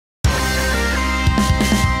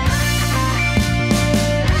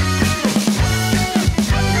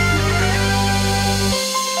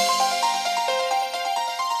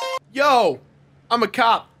No, I'm a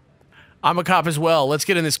cop. I'm a cop as well. Let's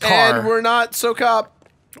get in this car. And we're not so cop.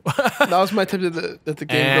 That was my tip at the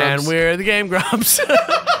Game Grumps. And we're the Game Grumps.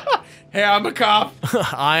 Hey, I'm a cop.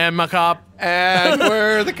 I am a cop. And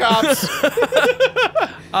we're the cops.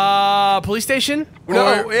 Police station?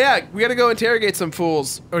 No, yeah, we gotta go interrogate some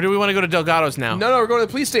fools. Or do we want to go to Delgado's now? No, we're going to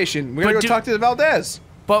the police station. We gotta go talk to Valdez.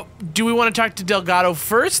 But do we want to talk to Delgado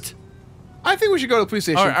first? I think we should go to the police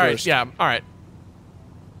station first. All right, yeah, all right.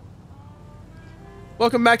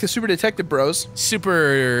 Welcome back to Super Detective Bros.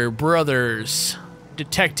 Super Brothers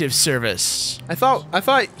Detective Service. I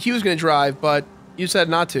thought he was gonna drive, but you said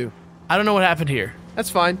not to. I don't know what happened here. That's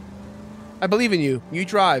fine. I believe in you. You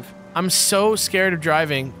drive. I'm so scared of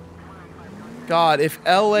driving. God, if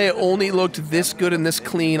LA only looked this good and this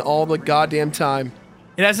clean all the goddamn time.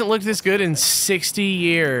 It hasn't looked this good in 60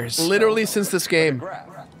 years. Literally since this game.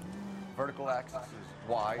 Vertical axis is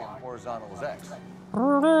Y and horizontal is X.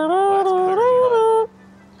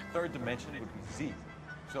 Third dimension would be Z.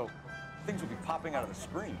 So things would be popping out of the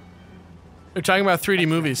screen. They're talking about 3D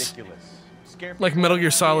movies. Like Metal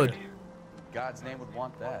Gear Solid. God's name would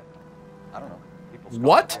want that. I don't know.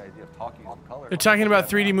 What? The idea of talking in color. They're talking about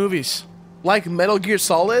 3D movies. Like Metal Gear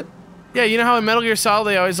Solid? Yeah, you know how in Metal Gear Solid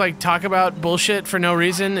they always like talk about bullshit for no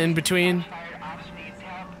reason in between?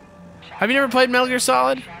 Have you never played Metal Gear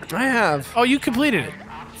Solid? I have. Oh, you completed it.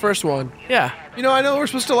 First one. Yeah. You know, I know we're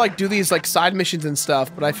supposed to like do these like side missions and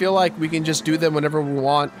stuff, but I feel like we can just do them whenever we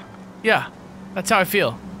want. Yeah. That's how I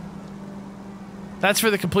feel. That's for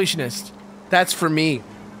the completionist. That's for me.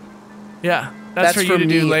 Yeah. That's for you to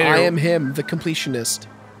do later. I am him, the completionist.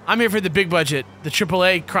 I'm here for the big budget, the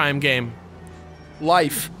AAA crime game.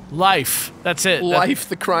 Life. Life. That's it. Life,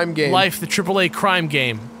 the crime game. Life, the AAA crime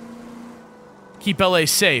game. Keep LA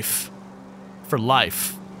safe. For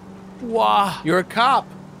life. Wow. You're a cop.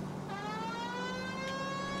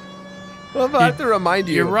 Well, I have to remind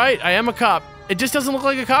you. You're right, I am a cop. It just doesn't look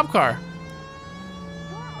like a cop car.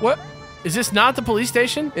 What? Is this not the police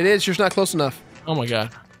station? It is, you're just not close enough. Oh my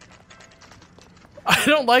god. I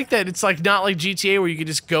don't like that. It's like not like GTA where you can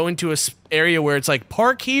just go into a area where it's like,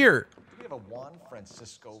 park here. Do we have a Juan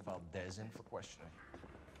Francisco Valdez in for questioning?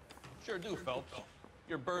 Sure do, Phelps.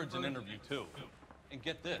 Your bird's an interview, too. And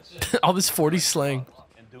get this. All this 40 slang.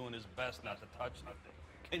 And doing his best not to touch nothing.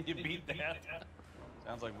 Can you beat that?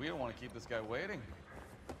 Sounds like we don't want to keep this guy waiting.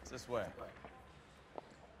 It's this way.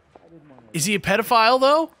 Is he a pedophile,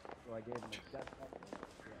 though?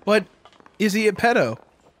 But is he a pedo?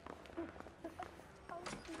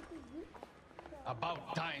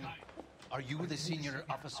 About time. Are you the senior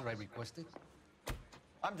officer I requested?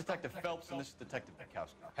 I'm Detective Phelps, and this is Detective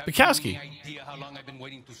Bukowski. Bukowski. Have you any idea how long I've been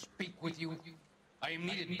waiting to speak with you? I am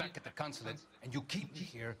needed back at the consulate, and you keep me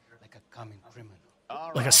here like a common criminal.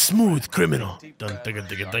 Like a smooth criminal. Dun, dun,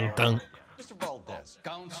 dun, dun, dun. Mr. Valdez.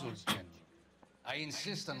 Consul General. I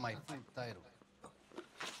insist on my full title.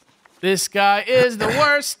 This guy is the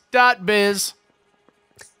worst. .biz.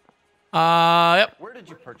 Yep. Where did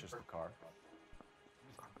you purchase the car?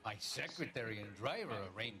 My secretary and driver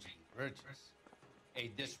arranging purchase. A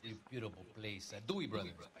disreputable place, Dewey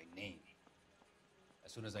Brothers by name.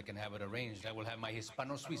 As soon as I can have it arranged, I will have my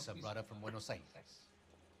Hispano Suiza brought up from Buenos Aires.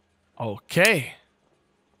 Okay.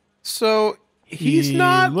 So he's He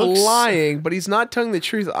not looks- lying, but he's not telling the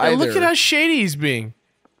truth either. Look at how shady he's being.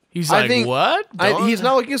 He's I like, think- what? He's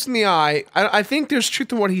not looking us in the eye. I think there's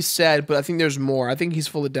truth in what he said, but I think there's more. I think he's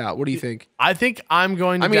full of doubt. What do you think? I think I'm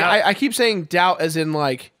going to I mean, doubt. I keep saying doubt as in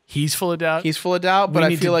like He's full of doubt. he's full of doubt, but We I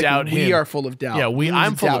need feel to like doubt we him. are full of doubt. Yeah, We need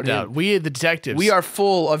I'm to full of doubt. him. We are the detectives. We are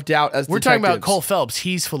full of doubt as We're detectives. talking about Cole Phelps.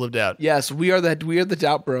 He's full of doubt. Yes, we are the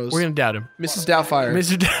doubt bros. We're gonna doubt him. Mrs. Doubtfire.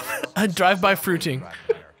 Mr. Drive-by fruiting. Car.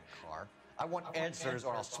 I want answers,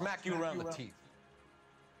 or I'll smack you around the teeth.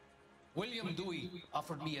 William Dewey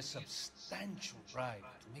offered me a substantial bribe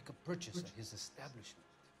to make a purchase at his establishment.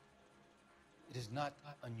 It is not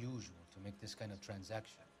unusual to make this kind of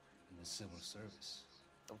transaction in the civil service.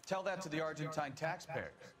 Tell that to the Argentine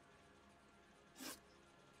taxpayers.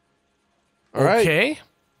 All right. Okay.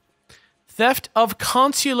 Theft of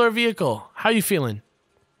consular vehicle. How you feeling?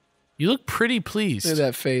 You look pretty pleased. Look at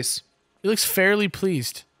that face. He looks fairly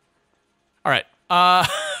pleased. All right.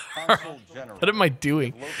 Consul General. What am I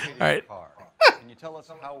doing? Located All right. your car. Can you tell us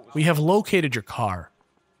how it was We have located your car.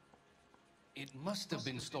 It must have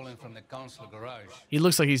been stolen from the consul garage. He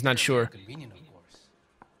looks like he's not sure. Convenient, of course.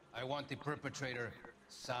 I want the perpetrator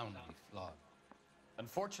soundly flogged.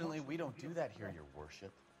 Unfortunately, we don't do that here, your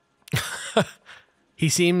worship. He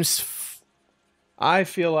seems... I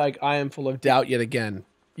feel like I am full of doubt yet again.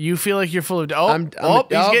 You feel like you're full of... Oh, I'm he's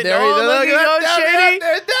getting... there. Oh, look, he's going shady.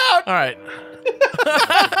 There's doubt. All right.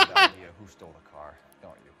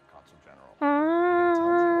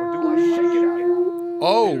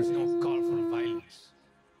 Oh. There's no call for violence.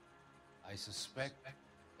 I suspect a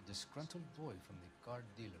disgruntled boy from the car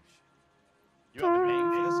dealership. You have been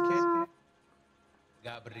paying for this kid?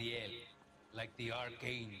 Gabriel, like the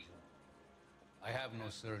archangel. I have no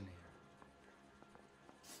surname.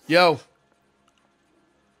 Yo.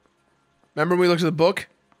 Remember when we looked at the book?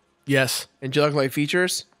 Yes. Angelic light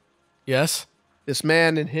features? Yes. This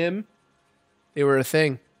man and him, they were a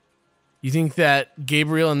thing. You think that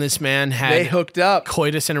Gabriel and this man had They hooked up.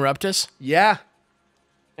 coitus interruptus? Yeah.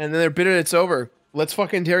 And then they're bitter it's over. Let's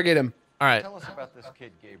fucking interrogate him. All right. Tell us about this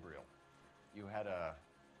kid, Gabriel. You had a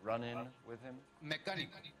run-in with him? Mechanic,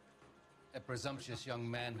 a presumptuous young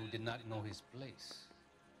man who did not know his place.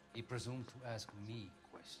 He presumed to ask me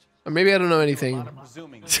questions. Or maybe I don't know A anything. lot of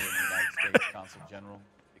presuming here in the United States, Consul General.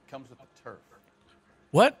 It comes with the turf.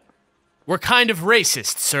 What? We're kind of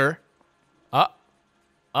racist, sir.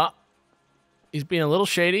 He's being a little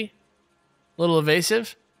shady, a little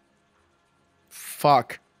evasive.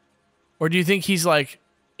 Fuck. Or do you think he's like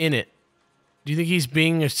in it? Do you think he's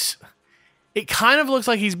being it kind of looks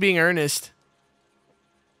like he's being earnest.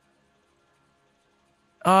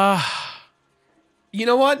 You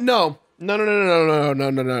know what? No.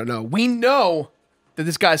 No. We know that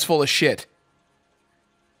this guy's full of shit.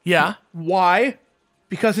 Yeah. Why?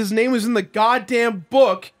 Because his name was in the goddamn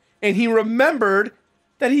book and he remembered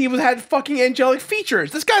that he had fucking angelic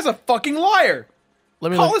features. This guy's a fucking liar.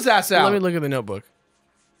 Let me Call his ass out. Let me look at the notebook.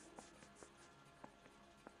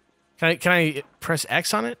 Can I press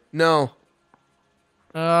X on it? No.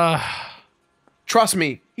 Trust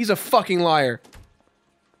me, he's a fucking liar.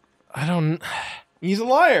 I don't. He's a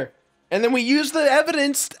liar. And then we use the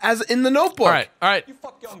evidence as in the notebook. All right. You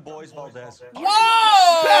fuck young boys, Valdez.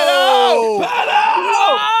 Whoa!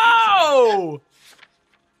 Whoa!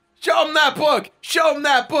 Show him that book. Show him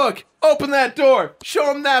that book. Open that door.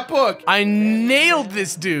 Show him that book. I nailed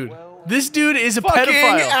this dude. This dude is a Fucking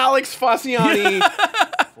pedophile. Alex Faciane.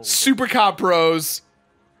 Super Cop Bros.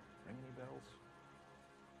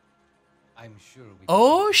 I'm sure we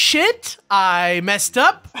Oh shit! I messed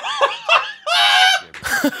up.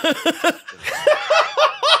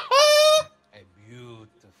 a beautiful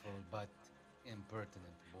but impertinent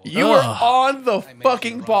boy. You were Ugh. on the I mentioned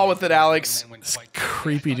fucking wrong ball with it, before, Alex. and then went This quite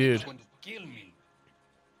creepy I thought he was dude. going to kill me.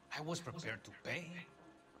 I was prepared to pay.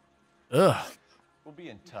 Ugh. We'll be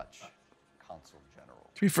in touch, Consul General.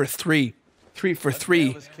 3 for 3. 3 for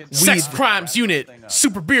 3. Sex Crimes Unit,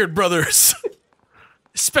 Super Beard Brothers,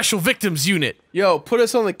 Special Victims Unit. Yo, put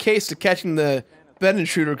us on the case to catching the bed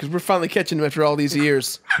intruder because we're finally catching him after all these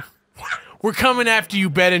years. We're coming after you,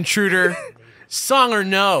 bed intruder. Song or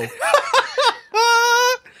no?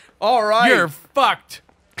 All right. You're fucked.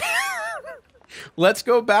 Let's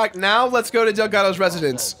go back now. Let's go to Delgado's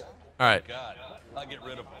residence. All right. God, I'll get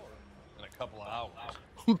rid of him in a couple of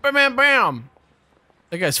hours. Bam, bam, bam.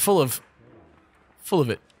 That guy's full of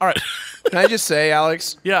it. All right. Can I just say,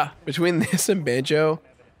 Alex? Yeah. Between this and Banjo,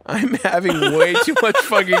 I'm having way too much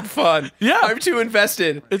fucking fun. Yeah. I'm too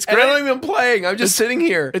invested. It's And I great. don't even playing. I'm just sitting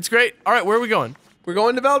here. It's great. All right, where are we going? We're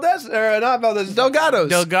going to Valdez, or not Valdez, Delgado's.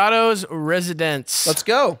 Delgado's residence. Let's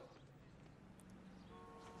go.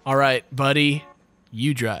 All right, buddy.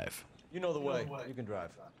 You drive. You know the way. You can drive.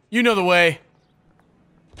 You know the way.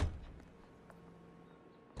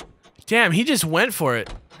 Damn, he just went for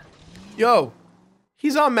it. Yo,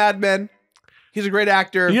 he's on Mad Men. He's a great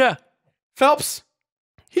actor. Yeah. Phelps,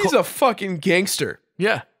 he's a fucking gangster.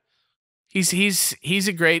 Yeah. He's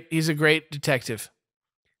a great detective.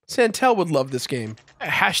 Santel would love this game.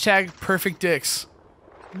 Hashtag perfect dicks.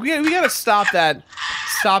 We gotta stop that.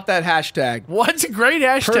 Stop that hashtag. What's a great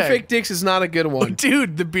hashtag? Perfect dicks is not a good one.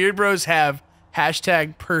 Dude, the Beard Bros have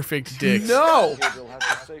hashtag perfect dicks. No. Gabriel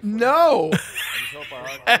has to say No. I just hope our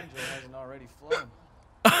archangel hasn't already flown.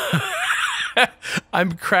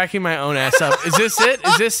 I'm cracking my own ass up. Is this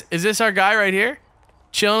it? Is this our guy right here?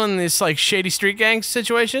 Chilling in this like shady street gang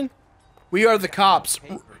situation? We are the cops.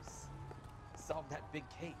 Papers. Solve that big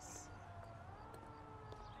case.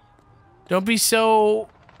 Don't be so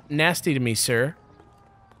nasty to me, sir.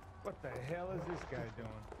 What the hell is this guy doing?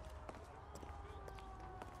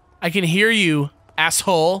 I can hear you,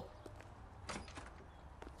 asshole.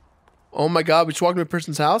 Oh my god, we just walked into a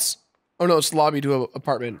person's house? Oh no, it's the lobby to an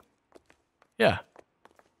apartment. Yeah.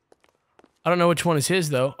 I don't know which one is his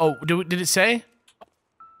though. Oh, did it say?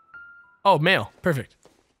 Oh, male. Perfect.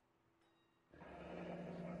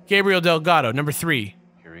 Gabriel Delgado, number 3.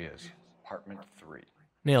 Here he is. Apartment 3.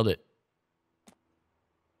 Nailed it.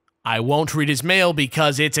 I won't read his mail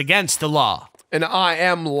because it's against the law. And I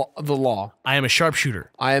am the law. I am a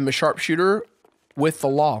sharpshooter. I am a sharpshooter with the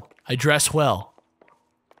law. I dress well.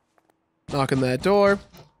 Knock on that door.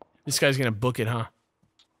 This guy's gonna book it, huh?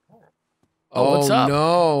 Oh, what's up?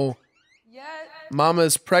 no. Yes.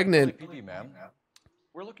 Mama's pregnant. PD, ma'am.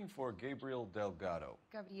 We're looking for Gabriel Delgado.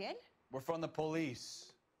 Gabriel? We're from the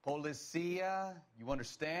police. Policia, you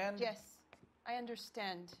understand? Yes, I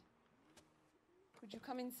understand. Could you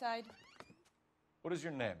come inside? What is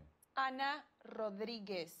your name? Ana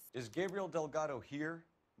Rodriguez. Is Gabriel Delgado here,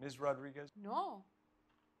 Ms. Rodriguez? No.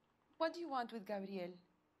 What do you want with Gabriel?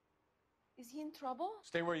 Is he in trouble?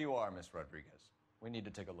 Stay where you are, Ms. Rodriguez. We need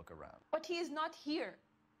to take a look around. But he is not here.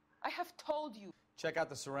 I have told you. Check out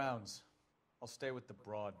the surrounds. I'll stay with the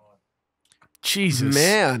broad. Jesus.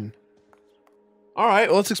 Man. All right,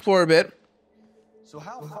 well, let's explore a bit. So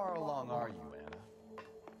how far along are you, Anna?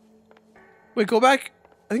 Wait, go back.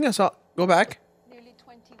 I think I saw. Go back. Nearly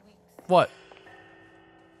 20 weeks. What?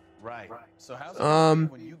 Right. So how's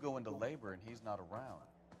it when you go into labor and he's not around?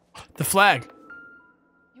 The flag.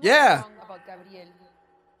 You Yeah. are wrong about Gabriel.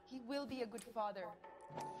 He will be a good father.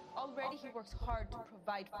 Already he works hard to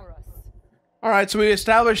provide for us. All right, so we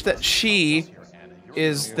established that she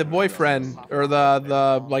is the boyfriend or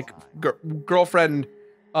the like girlfriend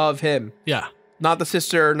of him, Yeah. not the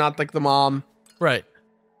sister, not like the mom. Right.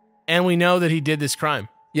 And we know that he did this crime.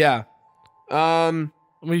 Yeah. Let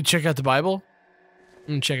me check out the Bible. I'm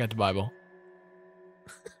gonna check out the Bible.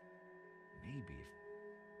 Maybe.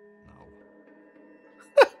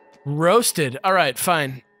 No. Roasted. All right,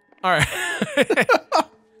 fine. All right.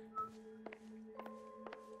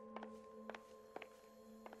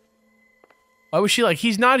 Why was she like,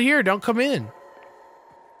 he's not here, don't come in?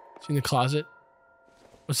 Is he in the closet?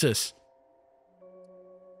 What's this?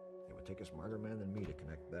 It would take a smarter man than me to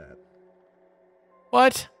connect that.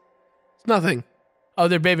 What? It's nothing. Oh,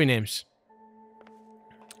 they're baby names.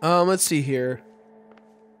 Let's see here.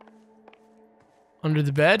 Under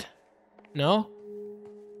the bed? No?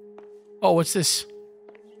 Oh, what's this?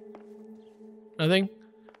 Nothing?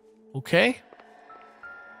 Okay.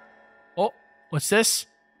 Oh, what's this?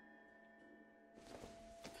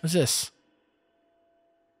 What's this?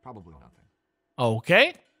 Probably nothing.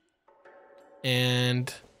 Okay.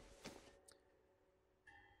 And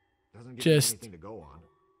Doesn't give Just- me anything to go on.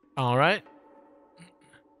 all right.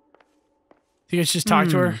 You guys just talk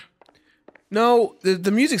to her. No, the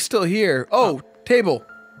music's still here. Oh, table.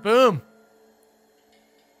 Boom.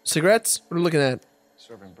 Cigarettes? What are we looking at?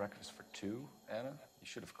 Serving breakfast for two, Anna? You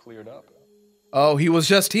should have cleared up. Oh, he was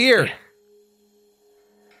just here.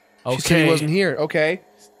 Okay. She said he wasn't here. Okay.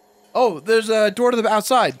 Oh, there's a door to the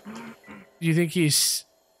outside. Do you think he's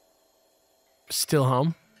still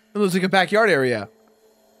home? It looks like a backyard area.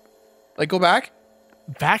 Like, go back.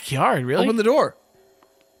 Backyard, really? Open the door.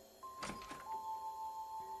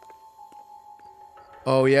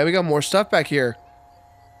 Oh, yeah, we got more stuff back here.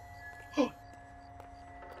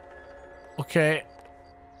 Okay.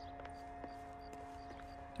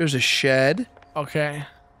 There's a shed. Okay.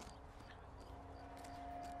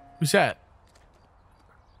 Who's that?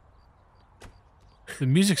 The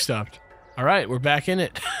music stopped. All right, we're back in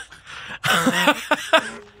it.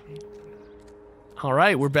 All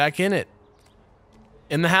right, we're back in it.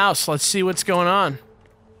 In the house. Let's see what's going on.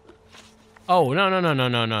 Oh, no. We don't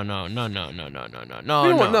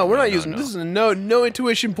want, no, we're not using this. Is a no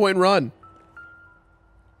intuition point run.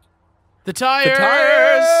 The tires. The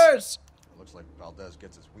tires. Looks like Valdez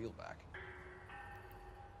gets his wheel back.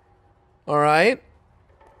 All right.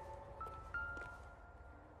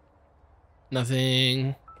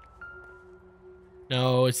 Nothing.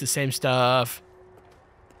 No, it's the same stuff.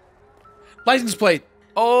 License plate.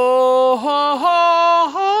 Oh, ha,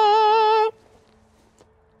 ha, ha.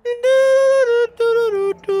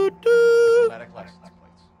 Automatic license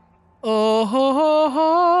plates. Oh, ha, ha,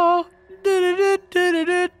 ha.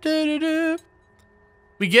 Do-do-do-do-do-do-do-do.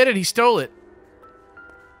 We get it. He stole it.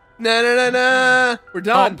 Na na na na. We're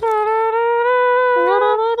done.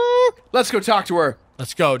 Let's go talk to her.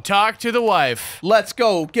 Let's go talk to the wife. Let's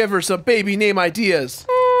go give her some baby name ideas.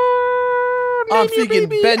 I'm thinking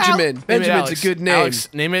Benjamin. Benjamin's a good name.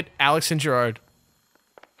 Alex, name it Alex and Jirard.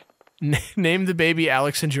 Name the baby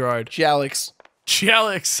Alex and Jirard. Alex.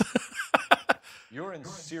 Alex. You're in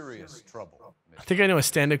serious trouble, I think I know a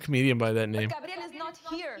stand-up comedian by that name. Gabriel is not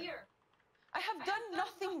here. I have done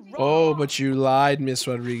nothing wrong. Oh, but you lied, Miss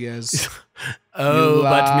Rodriguez. Oh,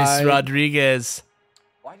 but Miss lied. Rodriguez.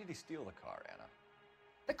 Why did he steal the car, Anna?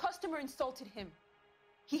 The customer insulted him.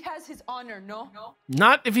 He has his honor, no?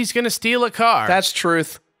 Not if he's gonna steal a car. That's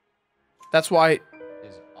truth. That's why.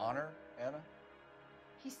 His honor, Anna?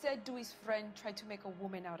 He said Dewey's friend tried to make a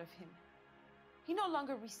woman out of him. He no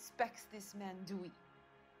longer respects this man, Dewey.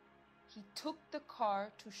 He took the car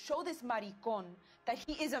to show this maricon that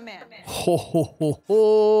he is a man. Ho, ho, ho,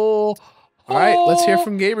 ho. All right, let's hear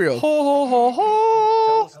from Gabriel. Ho, ho, ho,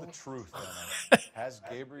 Tell ho. us the truth, Anna. Has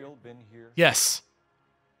Gabriel been here? Yes.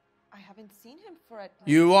 I haven't seen him for at least.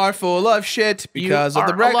 You are full of shit because You of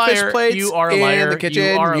the are a breakfast liar. plates You are a in liar. the kitchen.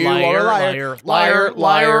 You are a liar. Liar,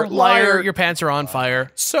 liar, liar. Your pants are on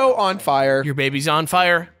fire. So on fire. Your baby's on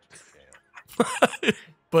fire.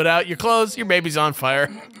 Put out your clothes. Your baby's on fire.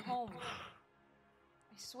 I'm home.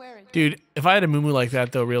 I swear it. Dude, if I had a muumuu like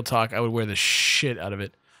that, though, real talk, I would wear the shit out of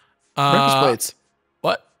it. Breakfast plates.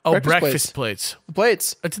 What? Oh, Breakfast breakfast plates. The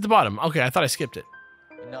plates. It's at the bottom. Okay, I thought I skipped it.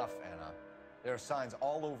 Enough, Anna. There are signs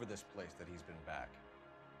all over this place that he's been back.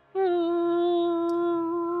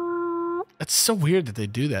 That's so weird that they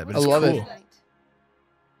do that, but I it's love it. cool.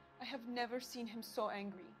 I have never seen him so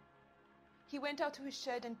angry. He went out to his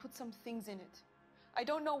shed and put some things in it. I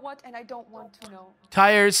don't know what, and I don't want to know.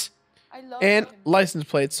 Tires. I love And him. license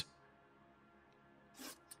plates.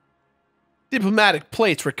 Diplomatic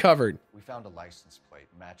plates recovered. We found a license plate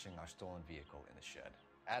matching our stolen vehicle in the shed.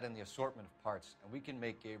 Add in the assortment of parts, and we can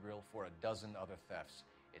make Gabriel for a dozen other thefts.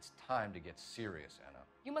 It's time to get serious, Anna.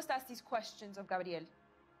 You must ask these questions of Gabriel.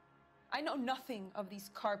 I know nothing of these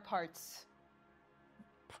car parts.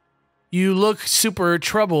 You look super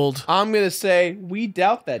troubled. I'm gonna say we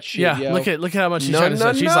doubt that shit. Yeah, yo. look at how much she's No, trying to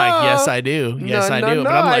no, say. She's no. like, yes, I do. Yes, No, I no, do. no,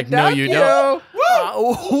 But I'm I like, no, doubt you you. don't.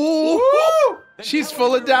 Woo! She's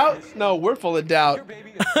full of doubt. No, we're full of Your doubt.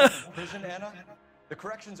 baby is in prison, Anna. The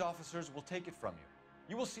corrections officers will take it from you.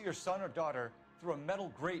 You will see your son or daughter through a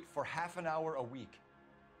metal grate for half an hour a week.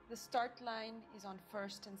 The start line is on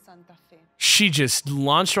 1st and Santa Fe. She just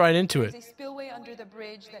launched right into There's it. a spillway under the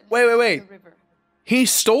bridge that Wait, leads wait, to wait. the river. He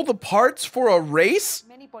stole the parts for a race?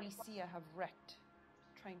 Many policia have wrecked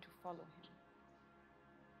trying to follow him.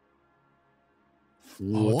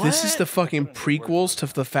 Oh, this is the fucking prequels to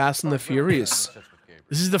the Fast and the Furious.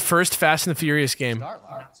 This is the first Fast and the Furious game. Start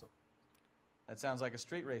line. That sounds like a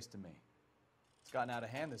street race to me. It's gotten out of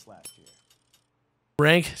hand this last year.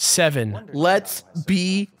 Rank 7. Let's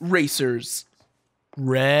be racers.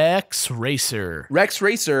 Rex Racer. Rex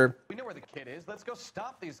Racer. We know where the kid is. Let's go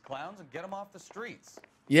stop these clowns and get them off the streets.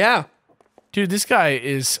 Yeah. Dude, this guy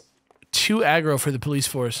is too aggro for the police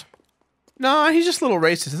force. Nah, he's just a little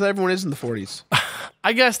racist. That's how everyone is in the 40s.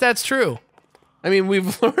 I guess that's true. I mean,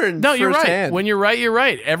 we've learned No, you're right. firsthand. When you're right, you're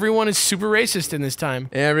right. Everyone is super racist in this time.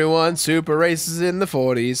 Everyone super racist in the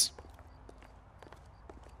 40s.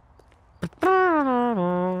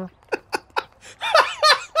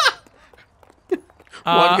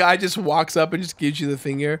 One guy just walks up and just gives you the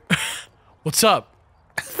finger. What's up?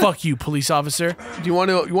 Fuck you, police officer. Do you want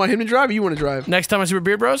him to drive or you want to drive? Next time I see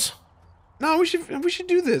Beard Bros? No, we should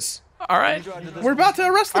do this. All right. We're about to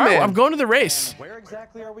arrest the All right, man. I'm going to the race. Where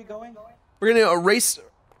exactly are we going? We're gonna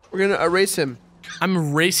erase him. I'm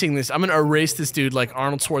erasing this. I'm going to erase this dude like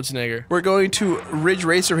Arnold Schwarzenegger. We're going to Ridge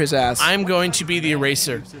Racer his ass. I'm going to be the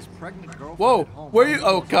eraser. Whoa, where are you?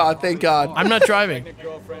 Oh God, thank God. I'm not driving.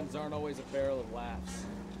 Girlfriends aren't always a barrel of laughs.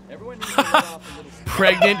 Everyone needs to let off a little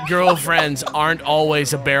Pregnant girlfriends aren't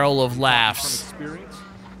always a barrel of laughs. experience.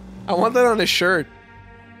 I want that on a shirt.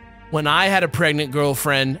 When I had a pregnant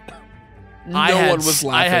girlfriend, No one was I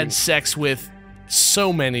laughing. had sex with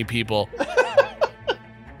so many people.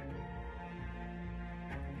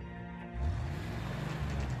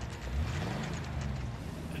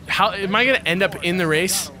 How am I gonna end up in the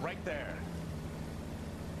race? Right there.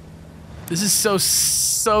 This is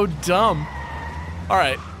so dumb. All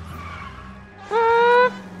right,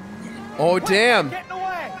 Oh damn.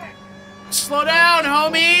 slow down,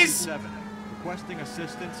 homies. Requesting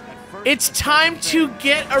assistance at first. It's time to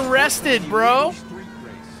get arrested, bro.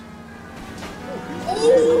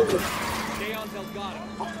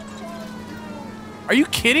 Are you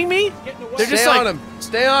kidding me? They're just Stay like, on him.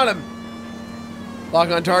 Stay on him. Lock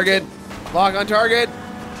on target. Lock on target.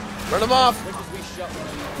 Run him off.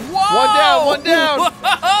 whoa! One down.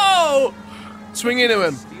 Whoa! Swing into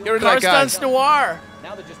him. Get rid of Car that guy. stunts noir.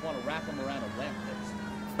 Now they just want to wrap them around a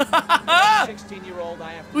lamppost. 16-year-old,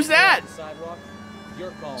 I have to Who's throw that? on the sidewalk.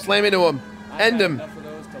 Your call. Slam into him. I've End had him. enough of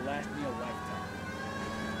those to last me a lifetime.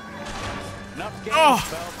 Enough games, Oh,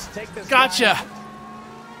 Phelps. Take this gotcha. guy out.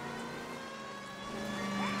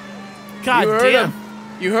 God You heard damn. him.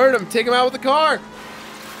 You heard him. Take him out with the car.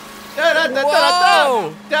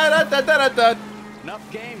 Whoa. Da-da-da-da-da-da.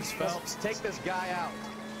 Enough games, Phelps. Take this guy out.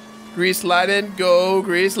 Grease lightning. Go,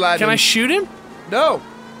 grease lightning. Can I shoot him? No.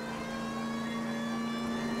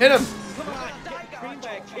 Hit him. Come on, get creamed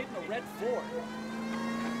by a kid in a red Ford.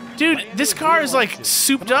 Dude, this car is like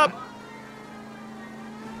souped up.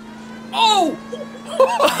 Oh!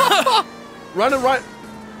 Run him, run.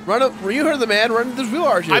 Run him. You heard the man. Run into those wheel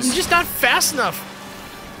arches. I'm just not fast enough.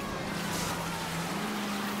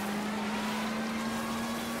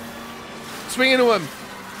 Swing into him.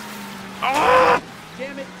 Ah!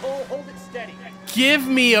 Damn it, Cole. Hold it steady. Give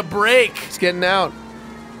me a break. He's getting out.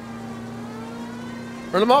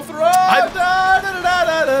 Run him off the road.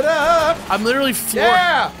 I'm literally floored.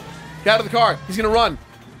 Yeah. Get out of the car. He's going to run.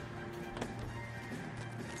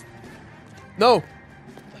 No.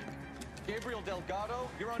 Gabriel Delgado,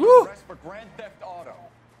 you're under Woo. arrest for Grand Theft Auto.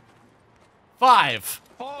 5.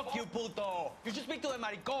 Fuck you, puto. You should speak to him,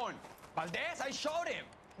 maricón. Valdez, I showed him.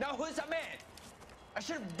 Now who's a man? I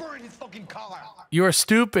should have burned his fucking car. You are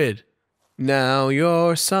stupid. Now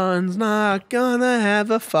your son's not gonna have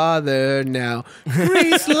a father now.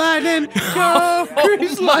 Grease lightning, go,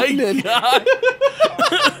 grease lightning. God.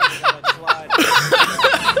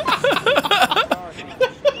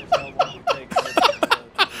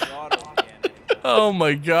 Oh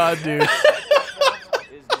my God, dude.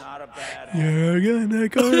 You're gonna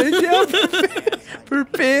go to jail for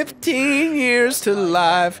 15 years to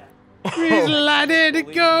life. Grease lightning to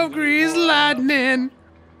go, grease lightning.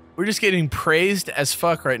 We're just getting praised as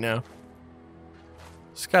fuck right now.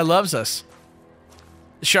 This guy loves us.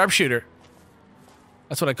 The sharpshooter.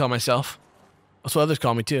 That's what I call myself. That's what others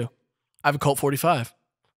call me too. I have a Colt 45.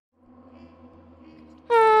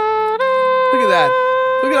 Look at that.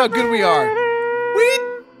 Look at how good we are.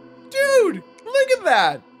 Dude, look at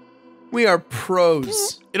that. We are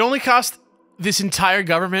pros. It only cost this entire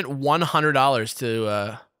government $100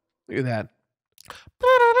 to, Look at that.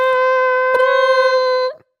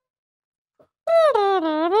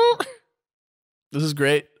 This is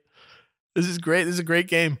great. This is great. This is a great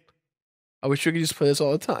game. I wish we could just play this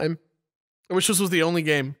all the time. I wish this was the only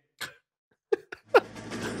game.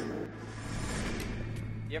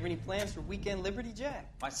 You have any plans for weekend Liberty, Jack?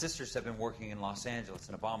 My sisters have been working in Los Angeles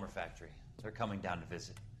in a bomber factory. They're coming down to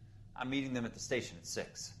visit. I'm meeting them at the station at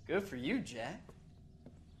 6. Good for you, Jack.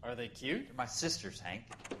 Are they cute? They're my sisters, Hank.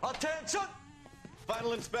 Attention!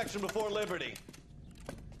 Final inspection before Liberty.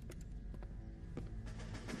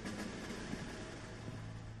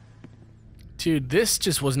 Dude, this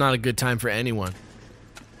just was not a good time for anyone.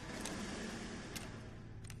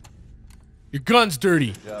 Your gun's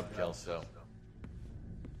dirty. Good job, Kelso.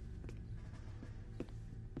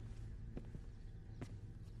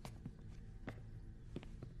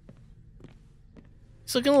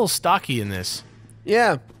 He's looking a little stocky in this.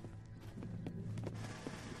 Yeah.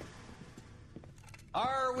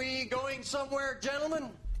 Are we going somewhere, gentlemen?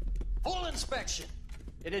 Full inspection.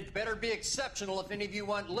 It had better be exceptional if any of you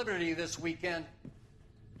want liberty this weekend.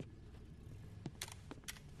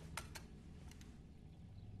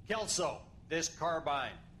 Kelso, this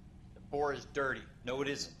carbine. The bore is dirty. No, it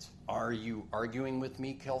isn't. Are you arguing with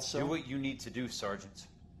me, Kelso? Do what you need to do, Sergeant.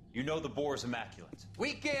 You know the bore's immaculate.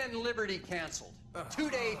 Weekend liberty canceled.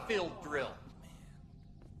 2-day field drill.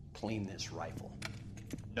 Clean this rifle.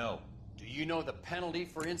 No. Do you know the penalty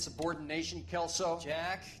for insubordination, Kelso?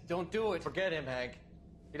 Jack, don't do it. Forget him, Hank.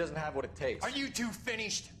 He doesn't have what it takes. Are you two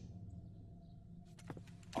finished?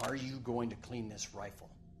 Are you going to clean this rifle?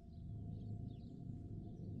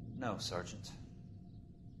 No, Sergeant.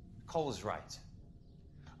 Cole is right.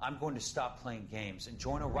 I'm going to stop playing games and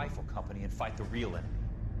join a rifle company and fight the real enemy.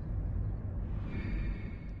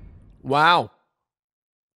 Wow.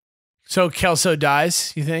 So Kelso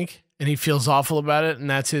dies, you think? And he feels awful about it, and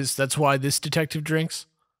that's why this detective drinks?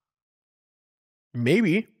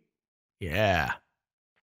 Maybe. Yeah.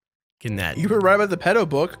 Getting that. You were right about the pedo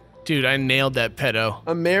book. Dude, I nailed that pedo.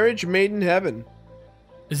 A marriage made in heaven.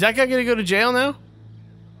 Is that guy gonna go to jail now?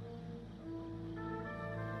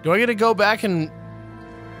 Do I get to go back and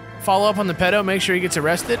follow up on the pedo, make sure he gets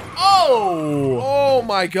arrested? Oh! Oh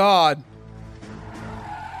my God.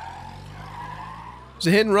 It's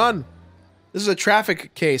a hit and run. This is a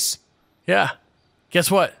traffic case. Yeah. Guess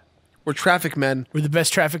what? We're traffic men. We're the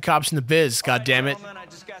best traffic cops in the biz, God damn it. Gentlemen, I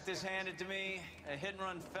just got this handed to me. A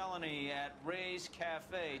hit-and-run felony at Ray's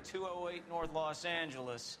Cafe, 208 North Los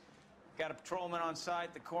Angeles. Got a patrolman on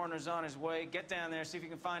site. The coroner's on his way. Get down there, see if you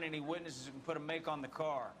can find any witnesses who can put a make on the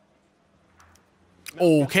car.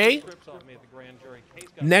 Okay.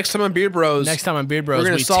 Next time on Beard Bros. Next time on Beard Bros, we're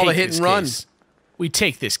going to solve a hit and run. Case. We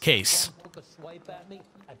take this case.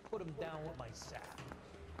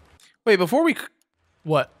 Wait, before we...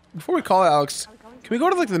 What? Before we call it, Alex, can we go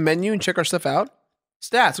to like the menu and check our stuff out?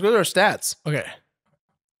 Stats. Go to our stats. Okay.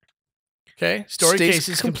 Okay. Story Stakes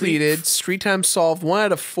cases completed. Street time solved. 1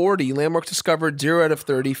 out of 40. Landmark discovered. 0 out of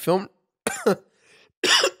 30. Film.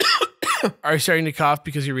 Are you starting to cough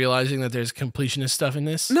because you're realizing that there's completionist stuff in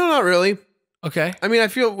this? No, not really. Okay. I mean, I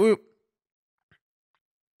feel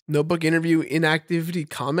notebook interview inactivity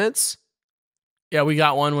comments. Yeah, we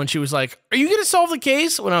got one when she was like, "Are you going to solve the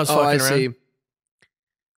case?" When I was fucking around. See.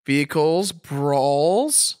 Vehicles,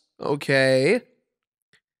 brawls. Okay.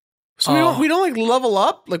 So we don't like level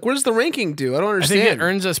up? Like, what does the ranking do? I don't understand. I think it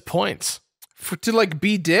earns us points. To like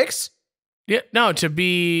be dicks? Yeah, no, to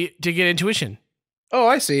get intuition. Oh,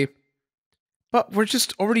 I see. But we're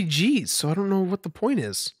just already G's, so I don't know what the point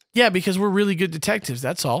is. Yeah, because we're really good detectives,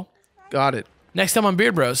 that's all. Got it. Next time on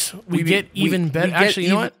Beard Bros, we get even better. Actually, you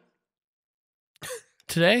know what?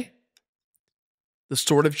 Today? The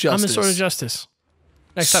Sword of Justice. I'm the Sword of Justice.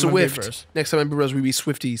 Next time on Beard Bros. Next time on Beard Bros, we be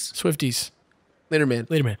Swifties. Swifties. Later, man.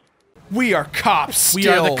 Later, man. We are cops. We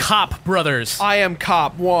are the Cop Brothers. I am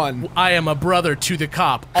Cop 1. I am a brother to the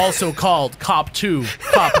cop, also called Cop 2,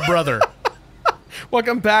 Cop Brother.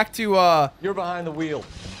 Welcome back to You're behind the wheel.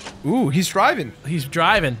 Ooh, he's driving. He's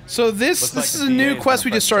driving. So this is a new quest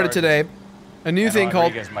we just started today. A new thing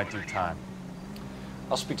called might do time.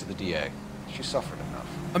 I'll speak to the DA. She suffered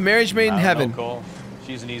enough. A Marriage Made in Heaven. Cole.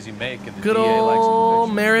 She's an easy make, and the Good DA likes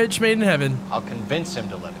old Marriage Made in Heaven. I'll convince him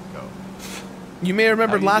to let it go. You may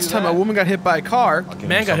remember last time a woman got hit by a car.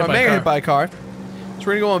 Man got hit by a car. So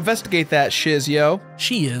we're gonna go investigate that shiz, yo.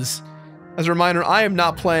 She is. As a reminder, I am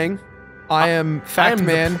not playing. I am Fact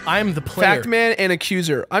Man. I am the player. Fact Man and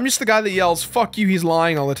Accuser. I'm just the guy that yells, "Fuck you, he's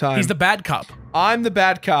lying" all the time. He's the bad cop. I'm the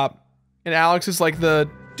bad cop. And Alex is like the,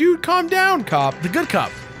 dude, calm down cop. The good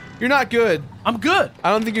cop. You're not good. I'm good.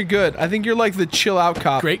 I don't think you're good. I think you're like the chill out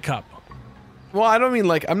cop. Great cop. Well, I don't mean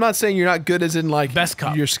like, I'm not saying you're not good as in like. Best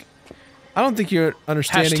cop. I don't think you're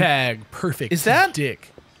understanding. Hashtag perfect Is that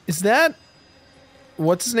dick. Is that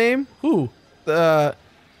what's his name? Who? God,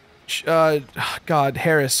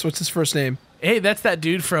 Harris. What's his first name? Hey, that's that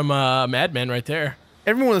dude from Mad Men right there.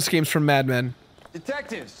 Everyone in this game's from Mad Men.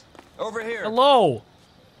 Detectives, over here. Hello.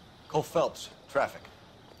 Cole Phelps, traffic.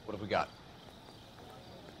 What have we got?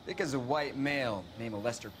 Thick as a white male named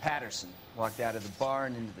Lester Patterson walked out of the bar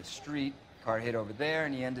and into the street. Car hit over there,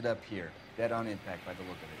 and he ended up here, dead on impact by the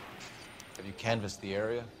look of it. Have you canvassed the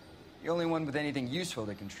area? The only one with anything useful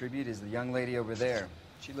to contribute is the young lady over there.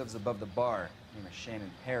 She lives above the bar. Name is Shannon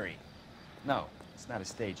Perry. No, it's not a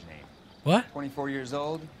stage name. What? 24 years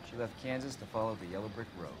old. She left Kansas to follow the Yellow Brick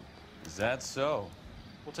Road. Is that so?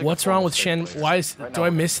 What's wrong with Shannon? Why is? Do I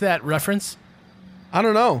miss that reference? I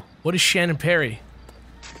don't know. What is Shannon Perry?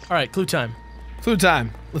 All right, clue time. Clue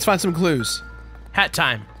time. Let's find some clues. Hat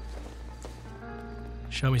time.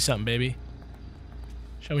 Show me something, baby.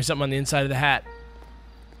 Show me something on the inside of the hat.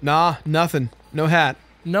 Nah, nothing. No hat.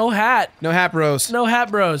 No hat. No hat, bros. No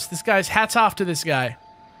hat, bros. This guy's hats off to this guy.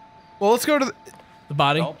 Well, let's go to the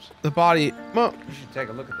body. The body. Well, you should take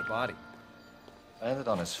a look at the body. Landed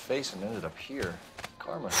on his face and ended up here.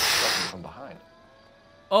 Karma struck him from behind.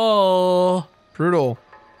 Oh. Brutal.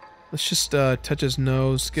 Let's just touch his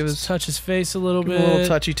nose. Touch his face a little bit. A little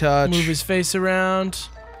touchy touch. Move his face around.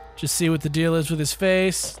 Just see what the deal is with his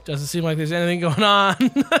face. Doesn't seem like there's anything going on.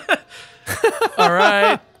 All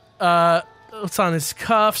right. What's on his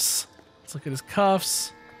cuffs? Let's look at his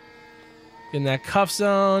cuffs. In that cuff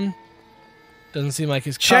zone. Doesn't seem like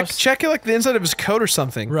his cuffs. Check it like the inside of his coat or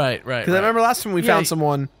something. Right. Because I remember last time we found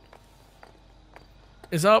someone.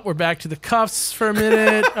 Is up. We're back to the cuffs for a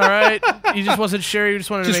minute. All right. You just wasn't sure. You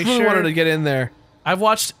just wanted to make sure. Just wanted to get in there. I've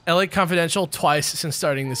watched LA Confidential twice since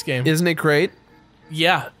starting this game. Isn't it great?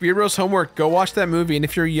 Yeah. Beard Bros homework. Go watch that movie. And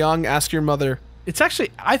if you're young, ask your mother. It's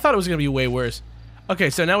actually, I thought it was going to be way worse. Okay,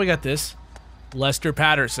 so now we got this. Lester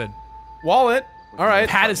Patterson. Wallet. All right.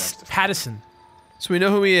 Patterson. So we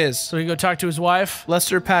know who he is. So we can go talk to his wife.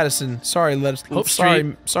 Lester Patterson. Sorry,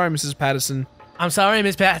 sorry, Mrs. Patterson. I'm sorry,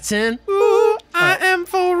 Miss Patterson. Ooh, I am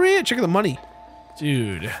for real. Check out the money.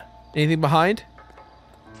 Dude. Anything behind?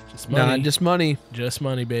 Just money. Nah, just money. Just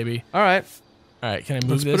money, baby. All right. All right, can I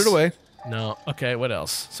move this? Let's put it away. No. Okay, what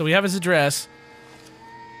else? So we have his address.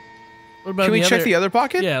 What about Can we check the other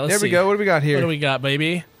pocket? Yeah, let's see. There we go. What do we got here? What do we got,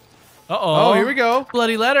 baby? Uh-oh. Oh, here we go.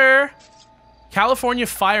 Bloody letter. California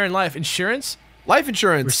Fire and Life Insurance. Life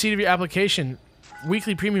insurance. Receipt of your application.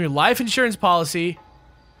 Weekly premium life insurance policy.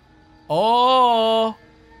 Oh.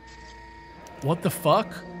 What the fuck?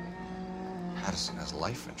 Patterson has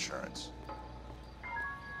life insurance.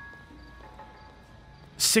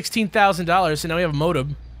 $16,000, and now we have a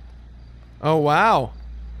modem. Oh, wow.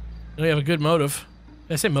 Now we have a good motive.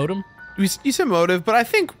 Did I say modem? You said motive, but I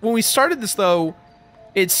think when we started this, though,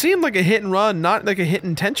 it seemed like a hit and run, not like a hit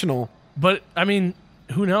intentional. But, I mean,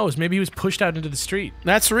 who knows? Maybe he was pushed out into the street.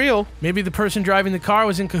 That's real. Maybe the person driving the car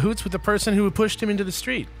was in cahoots with the person who pushed him into the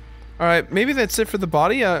street. All right, maybe that's it for the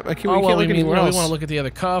body. We can't look anywhere else. We want to look at the other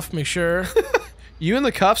cuff, make sure. You and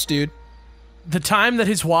the cuffs, dude. The time that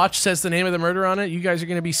his watch says the name of the murder on it, you guys are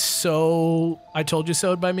going to be so I told you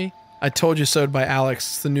so by me. I told you so by Alex.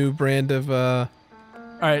 It's the new brand of all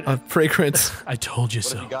right, fragrance. I told you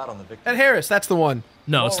so. What have you got on the victim? Ed Harris, that's the one.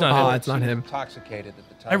 No, it's not him. It's not him. Intoxicated at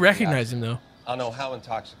the time. I recognize him though. I'll know how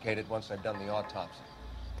intoxicated once I've done the autopsy.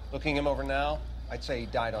 Looking him over now, I'd say he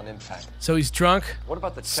died on impact. So he's drunk. What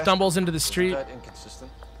about the stumbles into the street? Isn't that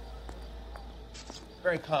inconsistent?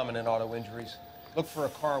 Very common in auto injuries. Look for a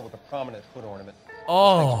car with a prominent hood ornament.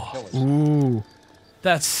 Oh, ooh,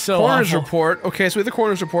 that's so coroner's awful. report. Okay, so we have the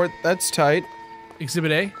coroner's report. That's tight.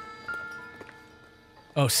 Exhibit A.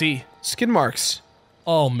 Oh, C. Skid marks.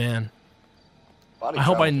 Oh man. Body I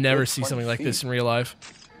hope travel I to never good see 20 something like feet. this in real life.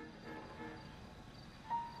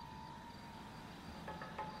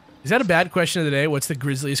 Is that a bad question of the day? What's the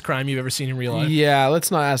grisliest crime you've ever seen in real life? Yeah,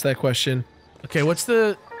 let's not ask that question. Okay, what's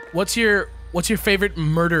your favorite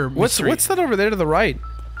murder mystery? What's that over there to the right?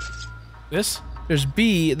 This? There's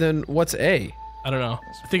B, then what's A? I don't know.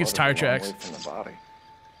 I think it's tire tracks. Away from the body.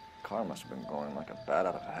 Car must have been going like a bat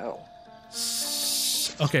out of hell.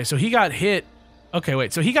 Okay, so he got hit. Okay,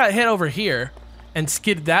 wait. So he got hit over here and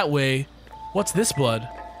skidded that way. What's this blood?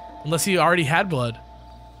 Unless he already had blood.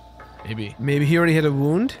 Maybe. Maybe he already had a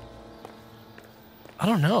wound? I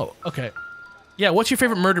don't know. Okay. Yeah, what's your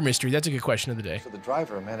favorite murder mystery? That's a good question of the day. So the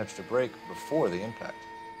driver managed to brake before the impact.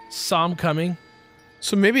 Saw him coming.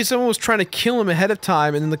 So maybe someone was trying to kill him ahead of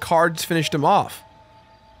time and then the car just finished him off.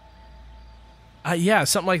 Yeah,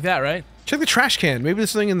 something like that, right? Check the trash can. Maybe there's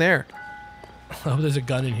something in there. Oh, there's a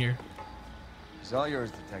gun in here. It's all yours,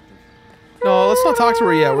 detective. No, let's not talk to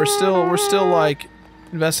her yet. We're still like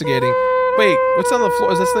investigating. Wait, what's on the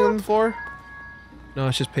floor? Is this thing on the floor? No,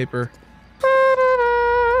 it's just paper.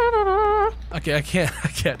 Okay, I can't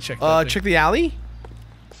check that. Check the alley?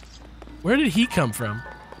 Where did he come from?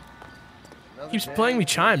 Keeps playing me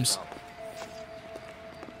chimes.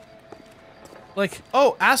 Like,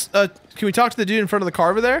 oh, can we talk to the dude in front of the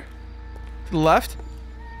car over there? To the left?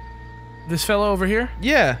 This fellow over here?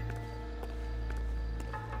 Yeah.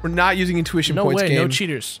 We're not using intuition No points way, game. no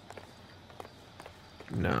cheaters.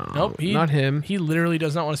 No. Nope, not him. He literally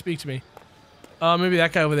does not want to speak to me. Maybe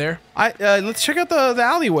that guy over there. Let's check out the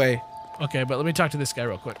alleyway. Okay, but let me talk to this guy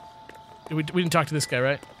real quick. We didn't talk to this guy,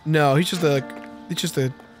 right? No, he's just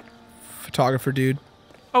a photographer dude.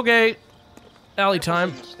 Okay. Alley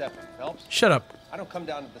time. Shut up. I don't come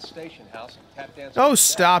down to the station house and tap dance. Oh,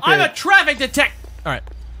 stop it. I'm a traffic detective. All right.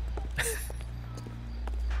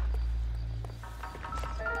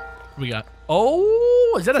 What we got?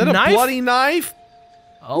 Oh, is that a knife? A bloody knife?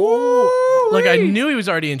 Oh, like I knew he was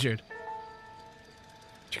already injured.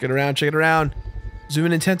 Check it around. Check it around. Zoom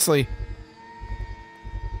in intensely.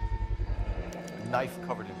 A knife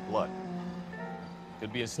covered in blood.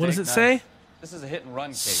 Could be a What does steak it knife. say? This is a hit and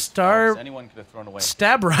run case. Star. folks. Anyone could have thrown away.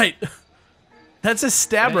 Stab right. That's a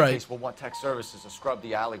stab In any right. case, we'll want tech services to scrub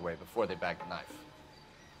the alleyway before they bag the knife.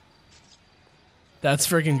 That's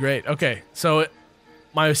freaking great. Okay, so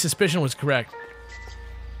my suspicion was correct.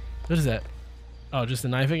 What is that? Oh, just a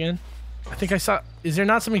knife again? I think I saw... Is there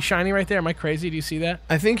not something shiny right there? Am I crazy? Do you see that?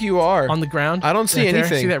 I think you are. On the ground? I don't see Right there?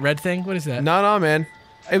 anything. See that red thing? What is that? No, man.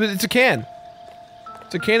 It's a can.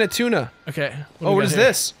 It's a can of tuna. Okay. What is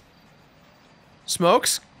this?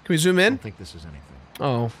 Smokes? Can we zoom in? I don't think this is anything.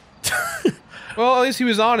 Oh. Well, at least he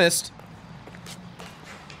was honest.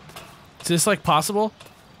 Is this, like, possible?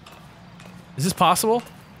 Is this possible?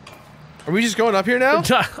 Are we just going up here now?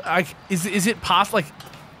 Is it possible? Like,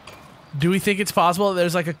 do we think it's possible that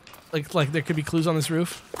there's, like, like there could be clues on this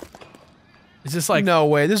roof? Is this, like... No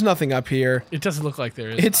way. There's nothing up here. It doesn't look like there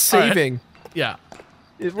is. It's All right. saving. Yeah.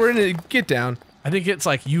 We're in a... Get down. I think it's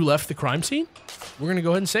like you left the crime scene. We're going to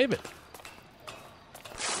go ahead and save it.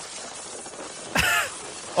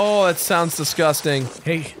 Oh, that sounds disgusting.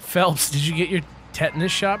 Hey, Phelps, did you get your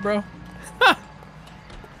tetanus shot, bro?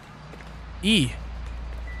 E.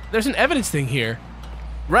 There's an evidence thing here.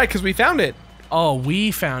 Right, because we found it. Oh, we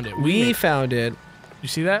found it. We found it. You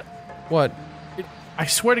see that? What? I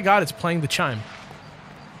swear to God, it's playing the chime.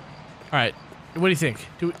 All right. What do you think?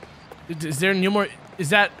 Is there no more... Is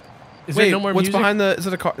there no more what's music? behind the... Is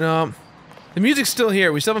it a car? No. The music's still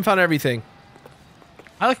here. We still haven't found everything.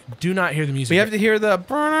 I do not hear the music. We have to hear the...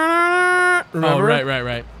 Remember? Oh,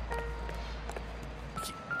 right.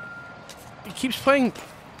 It keeps playing...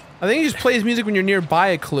 I think he just plays music when you're nearby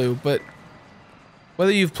a clue, but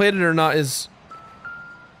whether you've played it or not is...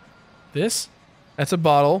 This? That's a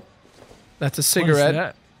bottle. That's a cigarette. What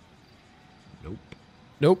is that?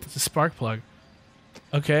 Nope. It's a spark plug.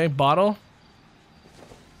 Okay, bottle.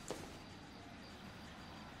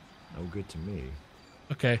 good to me.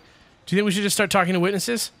 Okay. Do you think we should just start talking to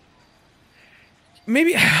witnesses?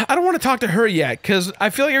 Maybe I don't want to talk to her yet because I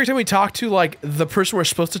feel like every time we talk to like the person we're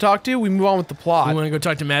supposed to talk to, we move on with the plot. We want to go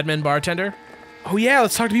talk to Madman Bartender? Oh yeah,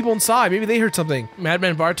 let's talk to people inside. Maybe they heard something.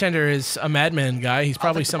 Madman Bartender is a madman guy. He's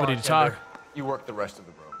probably somebody to talk. You work the rest of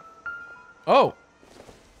the room. Oh.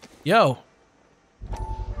 Yo.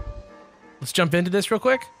 Let's jump into this real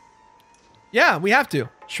quick. Yeah, we have to.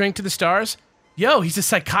 Shrink to the stars. Yo, he's a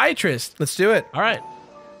psychiatrist. Let's do it. All right.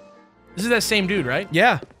 This is that same dude, right?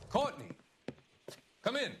 Yeah. Courtney,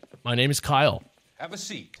 come in. My name is Kyle. Have a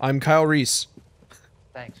seat. I'm Kyle Reese.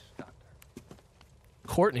 Thanks, Doctor.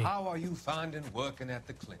 Courtney. How are you finding working at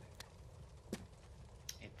the clinic?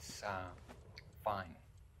 It's, fine.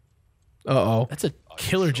 Uh-oh. That's a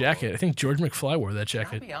killer jacket. I think George McFly wore that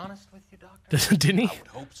jacket. Can I be honest with you, Doctor? Didn't he?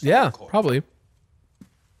 Hope so, Yeah, Courtney. probably.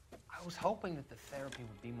 I was hoping that the therapy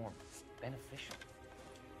would be more beneficial.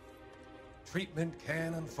 Treatment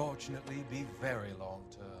can unfortunately be very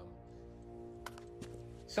long-term.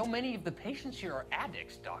 So many of the patients here are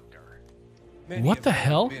addicts, Doctor. Many What of the them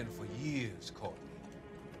hell? have been for years, Courtney.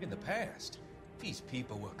 In the past, these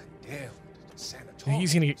people were condemned to sanatoriums. Think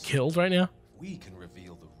he's gonna get killed right now? We can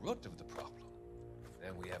reveal the root of the problem.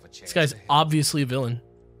 Then we have a chance. This guy's to help. obviously a villain.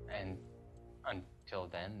 And until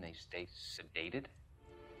then, they stay sedated?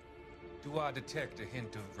 Do I detect a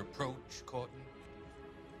hint of reproach, Courtney?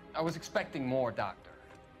 I was expecting more, Doctor.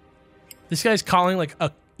 This guy's calling like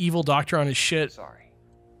a evil doctor on his shit. Sorry.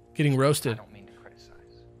 Getting I roasted. don't mean to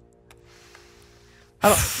criticize.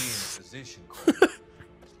 Being a physician, Courtney,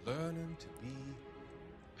 is learning to be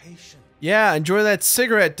patient. Yeah, enjoy that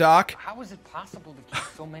cigarette, Doc. How is it possible to keep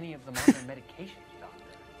so many of them on their medications, Doctor?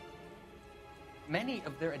 Many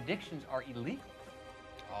of their addictions are illegal.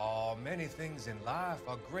 Oh, many things in life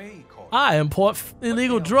are gray, Courtney. I import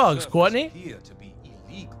illegal drugs, Courtney. Appear to be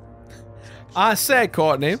illegal. I said,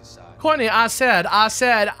 Courtney. Courtney, I said,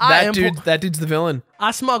 That dude's the villain.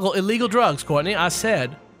 I smuggle illegal drugs, Courtney. I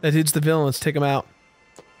said. That dude's the villain. Let's take him out.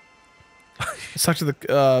 Let's talk to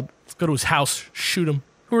the. Let's go to his house. Shoot him.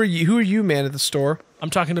 Who are you? Who are you, man, at the store? I'm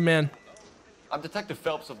talking to man. I'm Detective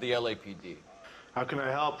Phelps of the LAPD. How can I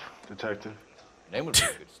help, Detective? Name would be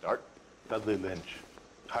a good start. Dudley Lynch.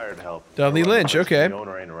 Hired help. Dudley Lynch, okay. The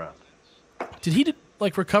owner ain't around. Did he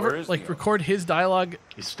like recover, like record his dialogue?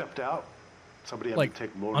 He stepped out. Somebody had like to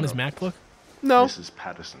take more on his notes. MacBook. No. Mrs.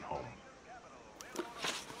 Patterson home.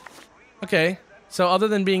 Okay. So other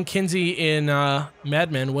than being Kinsey in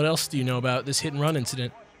Mad Men, what else do you know about this hit and run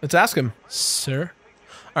incident? Let's ask him, sir.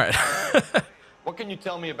 All right. What can you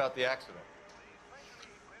tell me about the accident?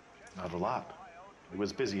 Not a lot. It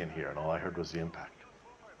was busy in here, and all I heard was the impact.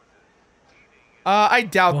 I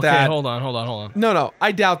doubt Okay, that. hold on. No,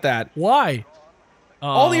 I doubt that. Why?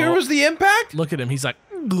 All he heard was the impact? Look at him. He's like,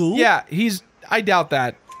 yeah, I doubt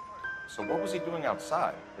that. So what was he doing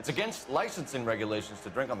outside? It's against licensing regulations to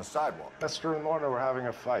drink on the sidewalk. Lester and Lorna were having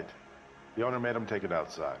a fight. The owner made him take it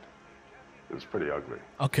outside. It was pretty ugly.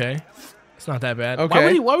 Okay. It's not that bad.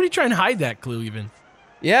 Okay. Why would he try and hide that clue even?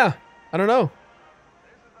 Yeah, I don't know.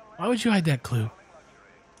 Why would you hide that clue?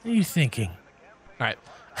 What are you thinking? All right.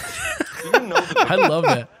 I love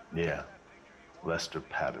that. Yeah. Lester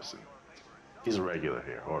Patterson. He's a regular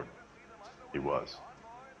here, or he was.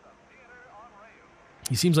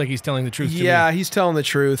 He seems like he's telling the truth to me. Yeah, he's telling the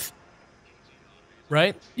truth.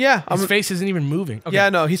 Right? Yeah. His face isn't even moving. Okay. Yeah,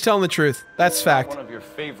 no, he's telling the truth. That's fact. One of your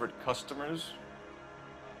favorite customers?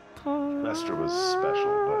 Lester was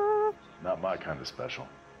special, but not my kind of special.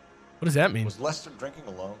 What does that mean? Was Lester drinking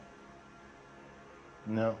alone?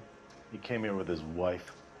 No. He came here with his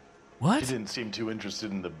wife. What? He didn't seem too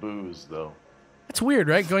interested in the booze, though. That's weird,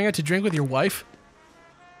 right? Going out to drink with your wife?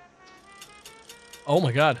 Oh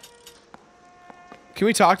my god. Can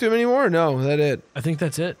we talk to him anymore or no? Is that it? I think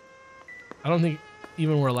that's it. I don't think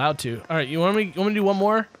even we're allowed to. All right, you want me to do one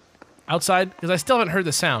more? Outside? Because I still haven't heard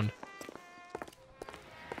the sound.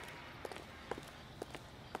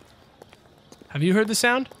 Have you heard the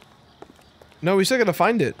sound? No, we still gotta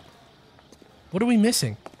find it. What are we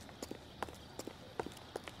missing?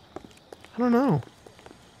 I don't know.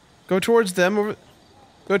 Go towards them.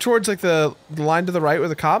 Go towards like the line to the right with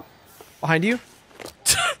the cop behind you.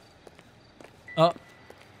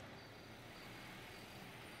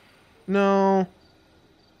 No.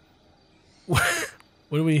 What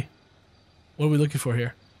are we looking for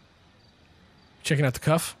here? Checking out the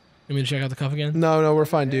cuff? You want me to check out the cuff again? No, we're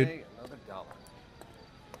fine, dude.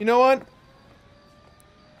 You know what?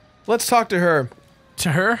 Let's talk to her.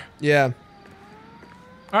 To her? Yeah.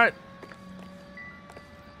 All right.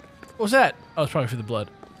 What was that? Oh, it's probably for the blood.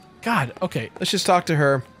 God, okay. Let's just talk to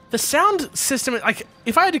her. The sound system, like,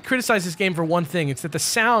 if I had to criticize this game for one thing, it's that the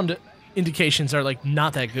sound indications are, like,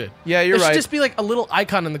 not that good. Yeah, you're there right. should just be, like, a little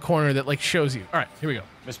icon in the corner that, like, shows you. All right, here we go.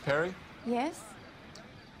 Miss Perry? Yes?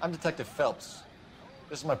 I'm Detective Phelps.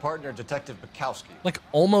 This is my partner, Detective Bukowski. Like,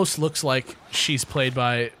 almost looks like she's played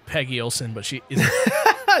by Peggy Olson, but she isn't.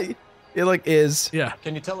 It, like, is. Yeah.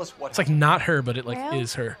 Can you tell us what It's, like, not her, but it, like, Well,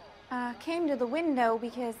 is her. I came to the window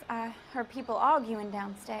because I heard people arguing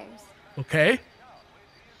downstairs. Okay.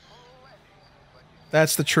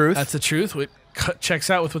 That's the truth. That's the truth. It checks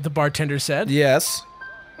out with what the bartender said. Yes.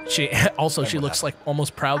 She also, she looks, like,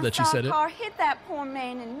 almost proud that she said a it. car hit that poor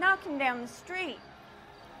man and knock him down the street.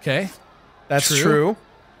 Okay. That's true.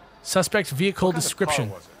 Suspect vehicle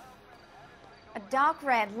description. A dark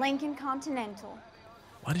red Lincoln Continental.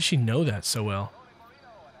 Why does she know that so well?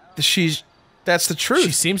 That's the truth.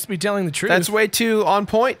 She seems to be telling the truth. That's way too on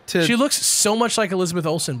point. She looks so much like Elizabeth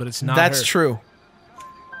Olsen, but it's not her. That's true.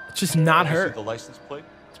 It's just not her. The license plate?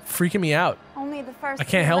 It's freaking me out. Only the first I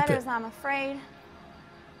can't three help letters, it. I'm afraid.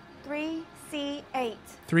 3C8.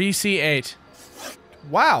 3C8.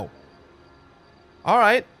 Wow. All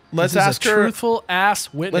right. Let's This is ask a her. Truthful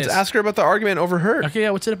ass witness. Let's ask her about the argument overheard. Okay, yeah,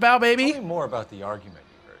 what's it about, baby? Tell me more about the argument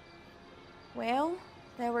you heard. Well,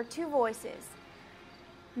 there were two voices.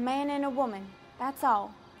 A man and a woman. That's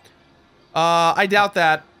all. I doubt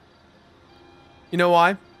that. You know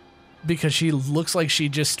why? Because she looks like she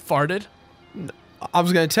just farted. I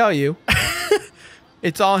was gonna tell you.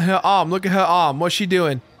 It's on her arm. Look at her arm. What's she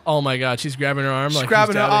doing? Oh my god, she's grabbing her arm. She's like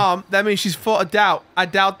grabbing he's her doubting. arm. That means she's full of doubt. I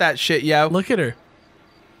doubt that shit, yo. Look at her.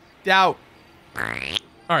 Doubt. All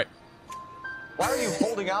right. Why are you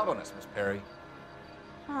holding out on us, Miss Perry?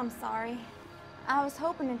 I'm sorry. I was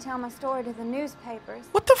hoping to tell my story to the newspapers.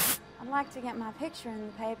 What the f? I'd like to get my picture in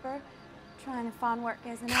the paper. Trying to find work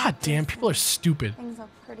as an God actress, damn, people are stupid. Things are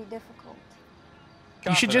pretty difficult.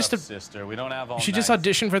 You should just sister. We don't have all you should night. just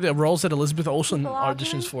audition for the roles that Elizabeth Olsen People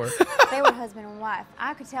auditions for. They were husband and wife.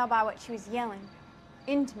 I could tell by what she was yelling.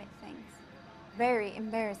 Intimate things. Very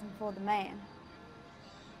embarrassing for the man.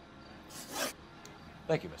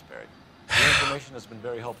 Thank you, Miss Perry. Your information has been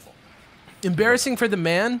very helpful. Embarrassing for the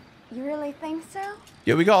man? You really think so?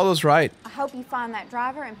 Yeah, we got all those right. I hope you find that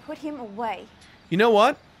driver and put him away. You know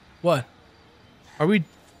what? What? Are we?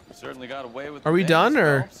 Certainly got away with. Are we done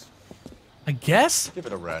or? I guess. Give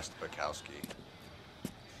it a rest, Bukowski.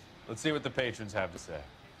 Let's see what the patrons have to say.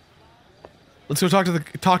 Let's go talk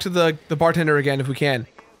to the bartender again if we can.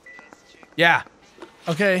 Yeah.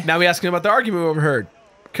 Okay. Now we ask him about the argument we overheard,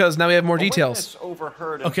 because now we have more details.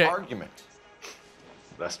 Overheard an Okay. argument.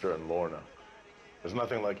 Lester and Lorna. There's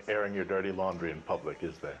nothing like airing your dirty laundry in public,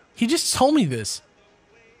 is there? He just told me this.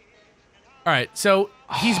 All right, so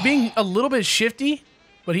he's being a little bit shifty,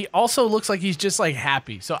 but he also looks like he's just like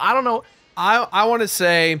happy. So I don't know. I want to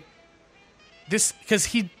say this because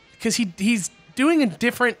he's doing a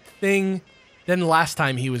different thing than the last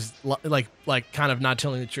time he was like kind of not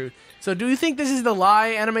telling the truth. So do you think this is the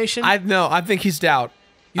lie animation? I think he's doubt.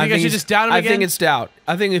 You think I should he's- just doubt him I again? think it's doubt.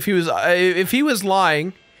 I think if he was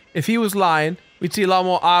lying, we'd see a lot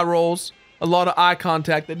more eye rolls, a lot of eye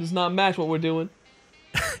contact that does not match what we're doing.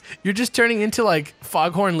 You're just turning into like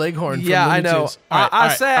Foghorn Leghorn. From Yeah, I Looney know. Tunes. All right, all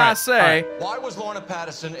right, all right, all right. Why was Lorna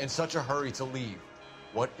Patterson in such a hurry to leave?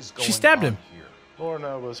 What is going on? She stabbed him. here?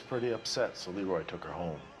 Lorna was pretty upset, so Leroy took her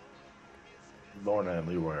home. Lorna and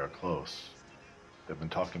Leroy are close. They've been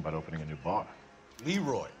talking about opening a new bar.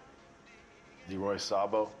 Leroy. Leroy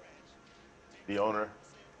Sabo, the owner.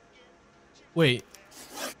 Wait,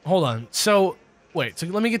 hold on. So let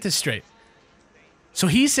me get this straight. So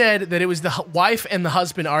he said that it was the wife and the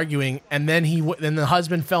husband arguing, and then then the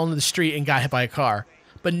husband fell into the street and got hit by a car.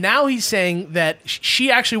 But now he's saying that she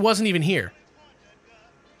actually wasn't even here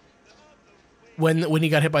when he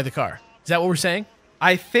got hit by the car. Is that what we're saying?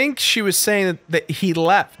 I think she was saying that he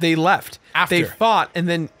left. They left. After. They fought, and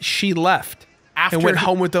then she left After and went he-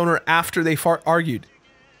 home with the owner after they argued.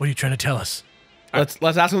 What are you trying to tell us? Let's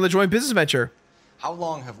ask them the joint business venture. How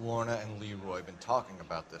long have Lorna and Leroy been talking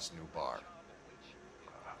about this new bar?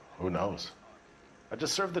 Who knows? I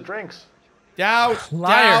just served the drinks. Doubt,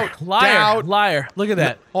 Liar, doubt, liar, doubt. liar. Look at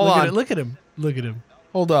that. Hold Look on. At it. Look at him. Look at him.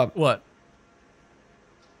 Hold up. What?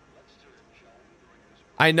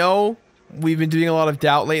 I know we've been doing a lot of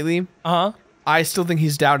doubt lately. Uh-huh. I still think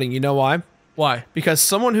he's doubting. You know why? Why? Because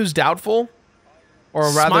someone who's doubtful, or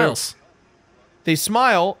rather, Smiles. they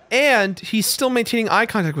smile, and he's still maintaining eye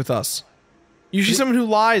contact with us. Usually someone who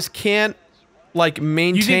lies can't, like,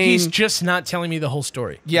 maintain... You think he's just not telling me the whole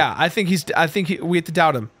story? Yeah, I think we have to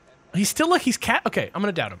doubt him. He's still like he's cat. Okay, I'm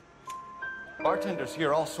gonna doubt him. Bartenders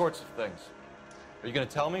hear all sorts of things. Are you gonna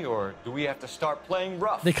tell me, or do we have to start playing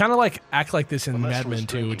rough? They kind of like act like this in Unless Mad it was Men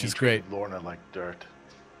too, drinking, which he is great. treated Lorna like dirt.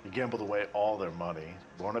 He gambled away all their money.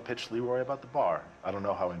 Lorna pitched Leroy about the bar. I don't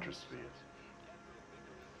know how interested he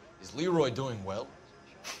is. Is Leroy doing well?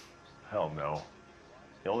 Hell no.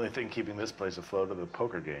 The only thing keeping this place afloat are the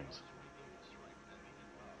poker games.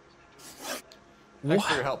 Thanks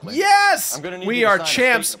for your help, lady. Yes! I'm gonna need We you to are sign a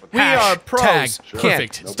champs. statement We with- are pros. Tag. Can't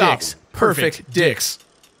Perfect stop. dicks. Perfect dicks.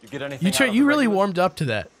 You get anything out of You the really regulars? warmed up to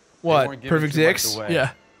that. What? weren't giving Perfect too much dicks? away.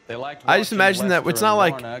 Yeah. They liked I just watching imagine that Lester it's not and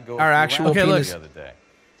like Lorna go our through actual rounds Okay, look. the other day.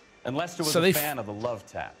 And Lester was So a they fan of the love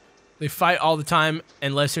tap. They fight all the time,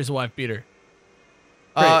 and Lester's a wife beater.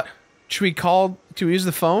 Should we call? Do we use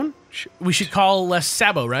the phone? We should call Les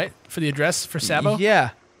Sabo, right? For the address for Sabo?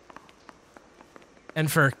 Yeah.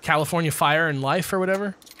 And for California Fire and Life or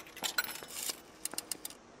whatever?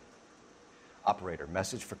 Operator,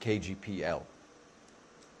 message for KGPL.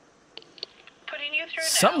 Putting you through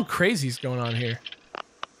Something crazy's going on here.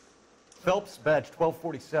 Phelps, badge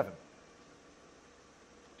 1247.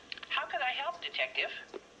 How could I help, Detective?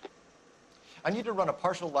 I need to run a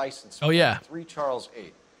partial license. Oh, yeah. 3 Charles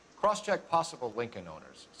 8. Cross-check possible Lincoln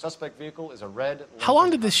owners. Suspect vehicle is a red. How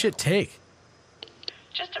long did this shit take?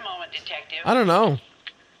 Just a moment, Detective. I don't know.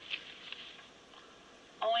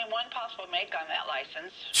 Only one possible make on that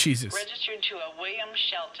license. Jesus. Registered to a William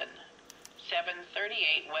Shelton,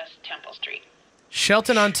 738 West Temple Street.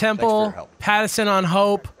 Shelton on Temple, Patterson on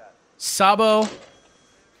Hope, Sabo.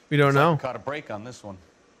 We don't know. Caught a break on this one.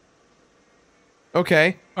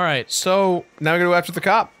 Okay. All right. So now we're gonna go after the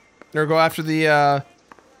cop. Or go after the.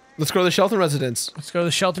 Let's go to the Shelton residence. Let's go to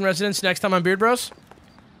the Shelton residence next time on Beard Bros.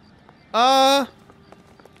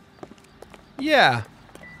 Yeah.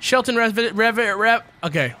 Shelton Okay,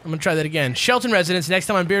 I'm gonna try that again. Shelton residence next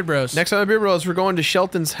time on Beard Bros. Next time on Beard Bros, we're going to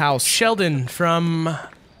Shelton's house. Sheldon from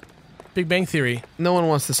Big Bang Theory. No one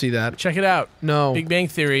wants to see that. Check it out. No. Big Bang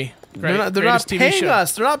Theory. They're not paying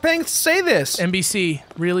us. They're not paying to say this. NBC.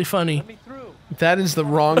 Really funny. That is the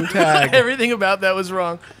wrong tag. Everything about that was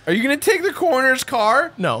wrong. Are you going to take the coroner's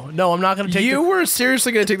car? No, I'm not going to take You were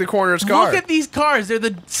seriously going to take the coroner's car. Look at these cars. They're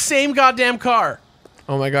the same goddamn car.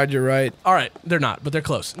 Oh my God, you're right. All right, they're not, but they're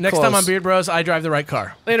close. Next time on Beard Bros, I drive the right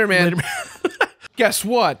car. Later, man. Guess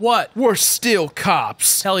what? What? We're still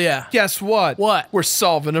cops. Hell yeah. Guess what? What? We're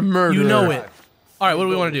solving a murder. You know it. All right, what do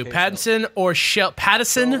we want to do? Pattinson or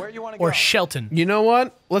Shelton? You know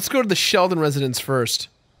what? Let's go to the Sheldon residence first.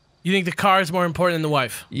 You think the car is more important than the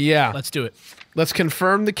wife? Yeah. Let's do it. Let's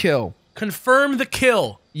confirm the kill. Confirm the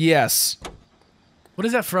kill. Yes. What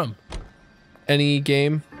is that from? Any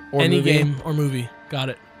game or Any movie? game or movie. Got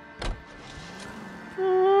it.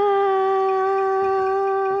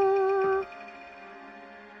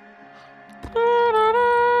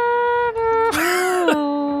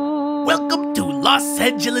 Welcome to Los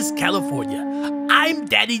Angeles, California. I'm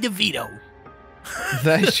Danny DeVito.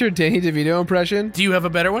 That's your Danny DeVito impression? Do you have a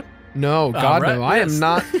better one? No, God right, no. I yes. am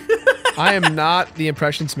not. I am not the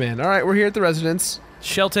impressions man. All right, we're here at the residence.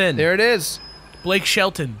 Shelton. There it is. Blake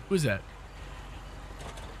Shelton. Who's that?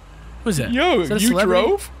 Who's that? Yo, Is that a you celebrity?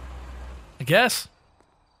 drove? I guess.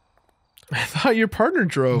 I thought your partner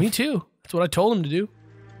drove. Me too. That's what I told him to do.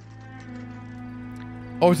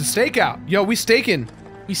 Oh, it's a stakeout. Yo, we staking.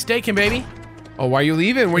 We staking, baby. Oh, why are you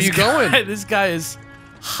leaving? Where you going? This guy is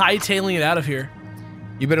hightailing it out of here.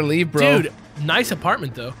 You better leave, bro. Dude, nice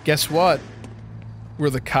apartment, though. Guess what?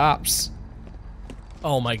 We're the cops.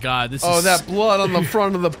 Oh, my God. This Oh, is... that blood on the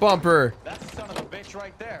front of the bumper. That's the son of a bitch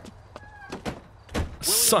right there.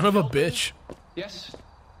 Son of a bitch. Yes?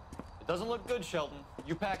 It doesn't look good, Sheldon.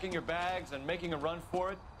 You packing your bags and making a run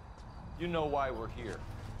for it? You know why we're here.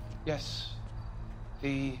 Yes.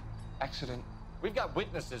 The accident. We've got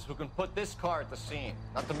witnesses who can put this car at the scene.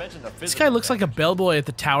 Not to mention the physical. This guy looks like a bellboy at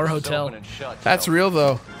the Tower Hotel. Open and shut, That's real,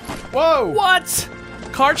 though. Whoa! What?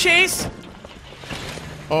 Car chase?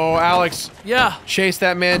 Oh, Alex. Yeah. Chase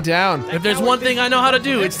that man down. If there's one thing I know how to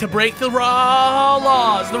do, it's to break the raw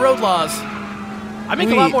laws, the road laws. I make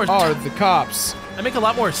a lot more. Are the cops? I make a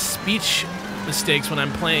lot more speech mistakes when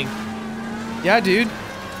I'm playing. Yeah, dude.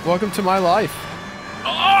 Welcome to my life.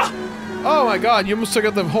 Oh my God! You almost took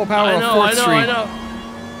out the whole power of 4th Street. I know.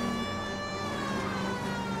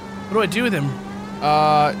 What do I do with him?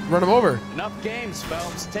 Run him over. Enough games,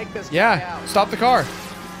 Phelps. Take this guy Yeah, out. stop the car.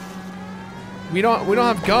 We don't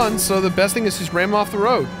have guns, so the best thing is just ram him off the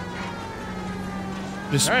road.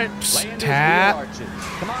 Just All right. Lay into tap. his wheel arches.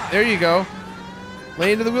 Come on. There you go.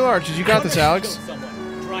 Lay into the wheel arches. You got this, Alex.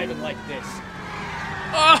 Driving like this.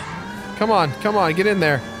 Come on, get in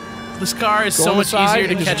there. This car is Go so on the much side easier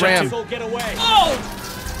to and just catch up ram. to. Get away. Oh!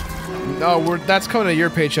 No, that's coming to your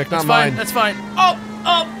paycheck, That's not fine. mine. That's fine. Oh,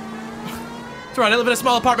 oh. It's all right. I live in a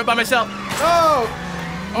small apartment by myself.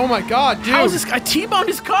 Oh. Oh my God, dude. How is this guy T-boned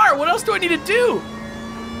his car? What else do I need to do?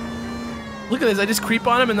 Look at this. I just creep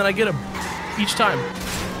on him and then I get him each time.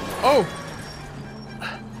 Oh.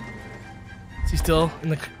 Is he still in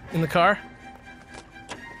the car?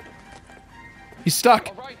 He's stuck.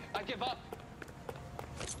 All right, I give up.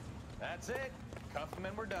 That's it. Cuff him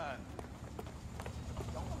and we're done.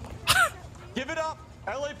 Give it up,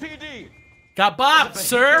 LAPD. Got bopped,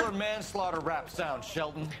 sir. Manslaughter rap sound,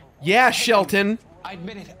 Shelton. Yeah, Shelton. I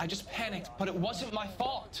admit it, I just panicked, but it wasn't my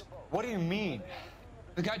fault. What do you mean?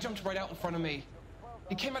 The guy jumped right out in front of me.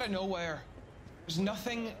 He came out of nowhere. There's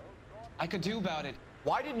nothing I could do about it.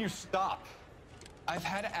 Why didn't you stop? I've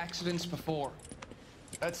had accidents before.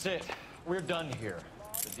 That's it. We're done here.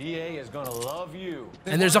 The DA is gonna love you.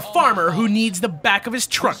 And there's a farmer who needs the back of his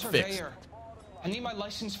truck fixed. Surveyor. I need my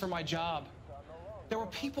license for my job. There were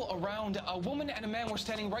people around. A woman and a man were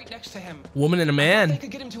standing right next to him. Woman and a They man.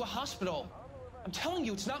 could get him to a hospital. I'm telling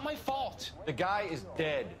you, it's not my fault. The guy is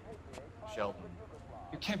dead, Shelton.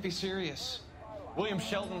 You can't be serious. William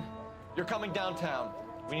Shelton, you're coming downtown.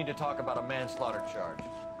 We need to talk about a manslaughter charge.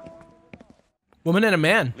 Woman and a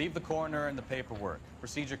man. Leave the coroner and the paperwork.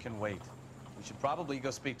 Procedure can wait. We should probably go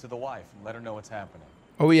speak to the wife and let her know what's happening.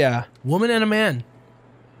 Oh yeah. Woman and a man.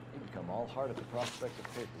 You become all hard at the prospect of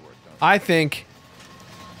paperwork, don't you? I think.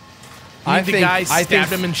 The guy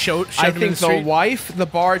stabbed him and showed him in the the street? wife, the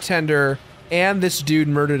bartender, and this dude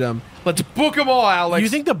murdered him. Let's book them all, Alex. You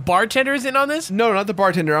think the bartender is in on this? No, not the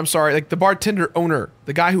bartender. I'm sorry. Like the bartender owner,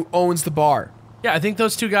 the guy who owns the bar. Yeah, I think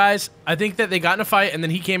those two guys. I think that they got in a fight and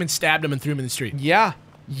then he came and stabbed him and threw him in the street. Yeah.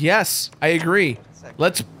 Yes, I agree.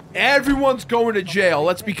 Everyone's going to jail.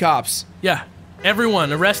 Let's be cops. Yeah.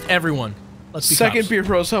 Everyone, arrest everyone. Let's be Second cops. Beer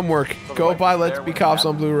Bros homework. Go buy Let's Be Cops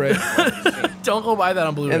on Blu-ray. Don't go buy that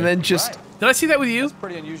on Blu-ray. And then just. Did I see that with you?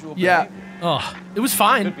 Pretty unusual. Yeah. Oh, it was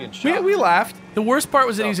fine. We laughed. The worst part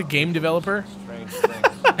was that he was a game developer,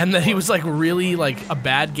 and that he was like really like a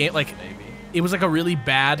bad game. Like it was like a really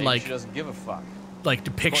bad Maybe like she doesn't give a fuck. like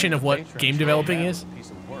depiction of what game developing is. Piece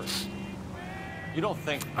of work. You don't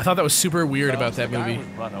think? I thought that was super weird about that the guy movie.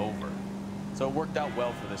 was run over, so it worked out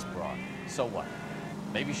well for this broad. So what?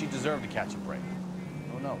 Maybe she deserved to catch a break.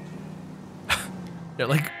 Who knows? They're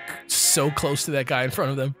like so close to that guy in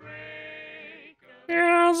front of them.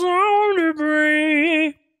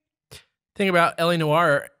 Thing about LA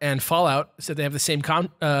Noire and Fallout is that they have the same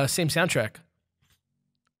same soundtrack.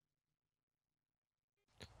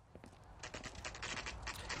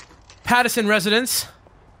 Patterson residence.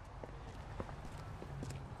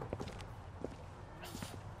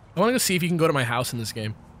 I want to go see if you can go to my house in this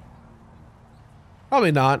game.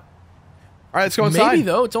 Probably not. All right, let's go inside. Maybe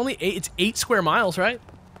though. It's only 8 square miles, right?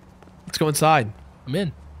 Let's go inside. I'm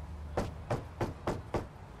in.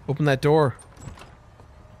 Open that door.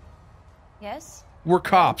 Yes? We're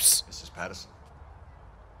cops. Mrs. Patterson.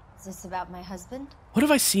 Is this about my husband? What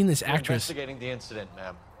have I seen this We're actress? investigating the incident,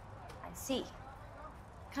 ma'am. I see.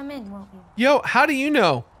 Come in, won't you? Yo, how do you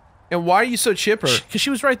know? And why are you so chipper? Because she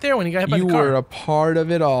was right there when he got hit by You the car. were a part of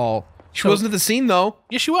it all. She wasn't at the scene though.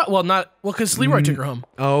 Yeah, she was. Well, not well because Leroy took her home.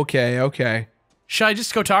 Okay, okay. Should I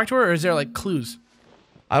just go talk to her, or is there like clues?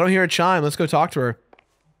 I don't hear a chime. Let's go talk to her.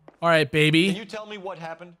 All right, baby. Can you tell me what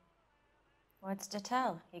happened? What's to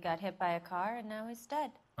tell? He got hit by a car and now he's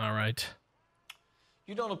dead. All right.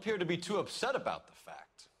 You don't appear to be too upset about the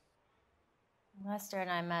fact. Lester and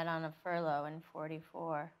I met on a furlough in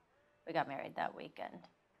 '44. We got married that weekend.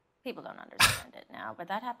 People don't understand it now, but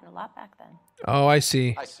that happened a lot back then. Oh, I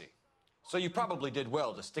see. I see. So you probably did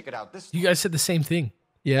well to stick it out this You guys said the same thing.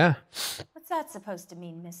 Yeah. What's that supposed to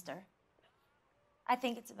mean, mister? I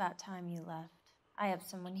think it's about time you left. I have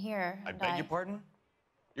someone here. I and beg your pardon?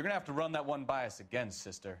 You're gonna have to run that one by us again,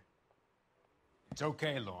 sister. It's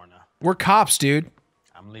okay, Lorna. We're cops, dude.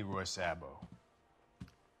 I'm Leroy Sabo.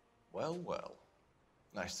 Well, well.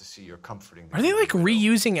 Nice to see you're comforting. Are they like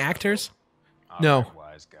reusing actors? No. All right,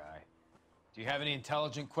 wise guy. Do you have any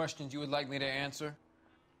intelligent questions you would like me to answer?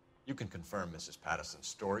 You can confirm Mrs. Patterson's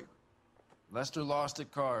story. Lester lost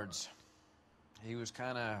at cards. He was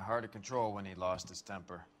kind of hard to control when he lost his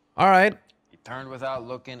temper. All right. He turned without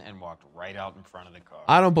looking and walked right out in front of the car.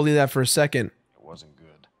 I don't believe that for a second. It wasn't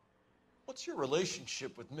good. What's your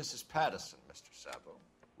relationship with Mrs. Patterson, Mr. Sabo?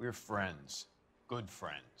 We're friends. Good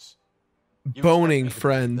friends. Boning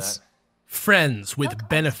friends. Friends with Filing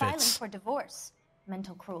benefits. for divorce.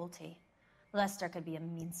 Mental cruelty. Lester could be a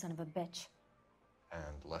mean son of a bitch. And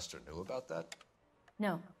Lester knew about that?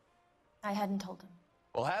 No, I hadn't told him.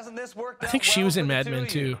 Well, hasn't this worked I out think she well was for in the Mad two Men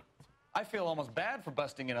of you? too. I feel almost bad for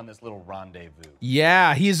busting in on this little rendezvous.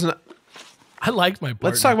 Yeah, I like my partner.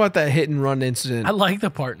 Let's talk about that hit and run incident. I like the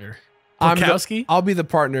partner. Polkowski? I'll be the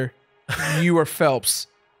partner. You are Phelps.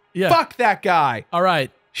 Yeah. Fuck that guy. All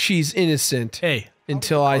right. She's innocent. Hey.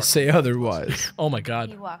 Until I say otherwise. Oh my God.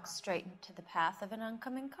 He walks straight into the path of an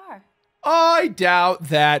oncoming car. I doubt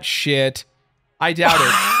that shit. I doubt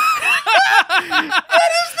it.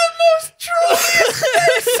 That is the most truest thing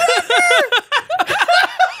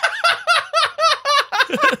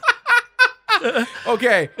ever.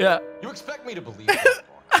 Okay. Yeah. You expect me to believe that,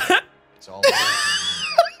 Lorna? It's all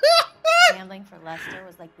Gambling for Lester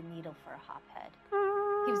was like the needle for a hophead.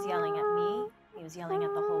 He was yelling at me. He was yelling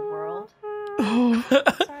at the whole world.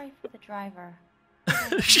 Sorry for the driver.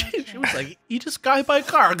 She was like, you just got hit by a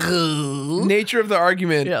car. Nature of the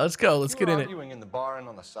argument. Yeah, let's go. Let's get in it. Arguing in the bar and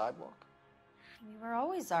on the sidewalk. We were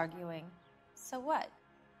always arguing. So what?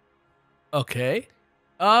 Okay.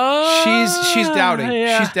 She's doubting.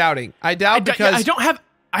 Yeah. She's doubting. I doubt because I don't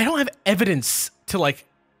have evidence to like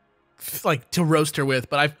to roast her with,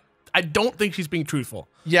 but I don't think she's being truthful.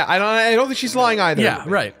 Yeah, I don't think she's lying either. Yeah,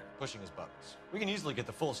 right. Pushing his buttons. We can easily get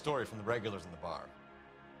the full story from the regulars in the bar.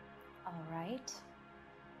 All right.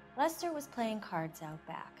 Lester was playing cards out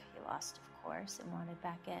back. He lost, of course, and wanted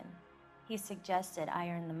back in. He suggested I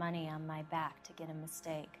earn the money on my back to get a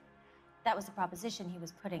mistake. That was the proposition he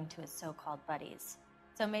was putting to his so-called buddies.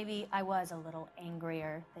 So maybe I was a little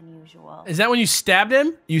angrier than usual. Is that when you stabbed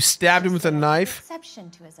him? You stabbed him with a knife? Exception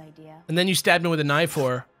to his idea. And then you stabbed him with a knife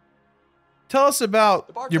or... Tell us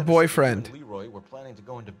about your boyfriend. You and Leroy were planning to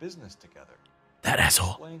go into business together. That asshole.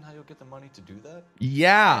 Explain how you'll get the money to do that?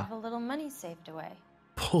 Yeah. I have a little money saved away.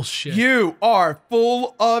 Bullshit. You are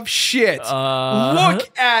full of shit.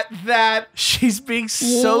 Look at that. She's being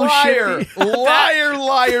so liar, shitty.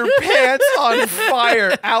 liar, pants on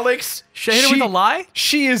fire. Alex. Should I hit her with a lie?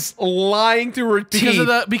 She is lying through her teeth.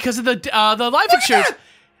 Because of the life insurance. Look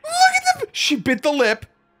at them. She bit the lip.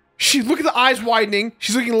 Look at the eyes widening.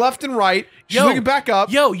 She's looking left and right. She's looking back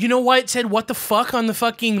up. Yo, you know why it said what the fuck on the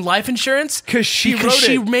fucking life insurance? Because she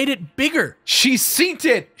made it bigger. She synced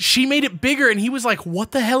it. She made it bigger, and he was like,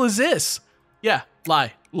 what the hell is this? Yeah,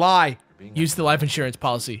 lie. Use the life insurance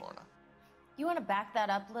policy. You want to back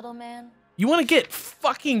that up, little man? You want to get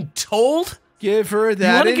fucking told? Give her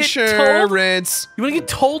that insurance. You want to get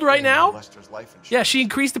told right now? Yeah, she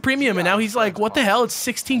increased the premium, and now he's like, what the hell? It's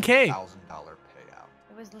 $16K.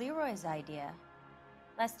 It was Leroy's idea.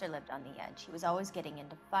 Lester lived on the edge. He was always getting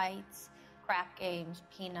into fights, crap games,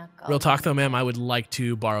 pinochle. Real talk though, ma'am, I would like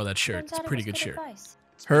to borrow that shirt. It's a pretty good shirt.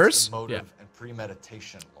 Hers? Motive and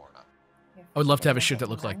premeditation, Lorna. I would love to have a shirt that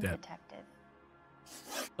looked like that.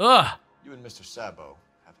 Ugh. You and Mr. Sabo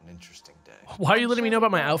have an interesting day. Why are you letting me know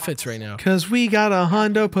about my outfits right now? Because we got a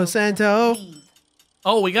Hondo Placento.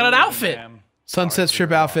 Oh, we got an outfit. Sunset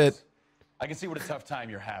strip outfit. I can see what a tough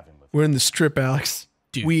time you're having with. We're in the strip, Alex.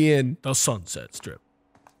 Dude, we in the Sunset Strip.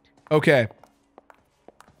 Okay.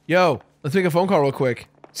 Yo, let's make a phone call real quick.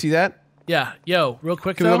 See that? Yeah. Yo, real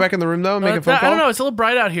quick. Can we go back in the room though and make a phone call? I don't know. It's a little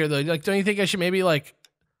bright out here though. Like, don't you think I should maybe like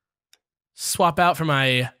swap out for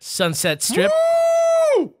my Sunset Strip?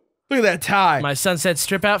 Woo! Look at that tie. My Sunset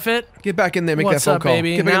Strip outfit. Get back in there, make What's that phone up, call.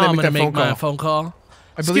 Baby? Get back Now in there, I'm make gonna that phone make my call. phone call.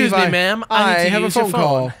 I believe Excuse me, ma'am. I need to have use a phone your phone.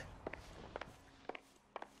 call.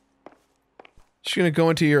 She's gonna go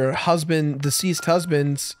into your deceased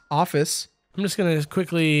husband's office. I'm just gonna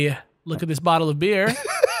quickly look at this bottle of beer.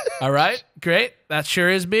 All right, great. That sure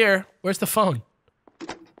is beer. Where's the phone?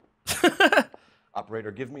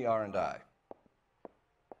 Operator, give me R&I.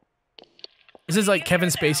 This is like Kevin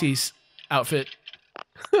Spacey's outfit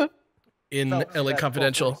in LA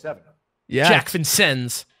Confidential. Yeah. Jack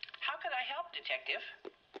Vincennes. How can I help, Detective?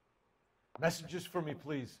 Messages for me,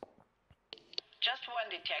 please. Just one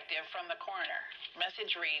detective from the coroner.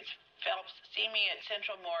 Message reads, Phelps, see me at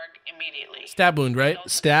Central Morgue immediately. Stab wound, right?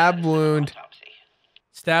 Stab wound.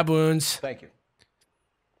 Stab wounds. Thank you.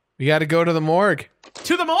 We got to go to the morgue.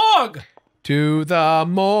 To the morgue! To the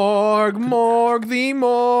morgue, morgue, the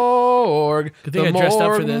morgue. Good thing I dressed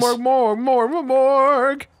up for this.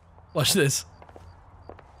 Morgue. Watch this.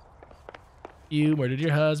 You murdered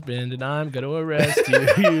your husband, and I'm gonna arrest you.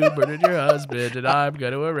 You murdered your husband, and I'm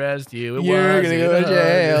gonna arrest you. You're gonna go to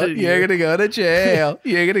jail. You're gonna go to jail.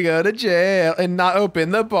 You're gonna go to jail and not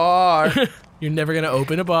open the bar. You're never gonna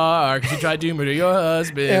open a bar because you tried to murder your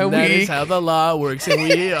husband. And that is how the law works, and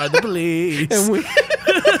we are the police. And we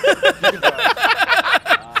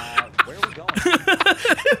Where are we going?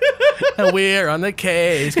 And we're on the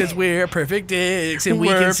case because we're perfect dicks, and we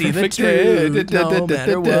can see the truth no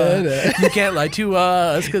matter what. You can't lie to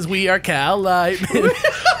us because we are Cal Lightman.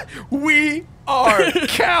 We are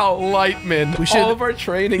Cal Lightman. We should- All of our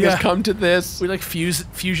training has come to this. We like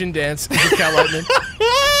fusion dance with Cal Lightman.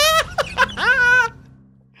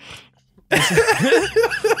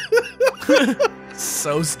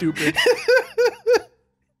 So stupid.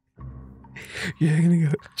 You're gonna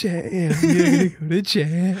go to jail. You're gonna go to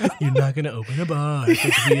jail. You're not gonna open a bar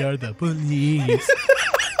because we are the police.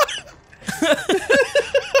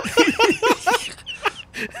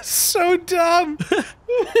 So dumb.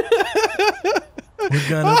 We're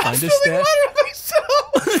gonna find a step.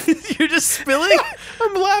 You're just spilling?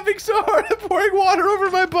 I'm laughing so hard I'm pouring water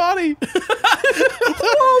over my body.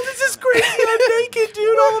 Whoa, this is crazy. I'm naked,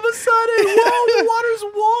 dude, all of a sudden. Whoa, the water's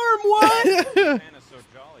warm. What?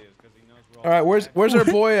 All right, where's our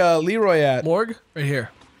boy Leroy at? Morgue? Right here.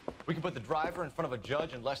 We can put the driver in front of a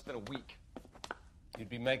judge in less than a week. You'd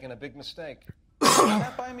be making a big mistake.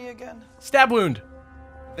 That by me again? Stab wound.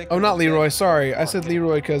 Oh, not Leroy. Sorry, I said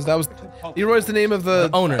Leroy because that was Leroy's the name of the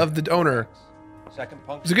owner. Second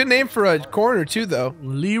punk. It's a good name for a coroner too, though.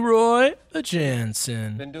 Leroy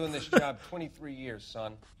Jansen. Been doing this job 23 years,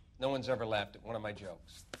 son. No one's ever laughed at one of my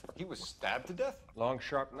jokes. He was stabbed to death. Long,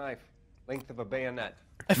 sharp knife, length of a bayonet.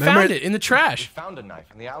 I found it in the trash. We found a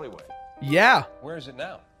knife in the alleyway. Yeah. Where is it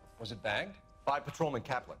now? Was it bagged? By Patrolman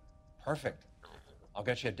Kaplan. Perfect. I'll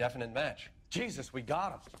get you a definite match. Jesus, we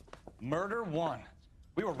got him. Murder one.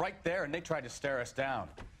 We were right there and they tried to stare us down.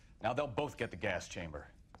 Now they'll both get the gas chamber.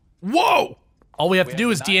 Whoa! All we have to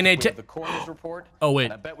do is DNA test. The coroner's report. Oh wait.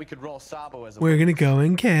 And I bet we could roll Sabo as a We're gonna go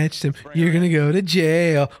and catch them. You're gonna go to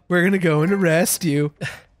jail. We're gonna go and arrest you.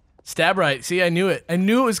 Stab right. See, I knew it. I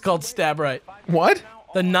knew it was called Stab right. What?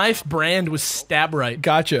 The knife brand was Stab right.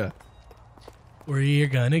 Gotcha. We're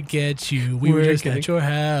gonna get you. We were just at your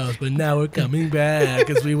house, but now we're coming back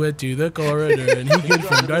because we went to the coroner and he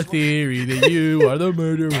confirmed our theory that you are the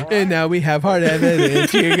murderer. And now we have hard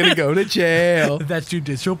evidence. You're gonna go to jail. That's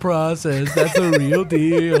judicial process. That's the real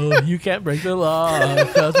deal. You can't break the law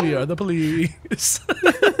because we are the police.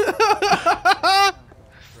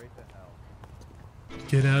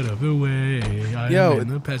 Get out of the way. I'm in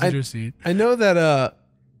the passenger seat. I know that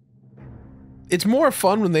it's more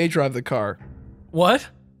fun when they drive the car. What?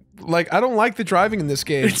 Like, I don't like the driving in this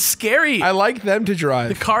game. It's scary. I like them to drive.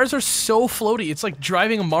 The cars are so floaty. It's like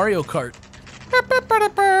driving a Mario Kart.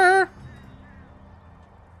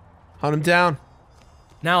 Hunt them down.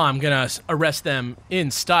 Now I'm gonna arrest them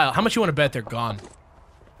in style. How much you want to bet they're gone?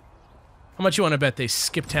 How much you want to bet they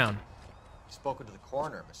skip town? You've spoken to the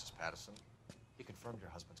coroner, Mrs. Patterson. He confirmed your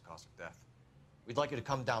husband's cause of death. We'd like you to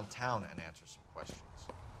come downtown and answer some questions.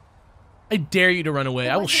 I dare you to run away.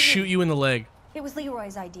 I will shoot you in the leg. It was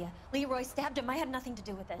Leroy's idea. Leroy stabbed him. I had nothing to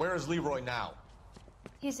do with it. Where is Leroy now?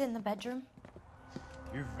 He's in the bedroom.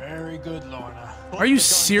 You're very good, Lorna. Are you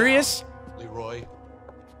serious? Leroy,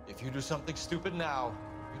 if you do something stupid now,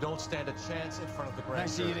 you don't stand a chance in front of the grand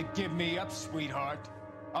Nice of you to give me up, sweetheart.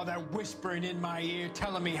 All that whispering in my ear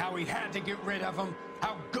telling me how we had to get rid of him,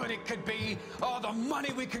 how good it could be, all the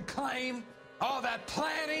money we could claim, all that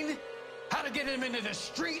planning, how to get him into the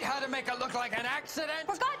street, how to make it look like an accident.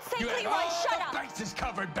 For God's sake, You had Leroy, all shut the up! bases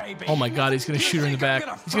covered, baby. Oh my God, he's gonna shoot her in the back.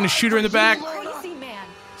 gonna He's gonna fall shoot her in the for back. you, Crazy man.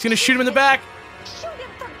 He's gonna shoot him in the back. Shoot him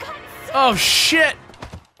for God's sake! Oh shit!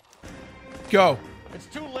 Go. It's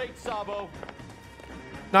too late, Sabo.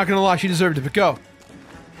 Not gonna lie, she deserved it, but go.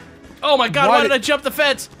 Oh my God! Why did I jump the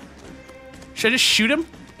fence? Should I just shoot him?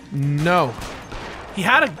 No.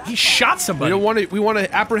 He shot somebody. We don't want to. We want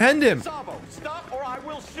to apprehend him. Sabo, stop or I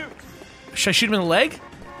will shoot. Should I shoot him in the leg?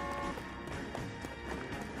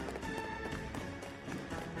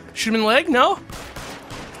 Shoot him in the leg? No.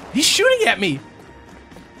 He's shooting at me.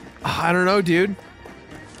 I don't know, dude.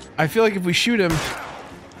 I feel like if we shoot him.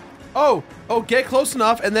 Oh, get close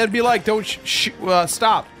enough, and then be like, don't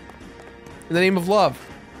stop. In the name of love.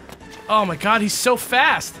 Oh my God, he's so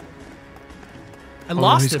fast. I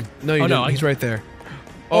lost him. No, you didn't. He's right there.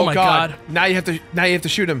 Oh my God. Now you have to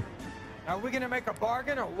shoot him. Are we gonna make a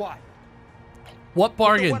bargain or what? What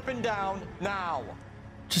bargain? Put the weapon down now.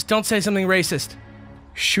 Just don't say something racist.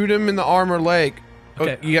 Shoot him in the arm or leg.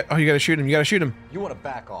 Okay. Oh, you gotta shoot him. You gotta shoot him. You want to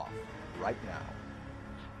back off right now.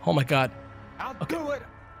 Oh my God. I'll do it.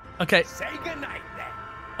 Okay. Say goodnight then.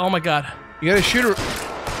 Oh my God. You gotta shoot her.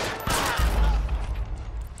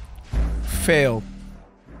 Fail.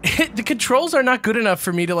 The controls are not good enough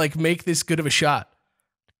for me to like make this good of a shot.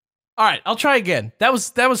 All right, I'll try again. That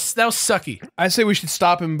was sucky. I say we should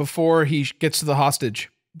stop him before he gets to the hostage.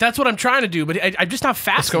 That's what I'm trying to do, but I'm just not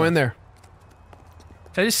fast. Let's go in there.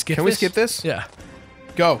 Can I just skip this? Can we skip this? Yeah.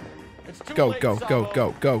 Go. Go.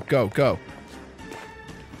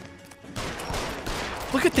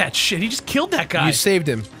 Look at that shit. He just killed that guy. You saved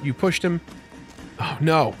him. You pushed him. Oh,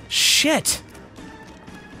 no. Shit.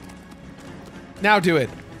 Now do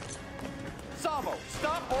it. Sabo,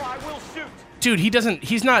 stop or I will shoot. Dude, he doesn't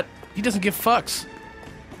give fucks.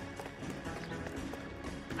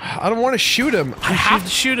 I don't want to shoot him. I have to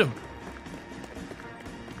shoot him.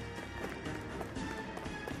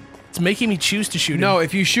 It's making me choose to shoot him. No,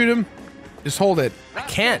 if you shoot him, just hold it. I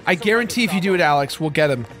can't. I guarantee if you do it, Alex, we'll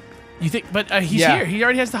get him. You think? But he's here. He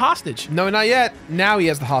already has the hostage. No, not yet. Now he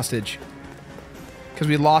has the hostage. Because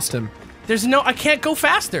we lost him. There's no... I can't go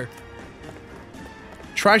faster.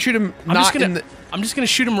 Try and shoot him I'm just gonna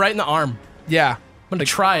shoot him right in the arm. Yeah. I'm gonna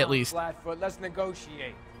try at least. Flatfoot, let's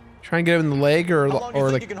negotiate. Try and get him in the leg or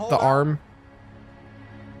like the arm.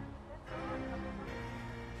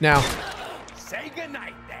 Now. Say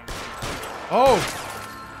goodnight then. Oh.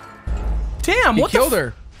 Damn, He what killed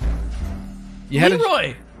her. You had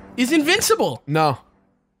Leroy is invincible. No.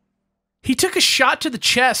 He took a shot to the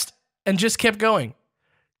chest and just kept going.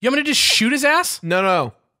 You want me to just shoot his ass?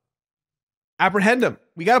 No. Apprehend him.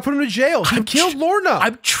 We gotta put him to jail. He killed Lorna.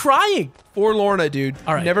 I'm trying. For Lorna, dude.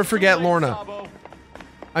 All right. Never forget Lorna.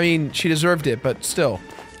 I mean, she deserved it, but still.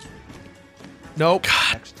 Nope.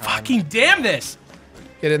 God, fucking damn this.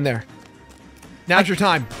 Get in there. Now's your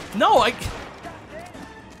time. No,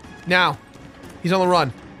 Now. He's on the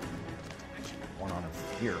run. One on him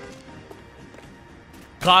here.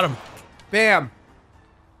 Got him. Bam.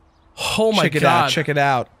 Oh my God. Check it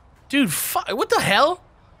out. Dude, what the hell?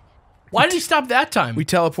 Why did he stop that time? We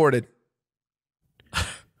teleported.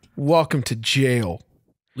 Welcome to jail.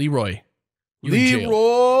 Leroy.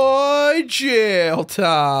 Leroy jail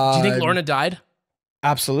time. Do you think Lorna died?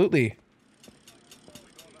 Absolutely.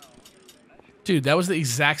 Dude, that was the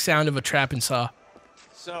exact sound of a trap and saw.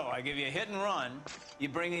 So, I give you a hit and run. You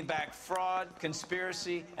bring me back fraud,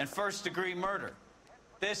 conspiracy, and first-degree murder.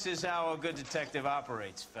 This is how a good detective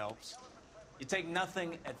operates, Phelps. You take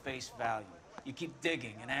nothing at face value. You keep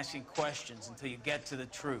digging and asking questions until you get to the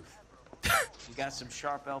truth. You got some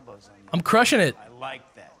sharp elbows on you. I'm crushing it. I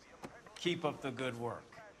like that. Keep up the good work.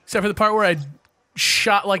 Except for the part where I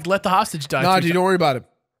shot, let the hostage die. Nah, dude, don't worry about it.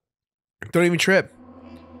 Don't even trip.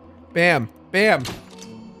 Bam. Bam.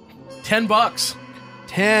 $10.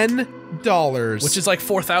 $10. Which is like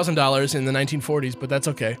 $4,000 in the 1940s, but that's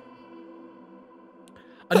okay.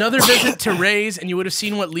 Another visit to Ray's, and you would have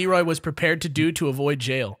seen what Leroy was prepared to do to avoid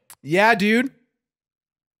jail. Yeah, dude.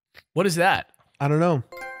 What is that? I don't know.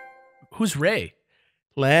 Who's Ray?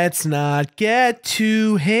 Let's not get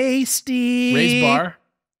too hasty. Ray's bar?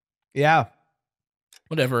 Yeah.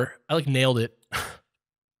 Whatever. I nailed it.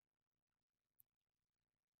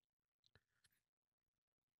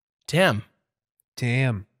 Damn.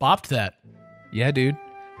 Bopped that. Yeah, dude.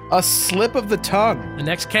 A slip of the tongue. The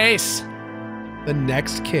next case.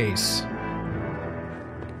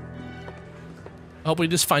 I hope we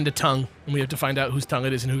just find a tongue, and we have to find out whose tongue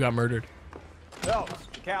it is and who got murdered. Phelps,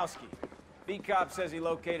 Bukowski. B-Cop says he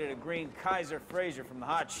located a green Kaiser Fraser from the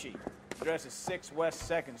hot sheet. Address is 6 West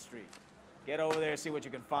 2nd Street. Get over there and see what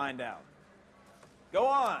you can find out. Go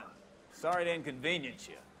on. Sorry to inconvenience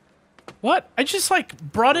you. What? I just,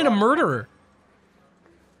 brought in a murderer.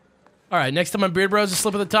 All right, next time on Beard Bros, a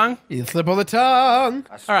slip of the tongue? You slip of the tongue.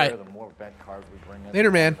 I swear, All right. the more bet cards we bring in,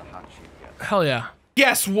 Later, man. the hot sheet gets. Hell yeah.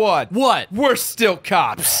 Guess what? What? We're still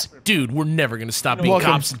cops. Dude, we're never going to stop being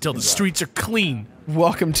cops until the streets are clean.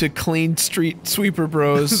 Welcome to Clean Street Sweeper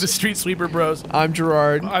Bros. The Street Sweeper Bros. I'm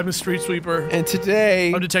Jirard. I'm a street sweeper. And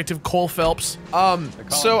today... I'm Detective Cole Phelps.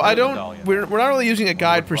 So I don't... We're not really using a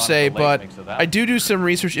guide per se, but I do some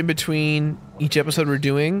research in between each episode we're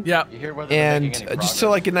doing. Yeah. And just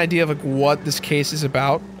to get an idea of what this case is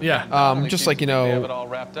about. Yeah. Just you know... They have it all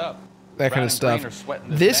wrapped up. That kind of stuff.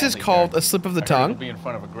 This is called a slip of the tongue. Be in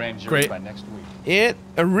front of a grand jury by next week. It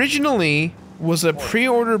originally was a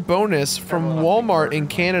pre-order bonus from Walmart in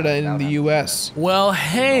Canada and in the US. Well,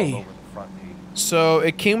 hey. So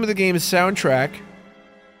it came with the game's soundtrack.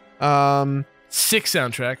 6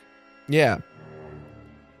 soundtrack. Yeah.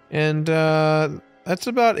 And that's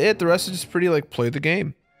about it. The rest is just pretty play the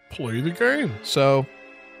game. Play the game. So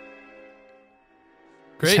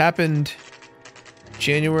Great. This happened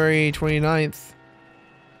January 29th.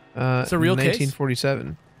 It's a real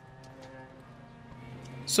 1947.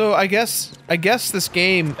 So I guess this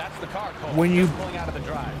game, when you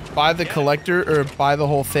buy the collector or buy the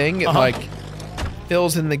whole thing, it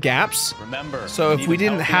fills in the gaps. Remember, so if we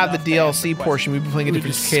didn't have the DLC portion, we'd be playing a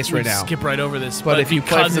different case right now. Skip right over this. But if you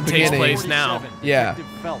play from the beginning, takes place now. Yeah.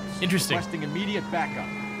 Interesting. Requesting immediate backup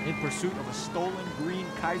in pursuit of a stolen green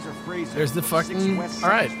Kaiser Fraser. There's the fucking. All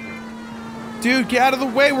right. Dude, get out of the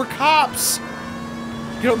way. We're cops.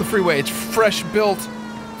 Get on the freeway. It's fresh built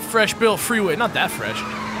fresh built freeway. Not that fresh.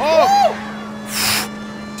 Oh!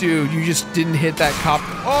 Dude, you just didn't hit that cop.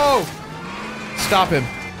 Oh! Stop him.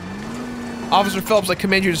 Officer Phelps, I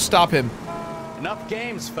command you to stop him. Enough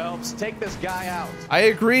games, Phelps. Take this guy out. I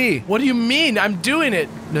agree. What do you mean? I'm doing it.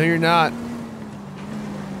 No, you're not.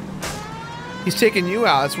 He's taking you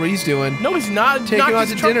out. That's what he's doing. No, he's not. Take him out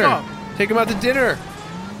to dinner. Take him out to dinner.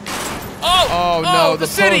 Oh! No, the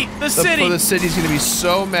city! The city! The city's gonna be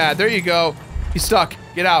so mad. There you go. He's stuck.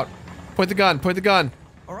 Get out. Point the gun. Point the gun.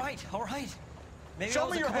 All right, all right. Maybe Show I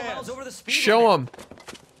was me a your couple hands. miles over the speed Show limit. him.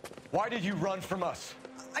 Why did you run from us?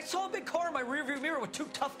 I saw a big car in my rearview mirror with two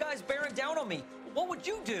tough guys bearing down on me. What would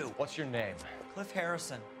you do? What's your name? Cliff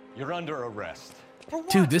Harrison. You're under arrest. For what?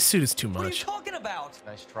 Dude, this suit is too What are you much. talking about?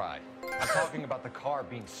 Nice try. I'm talking about the car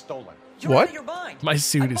being stolen. You're What? out of your mind. My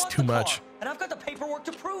suit I is bought too the car, much. and I've got the paperwork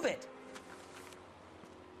to prove it.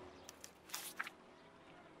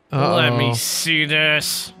 Let me see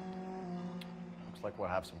this. Looks like we'll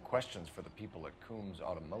have some questions for the people at Coombs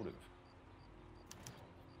Automotive.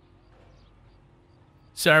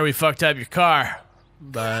 Sorry we fucked up your car,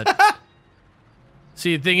 but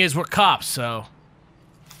see, the thing is, we're cops, so.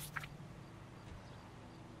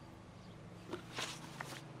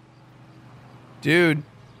 Dude,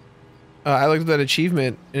 I looked at that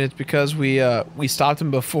achievement, and it's because we stopped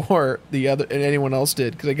him before the other and anyone else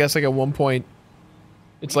did. Because I guess like at one point,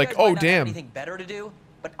 it's like, oh damn. Anything better to do?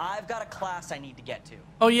 But I've got a class I need to get to.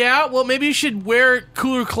 Oh yeah? Well, maybe you should wear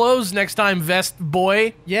cooler clothes next time, vest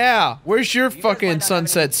boy. Yeah, where's your fucking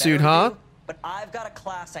sunset suit, huh? But I've got a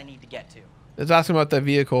class I need to get to. Let's ask him about that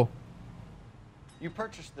vehicle. You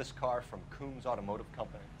purchased this car from Coombs Automotive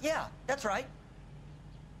Company? Yeah, that's right.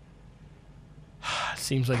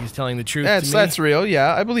 Seems like he's telling the truth to me. That's real.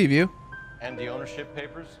 Yeah, I believe you. And the ownership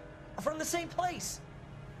papers? From the same place.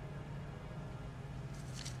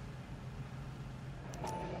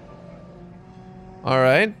 All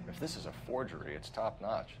right. If this is a forgery, it's top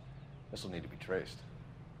notch. This will need to be traced.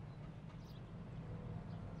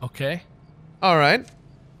 Okay. All right.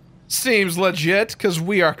 Seems legit because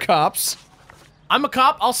we are cops. I'm a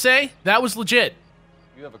cop. I'll say that was legit.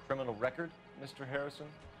 You have a criminal record, Mr. Harrison?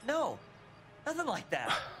 No, nothing like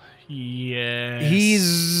that. Yes.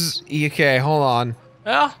 He's okay. Hold on.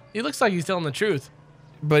 Well, he looks like he's telling the truth.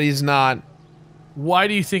 But he's not. Why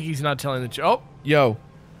do you think he's not telling the truth? Oh. Yo.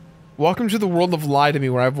 Welcome to the world of Lie to Me,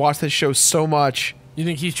 where I've watched this show so much. You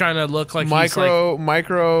think he's trying to look like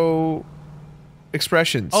micro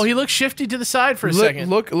expressions. Oh, he looks shifty to the side for a second.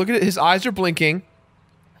 Look at it. His eyes are blinking.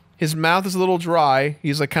 His mouth is a little dry.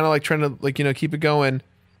 He's like kind of like trying to like, you know, keep it going.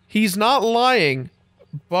 He's not lying,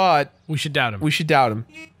 but we should doubt him. We should doubt him.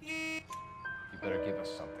 You better give us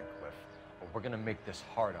something, Cliff, or we're gonna make this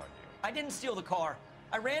hard on you. I didn't steal the car.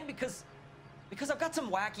 I ran because I've got some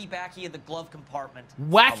wacky backy in the glove compartment.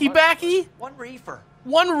 Wacky backy? One reefer.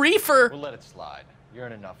 One reefer? We'll let it slide. You're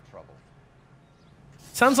in enough trouble.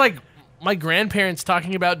 Sounds like my grandparents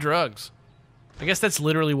talking about drugs. I guess that's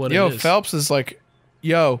literally what it is. Yo, Phelps is like,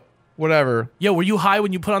 yo, whatever. Yo, were you high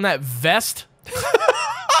when you put on that vest?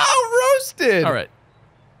 Oh, roasted. All right.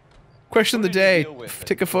 Question of the day.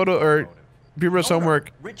 Take a photo or Bureau's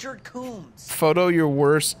homework. Richard Coombs. Photo your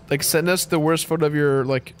worst, like send us the worst photo of your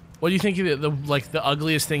like. What do you think the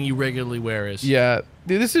ugliest thing you regularly wear is? Yeah,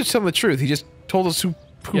 dude, this is some of the truth. He just told us who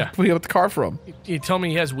he got the car from. He told me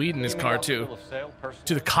he has weed in his car too.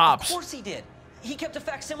 To the cops. Of course he did. He kept a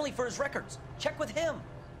facsimile for his records. Check with him.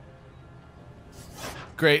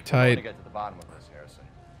 Great. Tight. I want to get to the bottom of this, Harrison.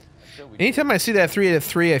 Anytime I see that 3 out of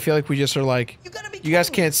 3, I feel like we just are like, you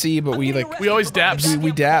guys can't see, but we like, we always dap.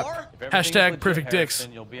 We dap. Hashtag perfect dicks.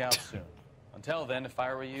 You'll be out soon. Until then, if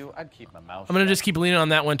I were you, I'd keep my mouth I'm gonna just keep leaning on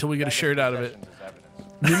that one until we get a shirt out of it.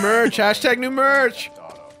 New merch. Hashtag new merch.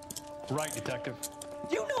 Right, detective.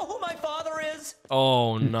 You know who my father is?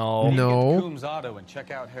 Oh no. No. Coombs Auto and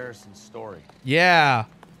check out Harrison's story. Yeah.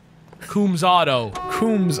 Coombs Auto.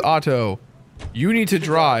 Coombs Auto. You need to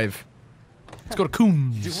drive. Let's go to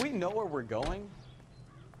Coombs. Do we know where we're going?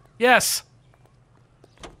 Yes.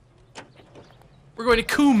 We're going to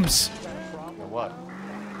Coombs. Or what?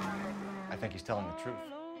 I think he's telling the truth.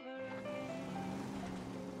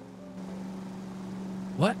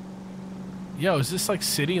 What? Yo, is this like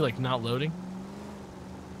city like not loading?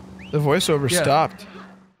 The voiceover stopped.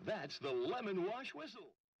 That's the lemon wash whistle.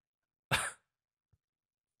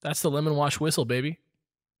 That's the lemon wash whistle, baby.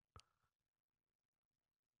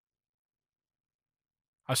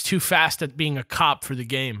 I was too fast at being a cop for the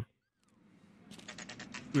game.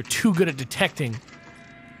 We were too good at detecting.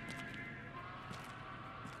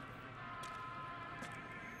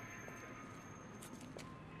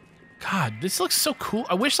 God, this looks so cool.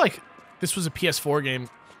 I wish like this was a PS4 game.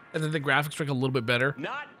 And then the graphics are like a little bit better.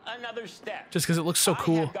 Not another step. Just because it looks so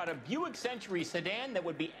cool. I have got a Buick Century sedan that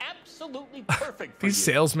would be absolutely perfect for These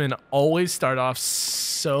you. salesmen always start off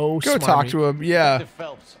so Go smarmy. talk to him. Yeah. Detective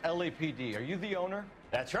Phelps, LAPD. Are you the owner?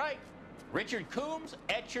 That's right. Richard Coombs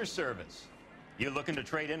at your service. You looking to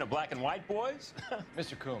trade in a black and white, boys?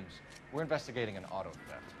 Mr. Coombs, we're investigating an auto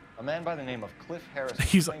theft. A man by the name of Cliff Harris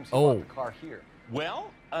He's claims he like, bought oh. the car here.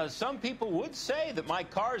 Well, some people would say that my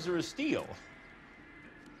cars are a steal.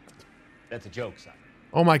 That's a joke, son.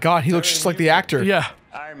 Oh my God, he looks just like the actor. Yeah.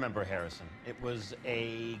 I remember Harrison. It was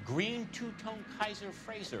a green two-tone Kaiser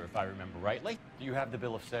Fraser, if I remember rightly. Do you have the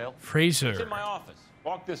bill of sale? Fraser. It's in my office.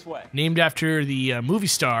 Walk this way. Named after the movie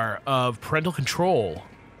star of Parental Control.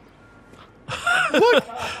 Look,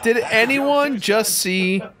 did anyone just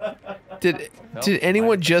see? Did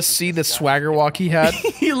anyone just see the swagger walk he had?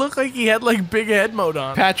 He looked like he had like big head mode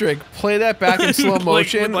on. Patrick, play that back in slow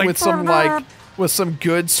motion with some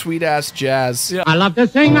good sweet ass jazz. Yeah. I love to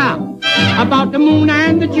sing about the moon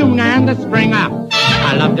and the June and the spring.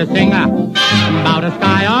 I love to sing about a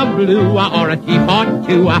sky of blue or a teapot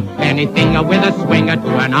too. Anything with a swing to,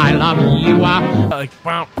 and I love you. Like,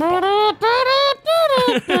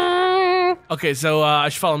 okay, so I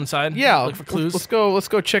should follow him inside. Yeah, look for clues. Let's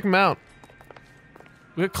go check him out.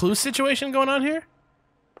 We got clue situation going on here.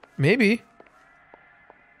 Maybe.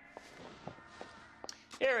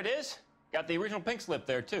 Here it is. Got the original pink slip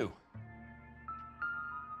there, too.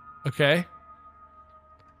 Okay.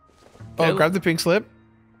 Oh, grab the pink slip.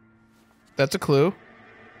 That's a clue.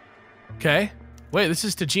 Okay. Wait, this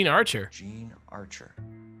is to Gene Archer. Gene Archer.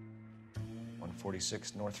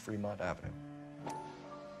 146 North Fremont Avenue.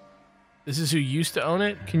 This is who used to own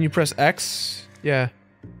it? Can you press X? Yeah.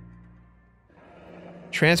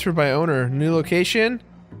 Transferred by owner. New location?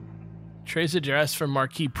 Trace address from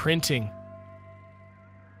Marquee Printing.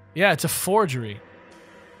 Yeah, it's a forgery.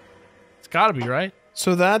 It's gotta be, right?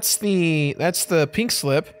 So that's the pink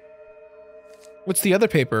slip. What's the other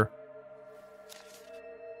paper?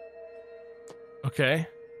 Okay.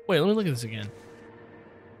 Wait, let me look at this again.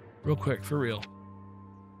 Real quick, for real.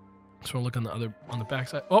 So we'll look on the back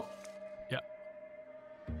side. Oh, yeah.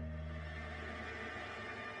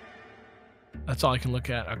 That's all I can look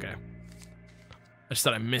at. Okay. I just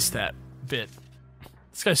thought I missed that bit.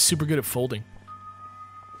 This guy's super good at folding.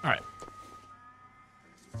 All right.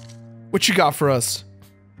 What you got for us?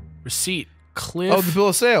 Receipt. Cliff. Oh, the bill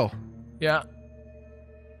of sale. Yeah.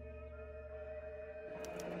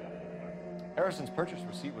 Harrison's purchase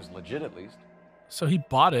receipt was legit, at least. So he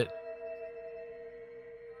bought it.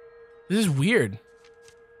 This is weird.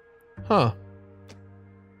 Huh.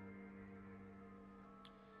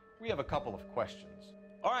 We have a couple of questions.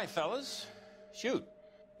 All right, fellas. Shoot.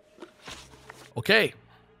 Okay.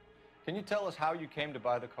 Can you tell us how you came to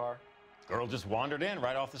buy the car? Girl just wandered in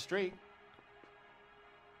right off the street.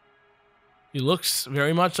 He looks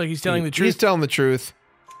very much like he's telling the truth. He's telling the truth.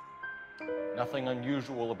 Nothing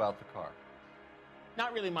unusual about the car.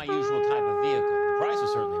 Not really my usual type of vehicle. The price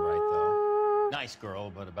is certainly right, though. Nice girl,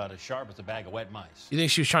 but about as sharp as a bag of wet mice. You think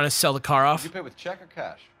she was trying to sell the car off? Did you pay with check or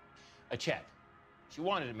cash? A check. She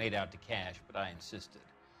wanted it made out to cash, but I insisted.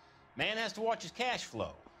 Man has to watch his cash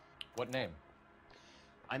flow. What name?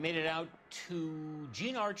 I made it out to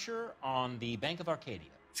Gene Archer on the Bank of Arcadia.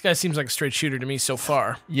 This guy seems like a straight shooter to me so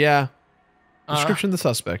far. Yeah. Description of the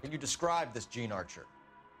suspect. Can you describe this Gene Archer?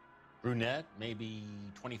 Brunette, maybe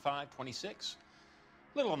 25, 26.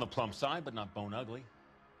 Little on the plump side, but not bone ugly.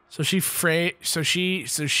 So she forged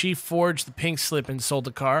the pink slip and sold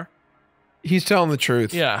the car? He's telling the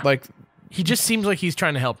truth. Yeah. Like, he just seems like he's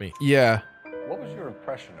trying to help me. Yeah. What was your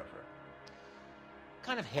impression of her?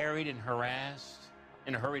 Kind of harried and harassed.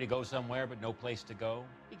 In a hurry to go somewhere, but no place to go.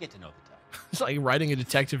 You get to know the type. It's like writing a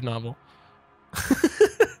detective novel. Do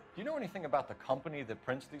you know anything about the company that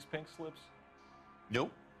prints these pink slips?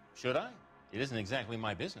 Nope. Should I? It isn't exactly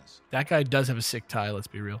my business. That guy does have a sick tie, let's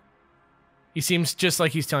be real. He seems just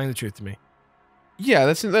like he's telling the truth to me. Yeah,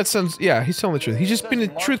 that sounds. Yeah, he's telling the truth. He's just been a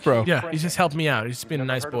truth bro. Yeah, he's just helped me out. He's just been a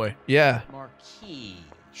nice boy. Yeah. Marquee.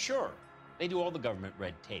 Sure. They do all the government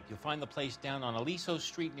red tape. You'll find the place down on Aliso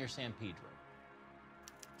Street near San Pedro.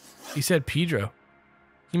 He said Pedro.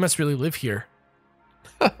 He must really live here.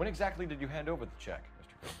 When exactly did you hand over the check,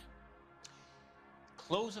 Mr. Coombs?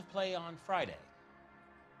 Close of play on Friday.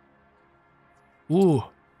 Ooh.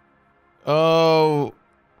 Oh,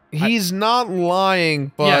 he's not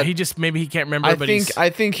lying, but yeah, he just maybe he can't remember. I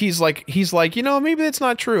think he's like maybe that's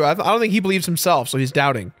not true. I don't think he believes himself, so he's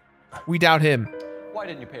doubting. We doubt him. Why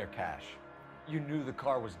didn't you pay her cash? You knew the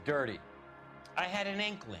car was dirty. I had an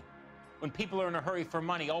inkling. When people are in a hurry for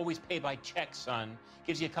money, always pay by check, son.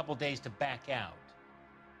 Gives you a couple days to back out.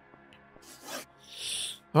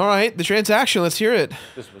 All right, the transaction. Let's hear it.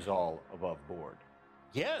 This was all above board.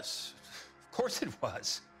 Yes, of course it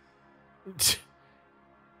was.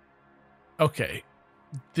 Okay,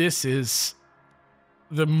 this is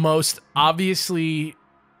the most obviously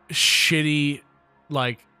shitty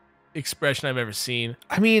like expression I've ever seen.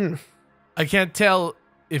 I mean, I can't tell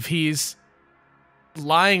if he's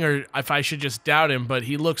lying or if I should just doubt him, but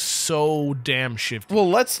he looks so damn shifty. Well,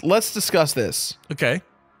 let's discuss this. Okay.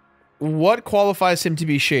 What qualifies him to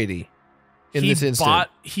be shady in this instant?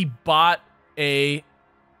 He bought a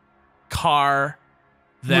car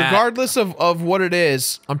that... Regardless of what it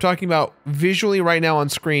is, I'm talking about visually right now on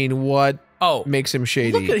screen, what makes him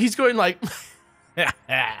shady. Look at he's going like... and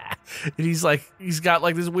he's got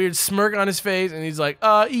like this weird smirk on his face, and he's like,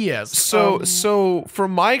 yes. So from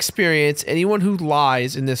my experience, anyone who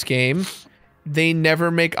lies in this game, they never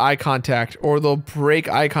make eye contact, or they'll break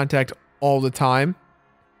eye contact all the time.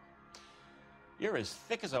 You're as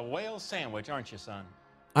thick as a whale sandwich, aren't you, son?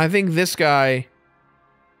 I think this guy,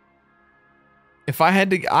 if I had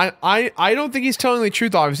to, I don't think he's telling the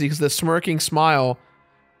truth, obviously, because the smirking smile,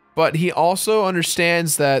 but he also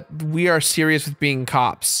understands that we are serious with being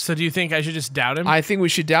cops. So do you think I should just doubt him? I think we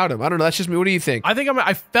should doubt him. I don't know. That's just me. What do you think?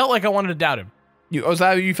 I felt like I wanted to doubt him. Is that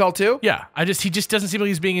how you felt too? Yeah. He just doesn't seem like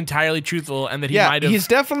he's being entirely truthful, and that he might have. He's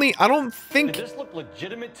definitely. I don't think. Did this look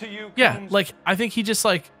legitimate to you? Yeah. Coombs? Like I think he just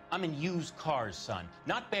like. I'm in used cars, son,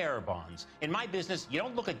 not bearer bonds. In my business, you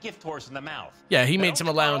don't look a gift horse in the mouth. Yeah, he But made don't some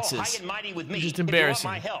get all allowances. high and mighty with me Just if you want embarrassing.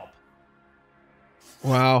 my help.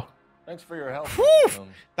 Wow. Thanks for your help. Whew.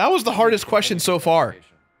 That was the hardest question so far.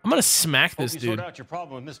 I'm gonna smack this Hope you dude. sort out your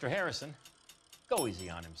problem with Mr. Harrison. Go easy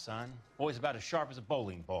on him, son. Boy's about as sharp as a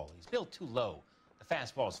bowling ball. He's built too low. The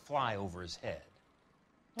fastballs fly over his head.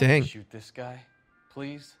 Dang. Shoot this guy,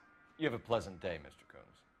 please. You have a pleasant day, Mr.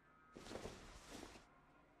 Coombs.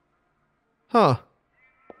 Huh.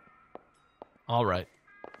 All right.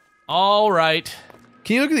 All right.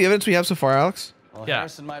 Can you look at the evidence we have so far, Alex? Well, Yeah.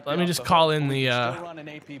 Harrison might be Let me off just the call hook, in but we the. can still run an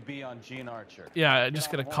APB on Gene Archer. Yeah, I'm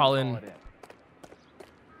just gonna call in. Call it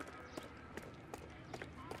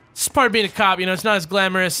It's part of being a cop, you know. It's not as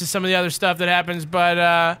glamorous as some of the other stuff that happens, but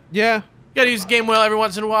yeah, you gotta use the game well every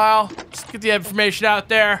once in a while. Just get the information out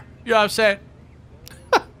there. You know what I'm saying?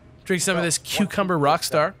 Drink some of this cucumber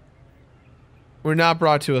Rockstar. We're not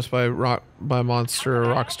brought to us by Monster or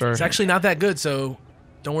Rockstar. It's actually not that good, so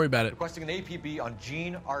don't worry about it. Requesting an APB on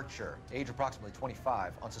Gene Archer, age approximately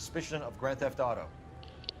 25, on suspicion of Grand Theft Auto.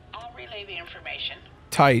 I'll relay the information.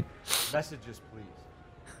 Tight. Messages, please.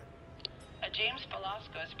 A James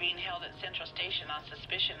Velasco is being held at Central Station on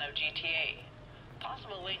suspicion of GTA.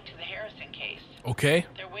 Possible link to the Harrison case. Okay.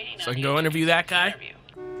 They're waiting So I on can you go to interview that guy.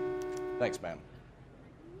 Thanks, man.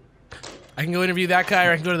 I can go interview that guy,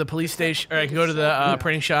 or I can go to the police station, or I can go to the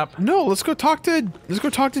printing shop. No, let's go talk to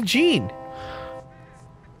Gene.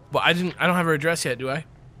 Well, I don't have her address yet, do I?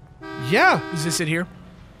 Yeah. Is this it here?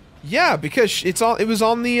 Yeah, because it was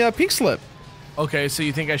on the pink slip. Okay, so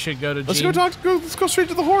you think I should go to Let's Gene? Let's go straight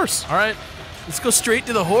to the horse. All right. Let's go straight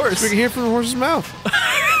to the horse. So we can hear from the horse's mouth.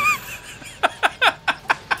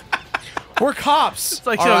 We're cops. It's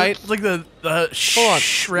like all right. It's like the Hold on.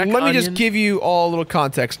 Shrek Let me just onion. give you all a little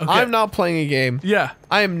context. Okay. I'm not playing a game. Yeah.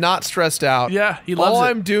 I am not stressed out. Yeah, he loves all it.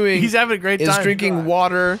 I'm doing He's having a great is time. drinking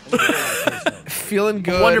water, feeling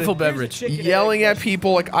good. Wonderful beverage. Yelling at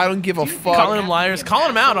people like I don't give a fuck. Calling them liars, calling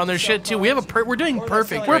them out on their shit too. We have we're doing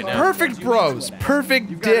perfect We're right now. perfect bros.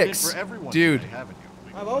 Perfect dicks. Dude,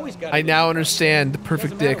 I've always got I now understand the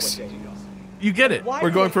perfect dicks. You get it.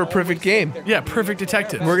 We're going for a perfect game. Yeah, perfect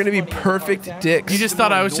detective. We're gonna be perfect dicks. You just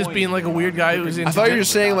thought I was just being like a weird guy who was into I thought you were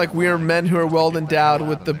saying like we are men who are well endowed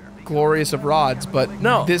with the glorious of rods, but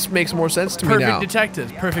no, this makes more sense to me now. Perfect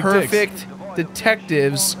detectives. Perfect Perfect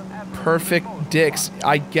detectives. Perfect dicks.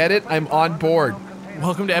 I get it. I'm on board.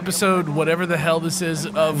 Welcome to episode whatever the hell this is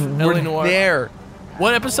of We're Illinois. there.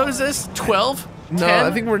 What episode is this? 12? No, 10?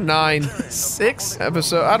 I think we're 9. 6?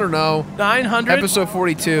 Episode, I don't know. 900? Episode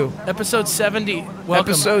 42. Episode 70. Welcome.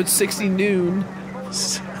 Episode 60 noon.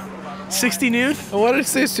 60 noon? I wanted to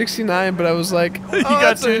say 69, but I was like, oh,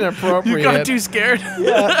 that's inappropriate. You got too scared?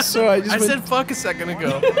 Yeah, so I just I went, said fuck a second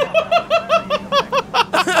ago.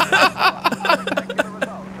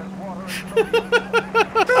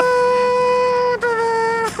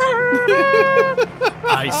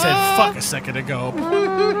 I said fuck a second ago.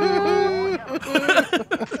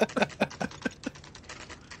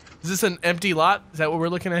 Is this an empty lot? Is that what we're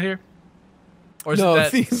looking at here? Or is no,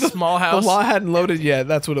 it that small house? The law hadn't loaded yet.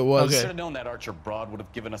 That's what it was. Should have known that Archer Broad would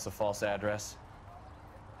have given us a false address.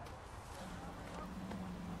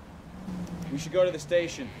 We should go to the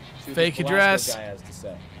station. See what Fake this address. Velasco guy has to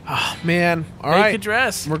say. Oh, man. All Fake right.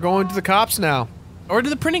 address. We're going to the cops now. Or to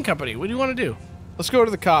the printing company. What do you want to do? Let's go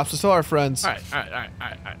to the cops. Let's tell our friends. All right.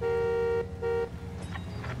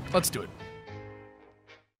 Let's do it.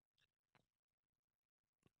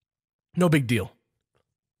 No big deal.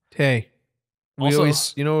 Hey. Also-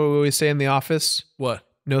 You know what we always say in the office? What?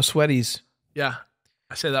 No sweaties. Yeah.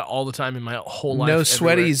 I say that all the time in my whole life. No everywhere.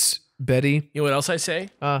 sweaties, Betty. You know what else I say?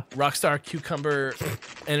 Rockstar Cucumber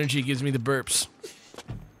Energy gives me the burps.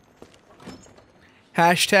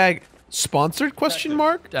 Hashtag sponsored question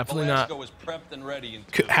mark? Definitely not. Velasco was prepped and ready in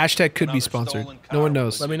Hashtag could be sponsored. No one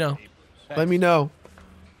knows. Let me know. Let me know.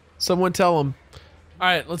 Someone tell them. All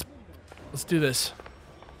right, let's do this.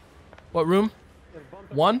 What room?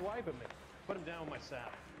 One? Put him down with my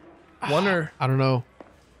sap. One or? I don't know.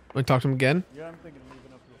 Want to talk to him again? Yeah, I'm thinking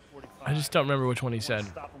moving up to a 45. I just don't remember which one he said.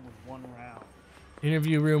 Stop him with one round.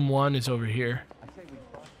 Interview room 1 is over here. I say we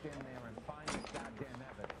bust in there and find the goddamn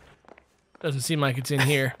evidence. Doesn't seem like it's in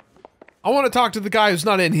here. I want to talk to the guy who's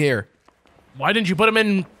not in here. Why didn't you put him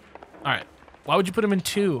in? All right. Why would you put him in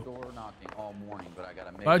 2?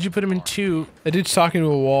 Why would you put him in 2? That dude's talking to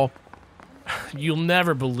a wall. You'll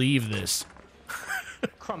never believe this.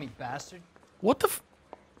 Crummy bastard. What the?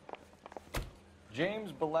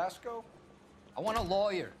 James Velasco? I want a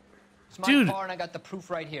lawyer. It's my Dude. car and I got the proof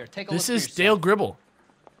right here. Take a This look is for Dale yourself. Gribble.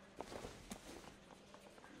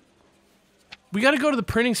 We got to go to the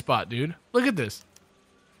printing spot, dude. Look at this.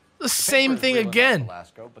 The same Paper is thing real enough, again.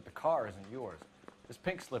 Velasco, but the car isn't yours. This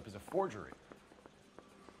pink slip is a forgery.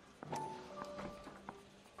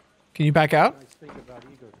 Can you back out? Think about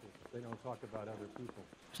egotism. They don't talk about other people.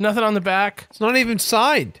 There's nothing on the back. It's not even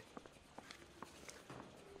signed.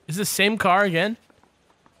 Is the same car again?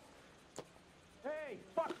 Hey,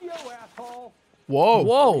 fuck you, asshole! Whoa.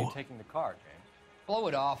 Whoa. You're taking the car, James. Blow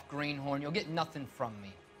it off, greenhorn. You'll get nothing from me.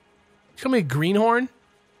 You call me a greenhorn?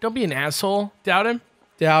 Don't be an asshole. Doubt him?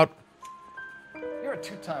 Doubt. You're a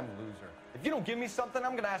two-time loser. If you don't give me something,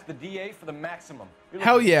 I'm gonna ask the DA for the maximum. You're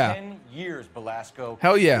Hell looking at yeah. 10 years, Velasco.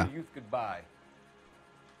 Hell yeah. Your youth goodbye.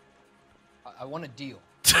 I want a deal.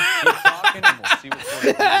 Keep talking and we'll see what sort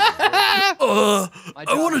of deal My I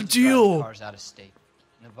job want a is to drive deal. Cars out of state.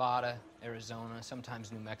 Nevada, Arizona,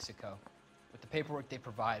 sometimes New Mexico. With the paperwork they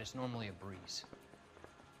provide, it's normally a breeze.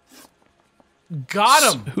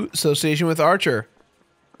 Got him. Association with Archer.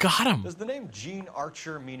 Got him. Does the name Gene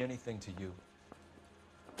Archer mean anything to you?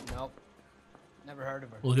 Nope. Never heard of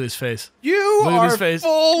her. Look at his face. You Look at are his face.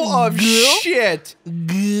 full of shit.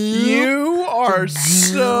 You are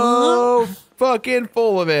so fucking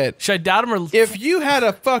full of it. Should I doubt him or? If you had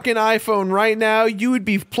a fucking iPhone right now, you would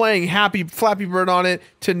be playing Flappy Bird on it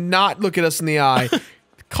to not look at us in the eye.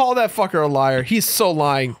 Call that fucker a liar. He's so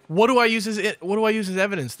lying. What do I use as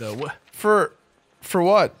evidence though? What? For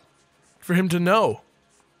what? For him to know.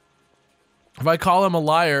 If I call him a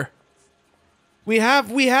liar, we have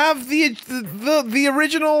the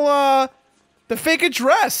original the fake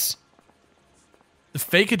address. The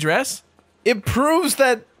fake address? It proves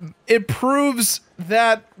that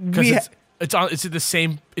we it's the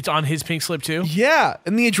same. It's on his pink slip too. Yeah,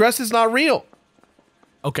 and the address is not real.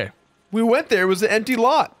 Okay. We went there. It was an empty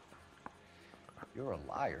lot. You're a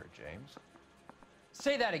liar, James.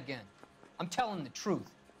 Say that again. I'm telling the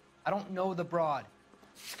truth. I don't know the broad.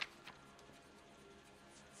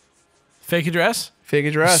 Fake address? Fake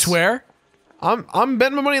address. Swear? I'm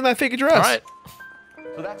betting my money on that fake address. All right.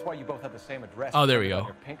 So that's why you both have the same address. Oh, there we go. on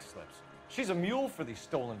your pink slips. She's a mule for these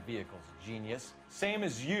stolen vehicles, genius. Same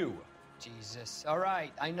as you. Jesus. All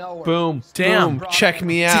right, I know her. Boom. Damn. Boom. Check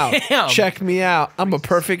me out. Damn. Check me out. I'm a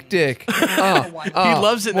perfect dick. He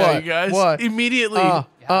loves it now, you guys. What? Immediately.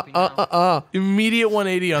 Immediate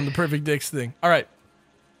 180 on the perfect dicks thing. All right.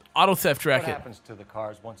 Auto theft What racket. happens to the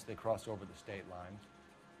cars once they cross over the state line?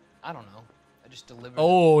 I don't know. I just delivered.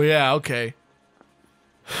 Oh, yeah, okay.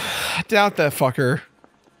 I doubt that fucker.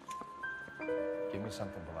 Give me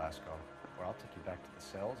something, Velasco, or I'll take you back to the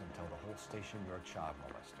cells and tell the whole station you're a child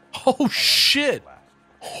molester. Oh, shit.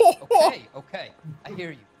 Okay. I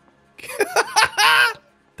hear you.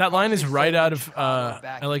 That line is right out of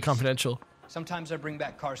LA Confidential. Sometimes I bring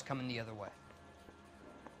back cars coming the other way.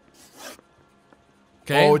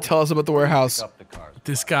 Okay. Oh, tell us about the warehouse.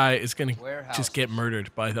 This guy is going to Warehouse. just get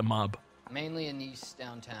murdered by the mob. Mainly in East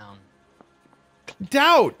downtown.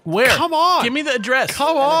 Doubt. Where? Come on. Give me the address.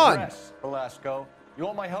 Come An on. address, Velasco. You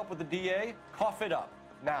want my help with the DA? Cough it up.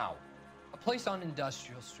 Now. A place on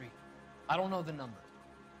Industrial Street. I don't know the number.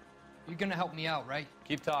 You're gonna help me out, right?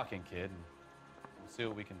 Keep talking, kid, and we'll see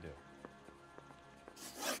what we can do.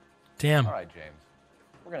 Damn. All right, James.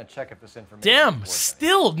 We're gonna check if this information. Damn. is worth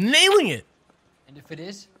Still nailing it. And if it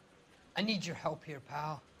is, I need your help here,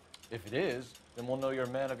 pal. If it is, then we'll know you're a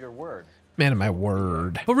man of your word. Man of my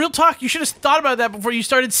word. But real talk, you should have thought about that before you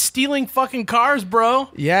started stealing fucking cars, bro.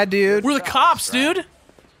 Yeah, dude. We're the cops, dude.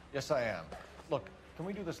 Yes, I am. Look, can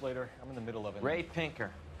we do this later? I'm in the middle of it. Ray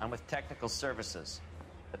Pinker. I'm with Technical Services.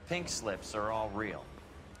 The pink slips are all real.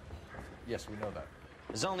 Yes, we know that.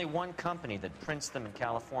 There's only one company that prints them in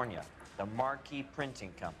California, the Marquee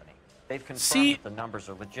Printing Company. They've confirmed that the numbers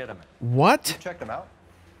are legitimate. What? You checked them out?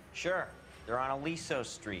 Sure. They're on Aliso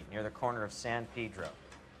Street, near the corner of San Pedro.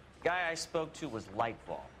 The guy I spoke to was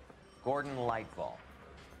Lightfall. Gordon Lightfall.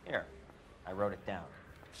 Here, I wrote it down.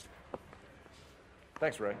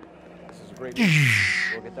 Thanks, Ray. This is a great news.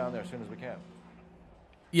 We'll get down there as soon as we can.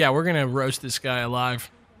 Yeah, we're gonna roast this guy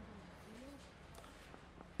alive.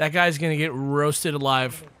 That guy's gonna get roasted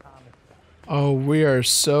alive. Oh, we are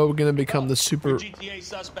so gonna become the super. GTA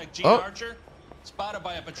suspect Gene Archer, spotted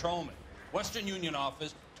by a patrolman. Western Union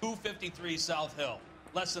office, 253 South Hill.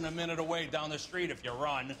 Less than a minute away down the street if you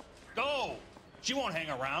run. Go! She won't hang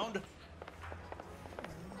around.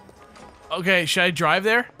 Okay, should I drive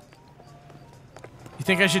there? You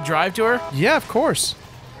think I should drive to her? Yeah, of course.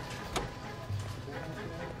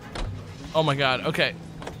 Oh my god, okay.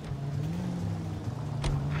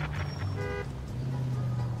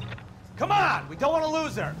 Come on! We don't want to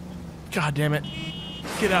lose her! God damn it.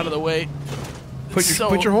 Get out of the way. Put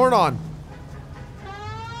your horn on.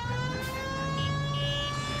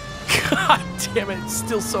 God damn it, it's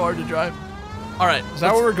still so hard to drive. Alright. Is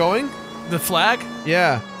that where we're going? The flag?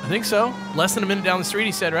 Yeah. I think so. Less than a minute down the street,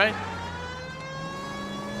 he said, right?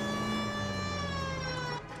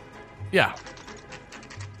 Yeah.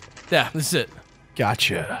 Yeah, this is it.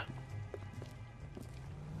 Gotcha.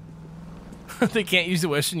 They can't use the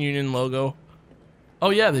Western Union logo.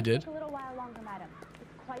 Oh yeah, they did. A little while longer, madam.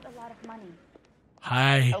 It's quite a lot of money.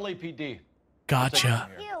 Hi. LAPD. Gotcha.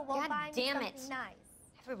 God damn it.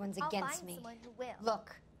 Everyone's against me.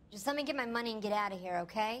 Look, just let me get my money and get out of here,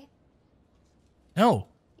 okay? No.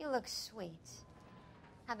 You look sweet.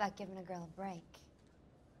 How about giving a girl a break?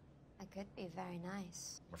 I could be very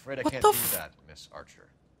nice. I'm afraid I can't do that, Miss Archer.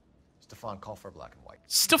 Stefan, call for black and white.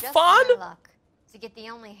 Just my luck to get the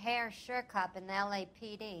only hair sure cop in the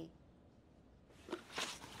LAPD.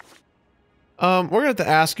 We're gonna have to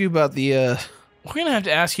ask you about the. We're gonna have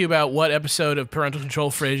to ask you about what episode of Parental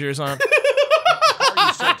Control Frasier is on.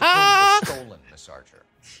 Stolen, Miss Archer.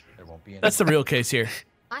 There won't be any. That's the real case here.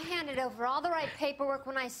 I handed over all the right paperwork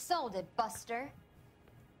when I sold it, Buster.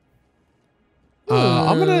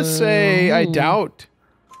 I'm gonna say I doubt.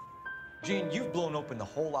 Gene, you've blown open the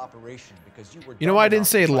whole operation because you were. You know why I didn't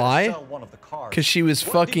say dumb enough to lie? sell one of the cars. Because she was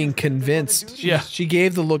fucking convinced. Yeah. She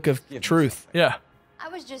gave the look of truth. Yeah. I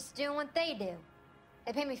was just doing what they do.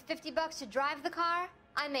 They paid me $50 to drive the car.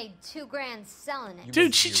 I made $2 grand selling it.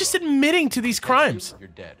 Dude, she's just admitting to these crimes. You're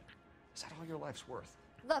dead. Is that all your life's worth?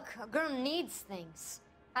 Look, a girl needs things.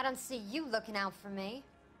 I don't see you looking out for me.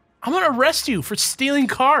 I'm gonna arrest you for stealing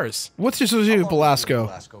cars. What's your association with Belasco?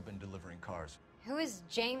 Belasco been delivering cars. Who is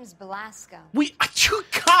James Belasco? You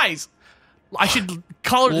guys. I should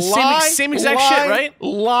call her the same exact shit, right?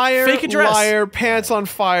 Liar, Fake address. liar, pants on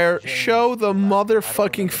fire. Show the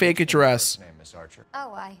motherfucking fake address.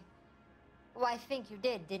 Oh, well, I think you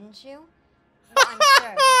did, didn't you? No, I'm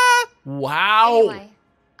sure. Wow. Anyway,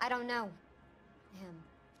 I don't know him.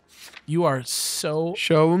 You are so...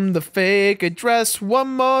 Show him the fake address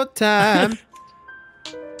one more time.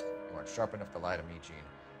 You aren't sharp enough to lie to me, Gene.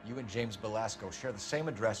 You and James Belasco share the same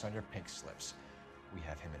address on your pink slips. We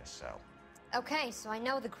have him in a cell. Okay, so I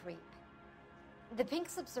know the creep. The pink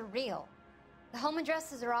slips are real. The home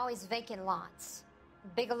addresses are always vacant lots.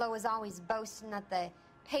 Bigelow is always boasting that the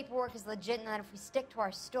paperwork is legit and that if we stick to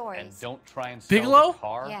our stories... And don't try and sell Bigelow? the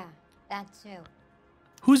car? Yeah, that too.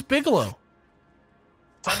 Who's Bigelow?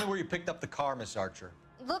 Tell me where you picked up the car, Miss Archer.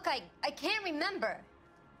 Look, I can't remember.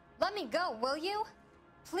 Let me go, will you?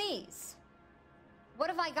 Please. What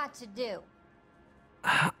have I got to do?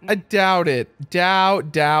 I doubt it.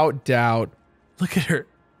 Doubt. Look at her.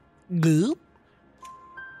 Goop.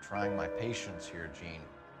 Trying my patience here, Gene.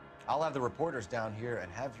 I'll have the reporters down here and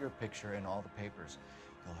have your picture in all the papers.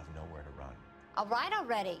 You'll have nowhere to run. All right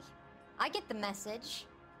already. I get the message.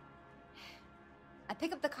 I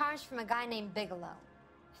pick up the cars from a guy named Bigelow.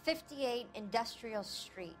 58 Industrial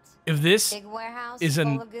Street. If this Big warehouse, is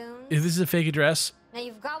full of goons. if this is a fake address, Now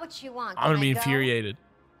you've got what you want. I'm gonna Can be I go? infuriated.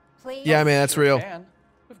 Please? Yeah, man, that's real. And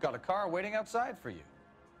we've got a car waiting outside for you.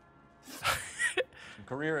 Some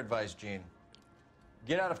career advice, Gene.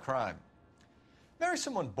 Get out of crime. Marry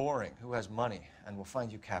someone boring who has money and will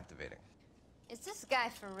find you captivating. Is this guy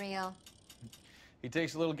for real? He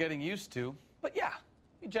takes a little getting used to. But yeah,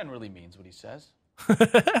 he generally means what he says.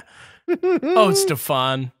 Oh,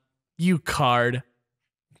 Stefan, you card.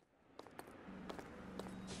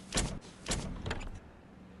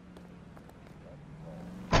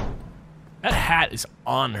 That hat is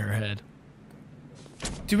on her head.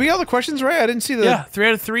 Did we get all the questions right? I didn't see the... Yeah, 3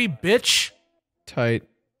 out of 3, bitch. Tight.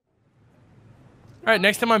 All right,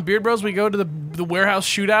 next time on Beard Bros, we go to the warehouse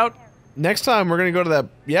shootout. Next time, we're going to go to that...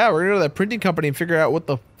 Yeah, we're going to go to that printing company and figure out what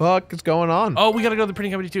the fuck is going on. Oh, we got to go to the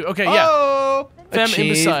printing company, too. Okay, yeah. Oh! Femme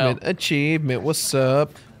imbecile. Achievement. What's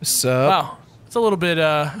up? What's up? Wow. It's a little bit,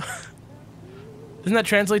 doesn't that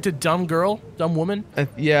translate to dumb girl? Dumb woman?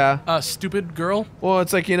 Yeah. Stupid girl? Well,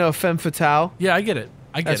 it's like, you know, femme fatale. Yeah, I get it.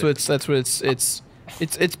 That's what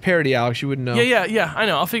it's parody, Alex. You wouldn't know. Yeah. I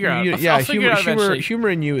know. I'll figure it out. I'll figure it out eventually. Humor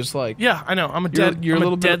in you is like... Yeah, I know. I'm a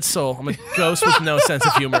dead soul. I'm a ghost with no sense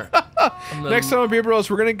of humor. Next time on Beer Bros,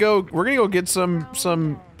 we're gonna go get some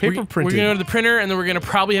paper printing. We're gonna go to the printer, and then we're gonna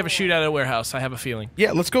probably have a shootout at a warehouse. I have a feeling.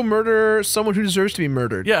 Yeah, let's go murder someone who deserves to be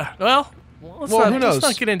murdered. Yeah. Well, who knows? Let's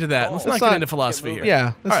not get into that. Let's not get into philosophy here.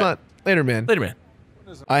 Yeah. Let's not. Later, man. Later, man.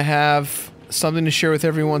 I have something to share with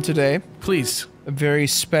everyone today. Please. A very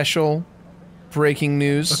special breaking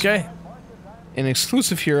news. Okay. An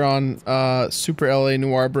exclusive here on Super LA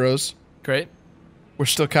Noir Bros. Great. We're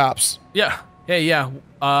still cops. Yeah. Hey, yeah.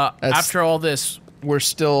 After all this, we're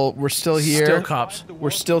still here. Still cops. We're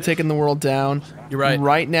still taking the world down. You're right.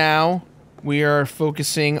 Right now, we are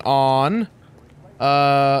focusing on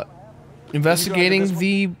investigating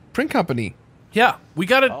the print company. Yeah, we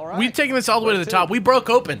got it. Right. We've taken this all the way to the top. We broke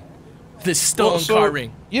open this stolen car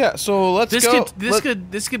ring. Yeah, so let's go.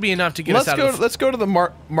 This could be enough to get us out of. Let's go to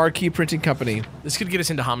the Marquee Printing Company. This could get us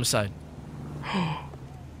into homicide.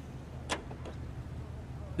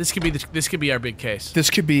 This could be our big case. This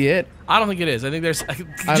could be it. I don't think it is. I think there's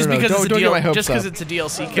just because it's a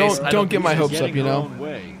DLC case. Don't get my hopes up. You know.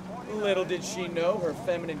 Little did she know her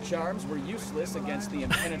feminine charms were useless against the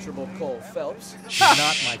impenetrable Cole Phelps. She's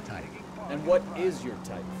not my type. And what is your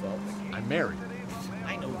type, Phelps? I'm married.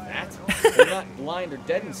 I know that. You're not blind or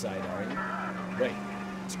dead inside, are you? Wait,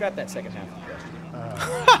 scrap that second half of the question.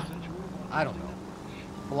 I don't know.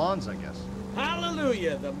 Blondes, I guess.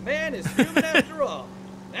 Hallelujah! The man is human after all.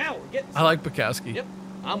 Now we're getting. I like Bukowski. Yep,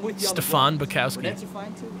 I'm with you. Stefan on the Bukowski. Brunettes are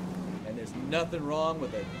fine too. And there's nothing wrong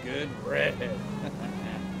with a good redhead.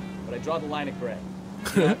 But I draw the line at gray.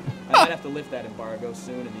 I might have to lift that embargo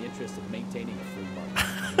soon in the interest of maintaining a free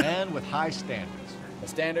market. A man with high standards. The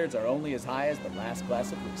standards are only as high as the last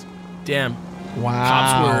glass of whiskey. Damn. Wow.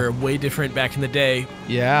 Cops were way different back in the day.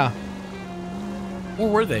 Yeah. Or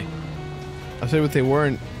were they? I'll tell you what they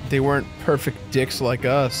weren't. They weren't perfect dicks like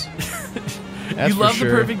us. You love the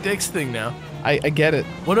perfect dicks thing now. I get it.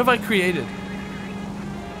 What have I created?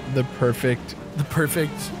 The perfect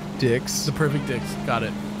dicks. The perfect dicks. Got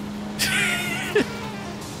it.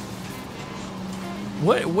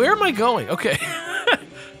 Where am I going? Okay.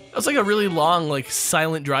 That was like a really long, like,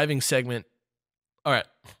 silent driving segment. All right.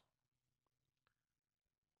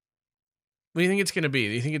 What do you think it's going to be?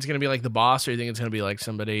 Do you think it's going to be like the boss, or do you think it's going to be like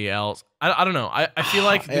somebody else? I don't know. I feel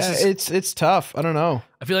like this is... It's tough. I don't know.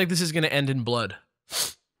 I feel like this is going to end in blood.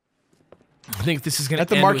 I think this is going to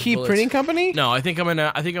end at the Marquee Printing Company? No, I think I'm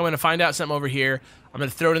gonna find out something over here. I'm going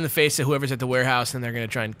to throw it in the face of whoever's at the warehouse, and they're going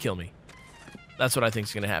to try and kill me. That's what I think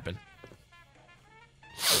is going to happen.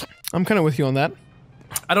 I'm kind of with you on that.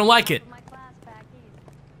 I don't like it.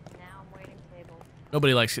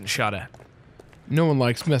 Nobody likes getting shot at. No one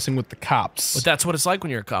likes messing with the cops. But that's what it's like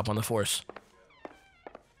when you're a cop on the force.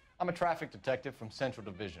 I'm a traffic detective from Central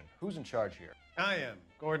Division. Who's in charge here? I am,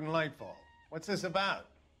 Gordon Lightfall. What's this about?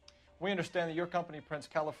 We understand that your company prints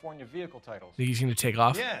California vehicle titles. Think he's going to take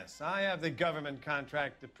off? Yes, I have the government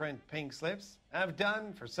contract to print pink slips. I've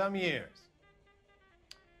done for some years.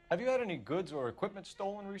 Have you had any goods or equipment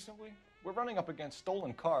stolen recently? We're running up against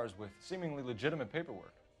stolen cars with seemingly legitimate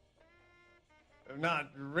paperwork. Not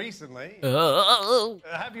recently.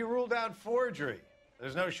 Have you ruled out forgery?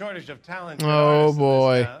 There's no shortage of talent. Oh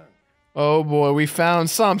boy. Oh boy, we found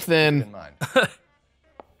something. In mind.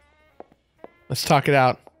 Let's talk it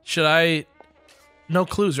out. Should I... No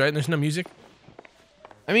clues, right? There's no music?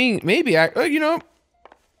 I mean, maybe. You know,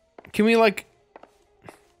 can we, like...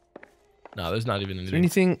 No, there's not even anything.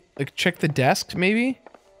 Anything, like, check the desk, maybe?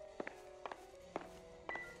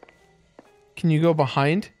 Can you go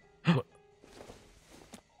behind?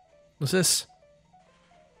 What's this?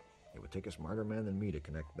 It would take a smarter man than me to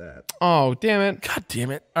connect that. Oh, damn it. God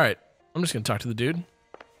damn it. All right. I'm just going to talk to the dude.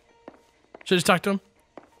 Should I just talk to him?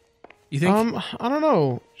 You think? I don't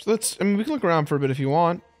know. I mean, we can look around for a bit if you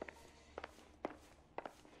want.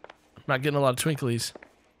 I'm not getting a lot of twinklies.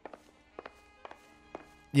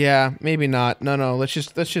 Yeah, maybe not. No. Let's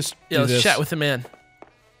just do let's this. chat with the man.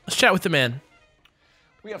 Let's chat with the man.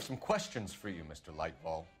 We have some questions for you, Mr.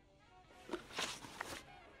 Lightball.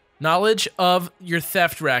 Knowledge of your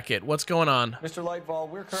theft racket. What's going on? Mr. Lightball,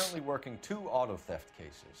 we're currently working 2 auto theft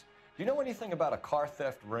cases. Do you know anything about a car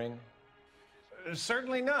theft ring?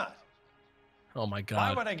 Certainly not. Oh my Why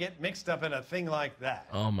God. would I get mixed up in a thing like that?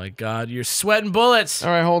 Oh my God. You're sweating bullets.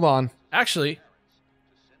 All right, hold on. Actually.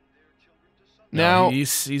 Now No,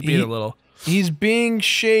 he's being a little. He's being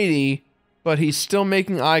shady, but he's still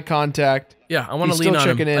making eye contact. Yeah, I want to He's lean still on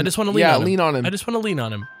him. checking in. I just want to lean Yeah, on him. lean on him. I just want to lean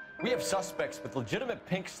on him. We have suspects with legitimate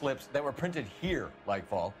pink slips that were printed here,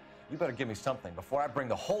 Lightball. You better give me something before I bring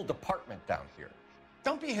the whole department down here.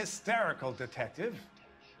 Don't be hysterical, Detective.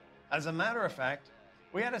 As a matter of fact,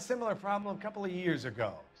 we had a similar problem a couple of years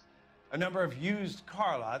ago. A number of used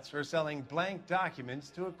car lots were selling blank documents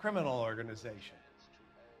to a criminal organization.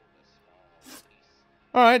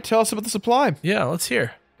 All right, tell us about the supply. Yeah, let's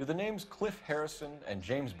hear. Do the names Cliff Harrison and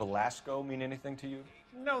James Belasco mean anything to you?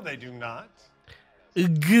 No, they do not.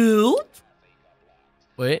 Good.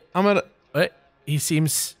 Wait. I'm gonna. Wait. He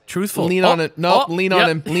seems truthful. Lean on it. No, lean on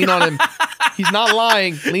him. Lean on him. He's not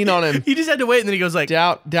lying. Lean on him. He just had to wait, and then he goes like,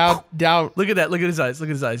 doubt. Look at that. Look at his eyes. Look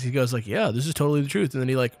at his eyes. He goes like, yeah, this is totally the truth. And then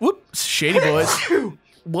he like, whoop, shady boys.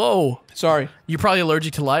 Whoa. Sorry. You're probably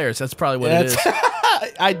allergic to liars. That's probably what it is.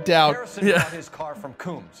 I doubt. Harrison got his car from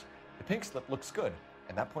Coombs. The pink slip looks good,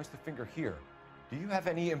 and that points the finger here. Do you have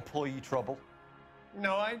any employee trouble?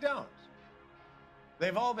 No, I don't.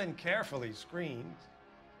 They've all been carefully screened.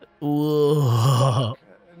 Whoa.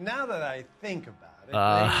 Now that I think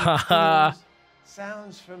about it,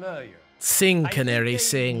 sounds familiar. Sing, canary, I think they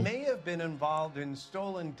sing. may have been involved in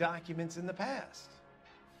stolen documents in the past.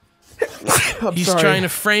 He's sorry. trying to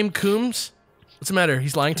frame Coombs. What's the matter?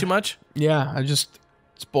 He's lying too much? Yeah, it's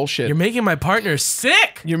bullshit. You're making my partner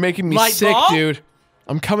sick. You're making me Light sick, ball? dude.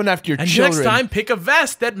 I'm coming after your And children. next time, pick a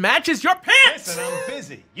vest that matches your pants. Listen, I'm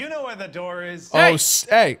busy. You know where the door is. Oh,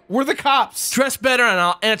 hey, we're the cops. Dress better, and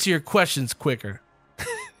I'll answer your questions quicker.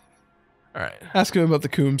 All right. Ask him about the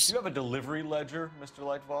Coombs. Do you have a delivery ledger, Mr.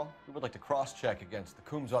 Lightball? We would like to cross-check against the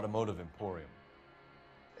Coombs Automotive Emporium.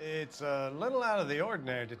 It's a little out of the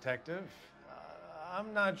ordinary, Detective.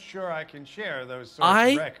 I'm not sure I can share those sorts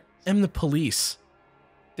of records. I am the police.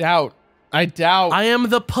 Doubt. I doubt. I am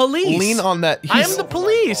the police. Lean on that. I am the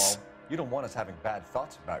police. You don't want us having bad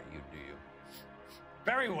thoughts about you, do you?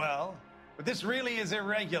 Very well, but this really is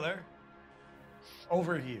irregular.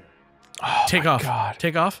 Over here. Take off. God.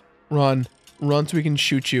 Take off. Run so we can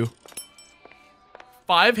shoot you.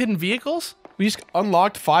 5 hidden vehicles? We just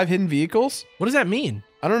unlocked 5 hidden vehicles? What does that mean?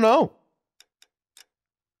 I don't know.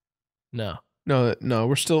 No. No,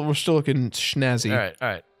 we're still looking snazzy. All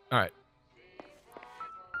right.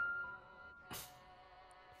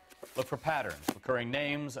 Look for patterns, recurring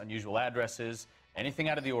names, unusual addresses, anything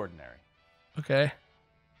out of the ordinary. Okay.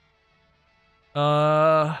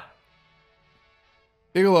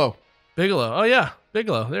 Bigelow. Oh yeah,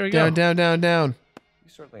 Bigelow. There we go. Down. You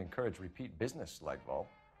certainly encourage repeat business, Lightball.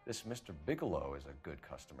 This Mr. Bigelow is a good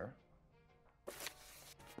customer.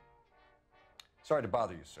 Sorry to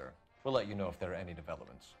bother you, sir. We'll let you know if there are any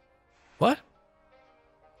developments. What?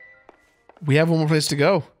 We have one more place to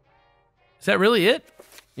go. Is that really it?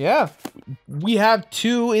 Yeah. We have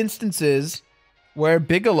 2 instances where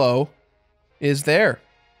Bigelow is there.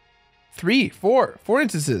 4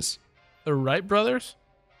 instances. The Wright brothers?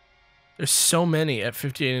 There's so many at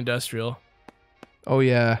 58 Industrial. Oh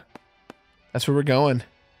yeah. That's where we're going.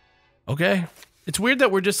 Okay. It's weird that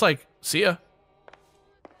we're just like, see ya.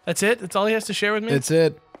 That's it? That's all he has to share with me? That's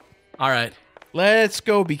it. All right. Let's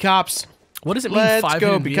go be cops. What does it mean, 5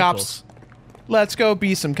 hidden vehicles? Cops. Let's go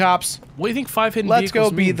be some cops. What do you think 5 hidden Let's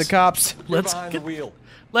vehicles go be means? the cops.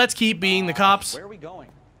 Let's keep being the cops. Where are we going?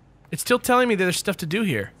 It's still telling me that there's stuff to do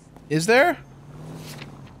here. Is there?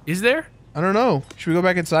 Is there? I don't know. Should we go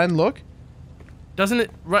back inside and look? Doesn't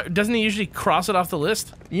he usually cross it off the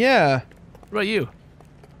list? Yeah. What about you?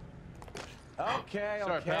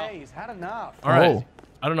 Okay, he's had enough. All right. Oh.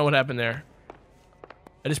 I don't know what happened there.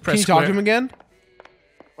 I just Can pressed you talk to him again?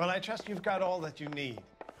 Well, I trust you've got all that you need.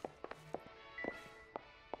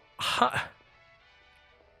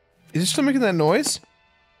 Is it still making that noise?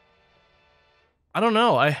 I don't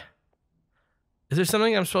know. Is there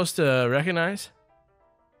something I'm supposed to recognize?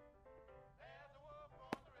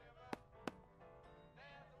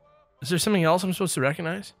 Is there something else I'm supposed to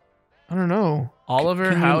recognize? I don't know.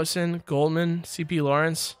 Oliver, Can you- Howison, Goldman, C.P.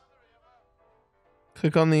 Lawrence.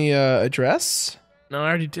 Click on the address. No, I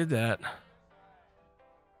already did that.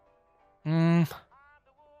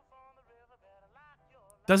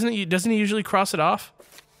 Doesn't he usually cross it off?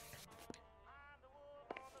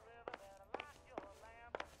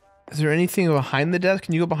 Is there anything behind the desk?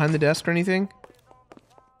 Can you go behind the desk or anything?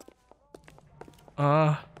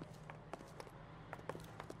 Time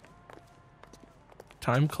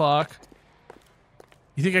clock.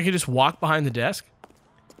 You think I could just walk behind the desk?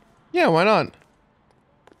 Yeah, why not?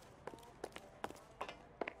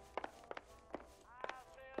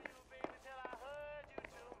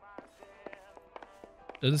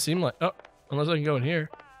 Doesn't seem like... Oh, unless I can go in here.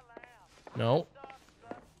 No.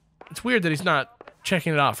 It's weird that he's not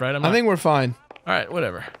checking it off, right? I think we're fine. All right,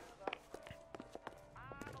 whatever.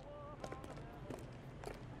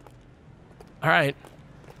 All right.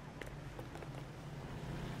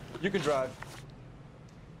 You can drive.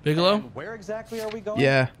 Bigelow? And where exactly are we going?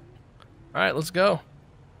 Yeah. All right, let's go.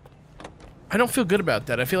 I don't feel good about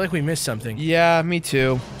that. I feel like we missed something. Yeah, me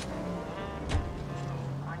too.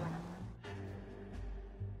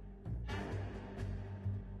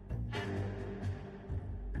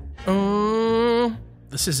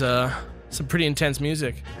 This is some pretty intense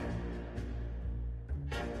music.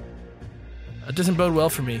 It doesn't bode well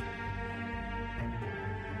for me.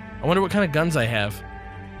 I wonder what kind of guns I have.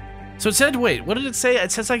 So it said, wait, what did it say?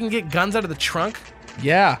 It says I can get guns out of the trunk?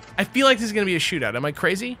 Yeah. I feel like this is going to be a shootout. Am I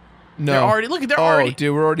crazy? No. They're already, look, they're already.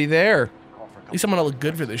 Dude, we're already there. At least I'm going to look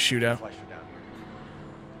good for this shootout.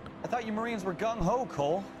 I thought you Marines were gung-ho,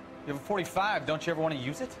 Cole. You have a 45. Don't you ever want to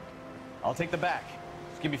use it? I'll take the back.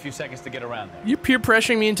 Just give me a few seconds to get around there. You peer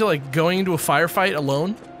pressuring me into like going into a firefight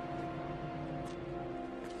alone?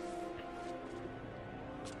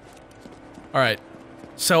 All right.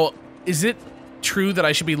 So, is it true that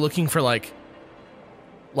I should be looking for like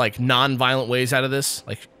non-violent ways out of this?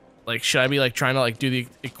 Like should I be like trying to like do the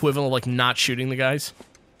equivalent of like not shooting the guys?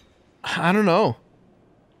 I don't know.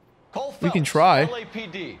 Cole We can Phelps, try.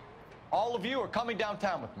 LAPD. All of you are coming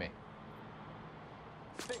downtown with me.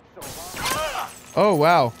 Oh,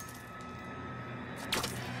 wow.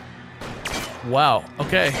 Wow.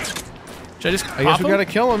 Okay. Should I just I guess we gotta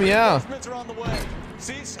kill him, yeah.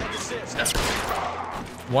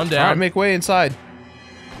 One down. All right, make way inside.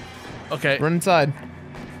 Okay. Run inside.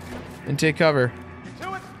 And take cover.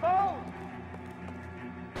 Oh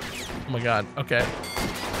my god. Okay.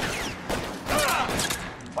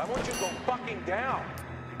 Why won't you go fucking down?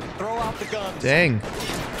 Throw out the guns. Dang.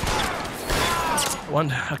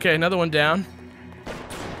 One. Okay, another one down.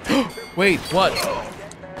 Wait. What?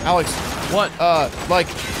 Alex. What? Like,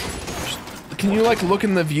 can you like look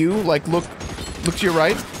in the view? Like look to your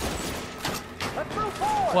right.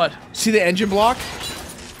 What? See the engine block?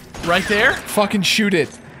 Right there? Fucking shoot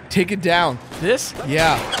it. Take it down. This?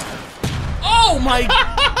 Yeah. Oh my.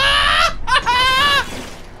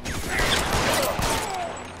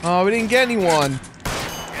 Oh, we didn't get anyone.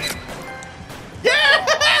 Yeah!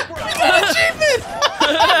 Achievement!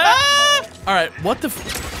 All right, what the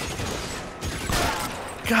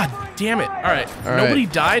God damn it. All right. All Nobody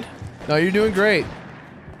right. died? No, you're doing great.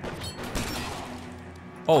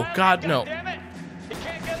 Oh, God, no.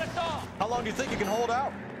 How long do you think you can hold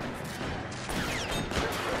out?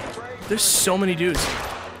 There's so many dudes.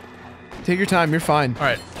 Take your time, you're fine. All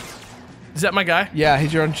right. Is that my guy? Yeah,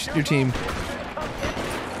 he's on your team.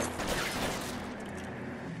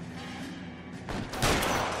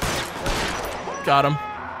 Got him.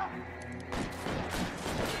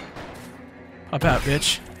 Pop out,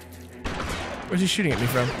 bitch. Where's he shooting at me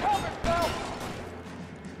from?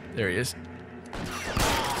 There he is.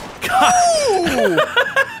 Woo!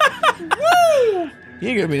 You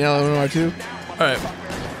ain't gonna be an L1R2.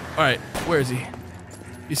 All right. Where is he?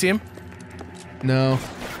 You see him? No.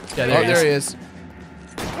 Yeah, there he is.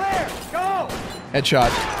 Clear, go! Headshot.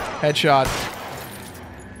 Headshot.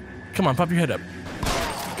 Come on, pop your head up.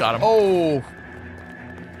 Got him. Oh. All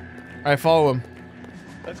right, follow him.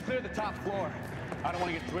 Let's clear the top floor. I don't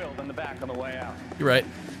want to get drilled in the back on the way out. You're right.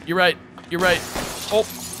 You're right. You're right. Oh.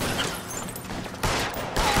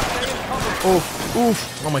 Oof.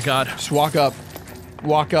 Oof. Oh my god. Just walk up.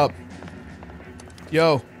 Walk up.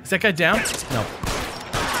 Yo. Is that guy down? No.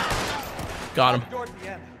 Got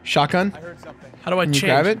him. Shotgun? How do I Can change? you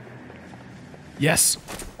grab it? Yes.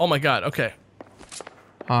 Oh my god. Okay.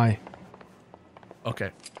 Hi.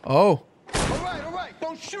 Okay. Oh. All right,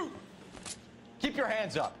 don't shoot. Keep your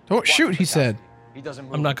hands up. Don't shoot, he said. He doesn't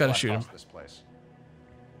move I'm not gonna until I shoot him. bust This place.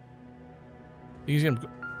 He's gonna.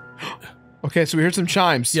 Okay, so we heard some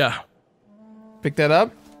chimes. Yeah. Pick that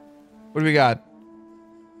up. What do we got?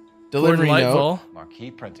 Delivery note. Marquee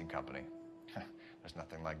Printing Company. There's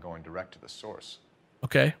nothing like going direct to the source.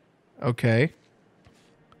 Okay. Okay.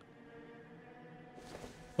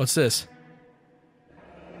 What's this?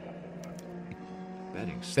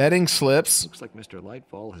 Betting Betting slips. Looks like Mr.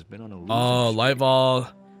 Lightfall has been on a losing Oh,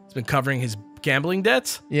 Lightfall has been covering his gambling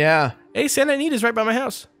debts? Yeah. Hey, Santa Anita's right by my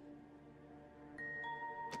house.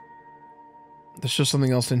 There's just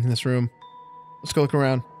something else in this room. Let's go look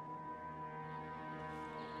around.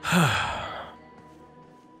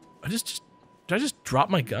 Did I just drop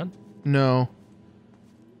my gun? No.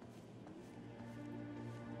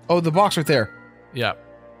 Oh, the box right there. Yeah.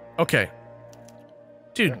 Okay.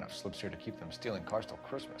 Dude. There are enough slips here to keep them stealing cars till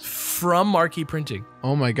Christmas. From Marquee Printing.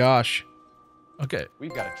 Oh my gosh. Okay.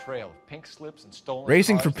 We've got a trail of pink slips and stolen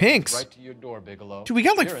Racing cars for that leads pinks. right to your door, Bigelow. Dude, we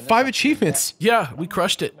got like Here, and 5 then- achievements. Yeah, we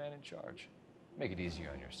crushed it. Man in charge. Make it easier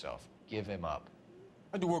on yourself. Give him up.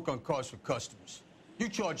 I do work on cars for customers. You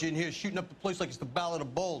charge in here shooting up the place like it's the Ballad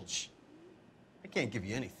of Bulge. I can't give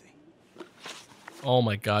you anything. Oh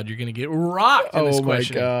my God, you're gonna get rocked in this Oh my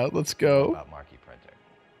question. god, let's go. About Marquee Printing.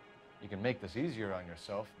 You can make this easier on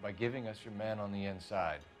yourself by giving us your man on the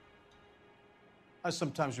inside. I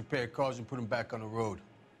sometimes repair cars and put them back on the road.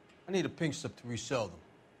 I need a pink slip to resell them.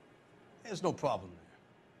 There's no problem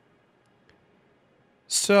there.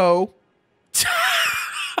 So.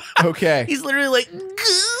 Okay. He's literally like.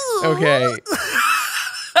 Okay.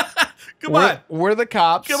 Come on. We're the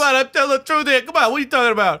cops. Come on, I'm telling the truth here. Come on, what are you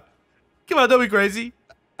talking about? Come on, don't be crazy.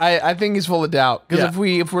 I think he's full of doubt because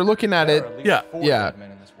Yeah. if we're looking at it, There are at least Yeah. 4 Yeah. dead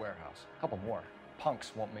men in this warehouse. A couple more.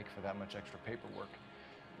 Punks won't make for that much extra paperwork.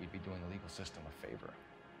 You'd be doing the legal system a favor.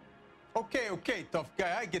 Okay, tough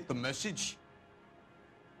guy. I get the message.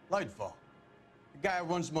 Lightfall. The guy who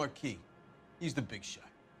runs Marquee. He's the big shot.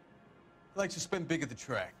 He likes to spend big at the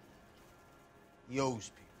track. He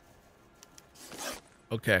owes people.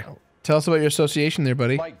 Okay. tell us about your association there,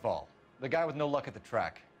 buddy. Lightfall. The guy with no luck at the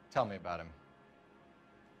track. Tell me about him.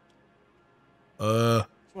 It's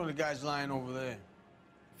one of the guys lying over there.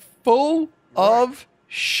 Full of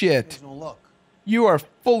shit. There's no luck. You are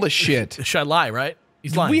full of shit. Should I lie, right?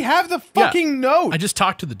 He's lying. We have the fucking note. I just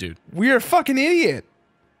talked to the dude. We're a fucking idiot.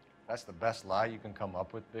 That's the best lie you can come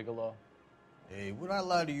up with, Bigelow? Hey, would I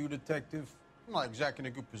lie to you, detective? I'm not exactly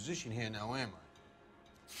in a good position here now, am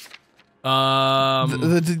I?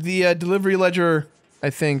 The delivery ledger, I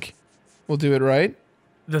think, will do it, right?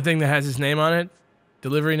 The thing that has his name on it,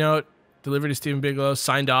 delivery note, delivered to Stephen Bigelow,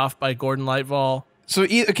 signed off by Gordon Lightfall. So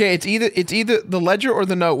okay, it's either the ledger or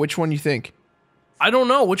the note. Which one you think? I don't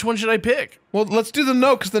know. Which one should I pick? Well, let's do the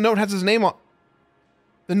note because the note has his name on.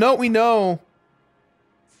 The note we know.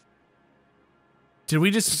 Did we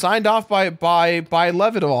just signed off by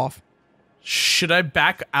Levitov? Should I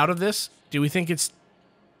back out of this? Do we think it's?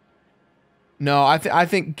 No, I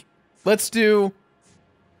think let's do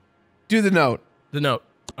the note. The note.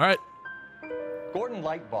 All right. Gordon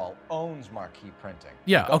Lightball owns Marquee Printing.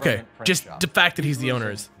 Yeah. Okay. Government print Just shop. the fact that he's the He owner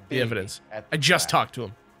loses is the big evidence. at the I just track. talked to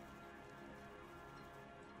him.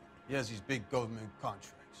 He has these big government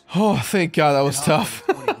contracts. Oh, thank God, that was tough.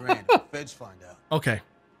 20 grand. If the feds find out. Okay.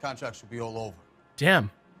 Contracts will be all over.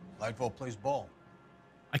 Damn. Lightfall plays ball.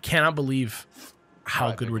 I cannot believe how All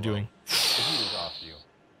right, good we're Bigelow. doing. The heat is off you.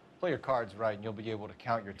 Play your cards right, and you'll be able to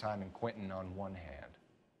count your time in Quentin on one hand.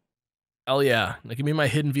 Hell yeah. Now give me my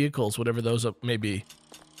hidden vehicles, whatever those may be.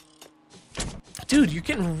 Dude, you're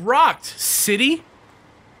getting rocked, city.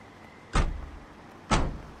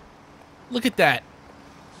 Look at that.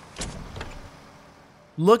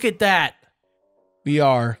 Look at that. We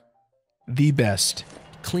are the best.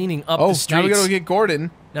 Cleaning up Oh, the streets. now we gotta go get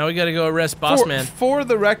Gordon. Now we gotta go arrest Boss Man. For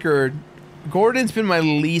the record, Gordon's been my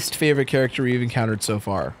least favorite character we've encountered so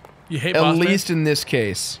far. You hate At Boss Man? least in this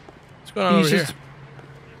case. What's going on over here?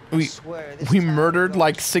 We murdered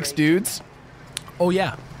like 6 dudes. Oh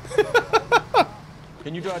yeah.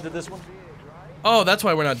 Can you drive to this one? Oh, that's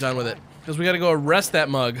why we're not done with it. Because we gotta go arrest that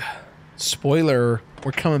mug. Spoiler,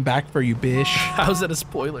 we're coming back for you, bish. How's that a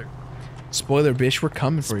spoiler? Spoiler, bish, we're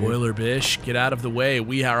coming for you. Spoiler, bish. Get out of the way.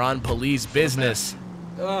 We are on police business.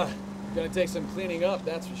 Gonna take some cleaning up,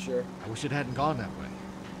 that's for sure. I wish it hadn't gone that way.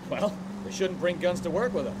 Well, they shouldn't bring guns to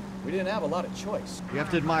work with them. We didn't have a lot of choice. You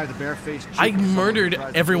have to admire the barefaced. I murdered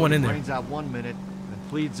everyone in there. Brains out one minute, then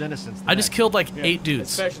pleads innocence. the I just next. killed like 8 dudes.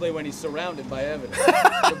 Especially when he's surrounded by evidence.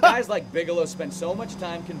 So guys like Bigelow spend so much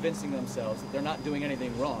time convincing themselves that they're not doing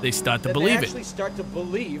anything wrong. They start to that believe they it. actually start to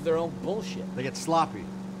believe their own bullshit. They get sloppy.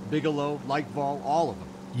 Bigelow, Lightball, all of them.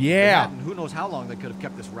 Yeah. And who knows how long they could have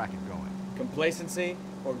kept this racket going. Complacency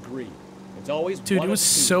or greed. It's always Dude, one it of was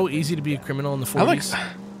the two. so easy to be a criminal in the 40s.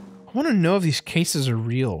 I want to know if these cases are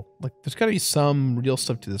real. Like, there's got to be some real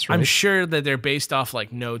stuff to this, right? I'm sure that they're based off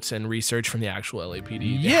like notes and research from the actual LAPD. They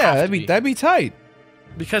Yeah, have to that'd be tight.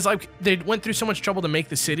 because like they went through so much trouble to make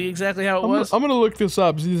the city exactly how it I'm was. gonna look this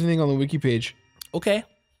up. See if there's anything on the wiki page. Okay.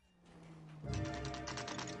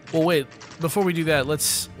 Well, wait. Before we do that,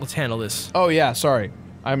 let's handle this. Oh yeah, sorry.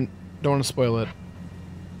 Don't want to spoil it.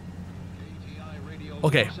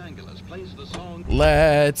 Okay.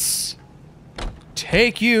 Let's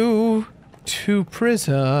take you to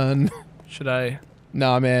prison. Should I?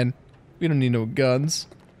 Nah, man. We don't need no guns.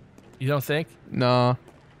 You don't think? Nah.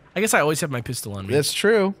 I guess I always have my pistol on me. That's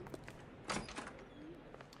true.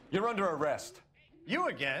 You're under arrest. You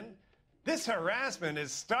again? This harassment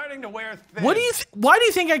is starting to wear thin. What do you? Why do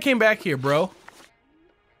you think I came back here, bro?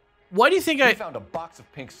 Why do you think We found a box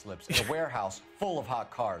of pink slips in a warehouse full of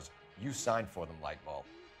hot cars. You signed for them, Lightbulb.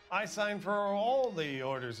 I signed for all the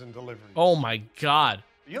orders and deliveries. Oh my God.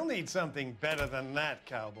 You'll need something better than that,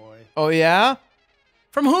 cowboy. Oh yeah?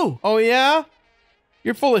 From who? Oh yeah?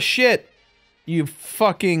 You're full of shit. You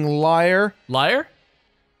fucking liar. Liar?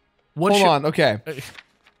 Hold on, okay.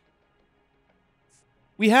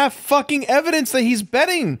 We have fucking evidence that he's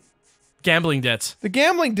betting. Gambling debts. The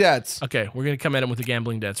gambling debts. Okay, we're gonna come at him with the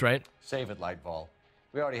gambling debts, right? Save it, Lightball.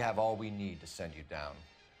 We already have all we need to send you down.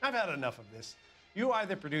 I've had enough of this. You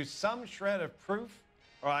either produce some shred of proof,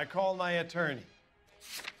 or I call my attorney.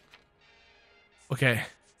 Okay.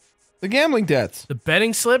 The gambling debts. The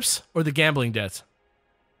betting slips or the gambling debts?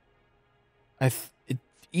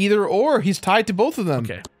 Either or. He's tied to both of them.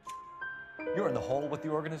 Okay. You're in the hole with the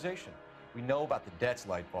organization. We know about the debts,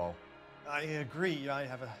 Lightball. I agree. I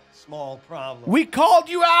have a small problem. We called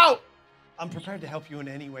you out! I'm prepared to help you in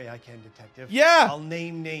any way I can, Detective. Yeah. I'll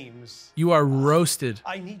name names. You are roasted.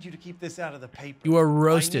 I need you to keep this out of the paper. You are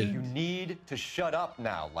roasted. You need to shut up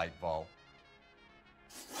now, Lightball.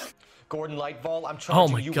 Gordon Lightball, I'm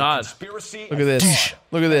charging you with conspiracy. Look at this.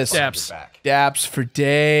 Look at this. Daps. Daps for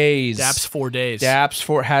days. Daps 4 days. Daps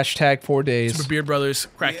for hashtag 4 days. Super Beard Brothers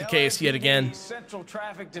cracked the case yet again. Central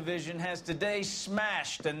Traffic Division has today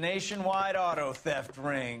smashed a nationwide auto theft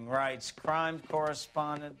ring, writes crime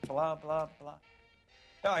correspondent, blah, blah, blah.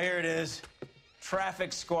 Oh, here it is.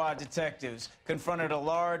 Traffic squad detectives confronted a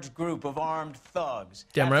large group of armed thugs.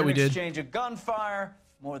 Damn right we did. After an exchange of gunfire,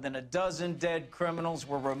 more than a dozen dead criminals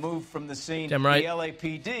were removed from the scene. Damn right. The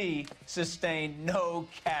LAPD sustained no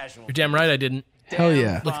casualties. You're damn right I didn't. Hell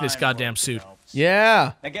yeah. Look at this goddamn suit.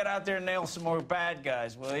 Yeah. Now get out there and nail some more bad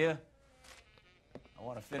guys, will you? I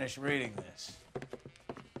want to finish reading this.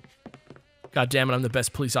 God damn it, I'm the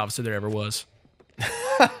best police officer there ever was.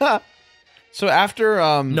 So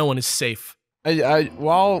after no one is safe.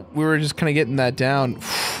 While we were just kind of getting that down,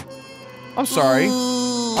 I'm sorry.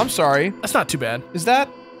 I'm sorry. That's not too bad. Is that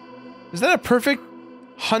a perfect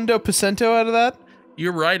hundo percento out of that?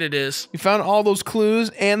 You're right, it is. You found all those clues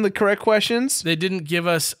and the correct questions? They didn't give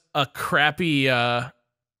us a crappy,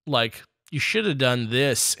 like, you should have done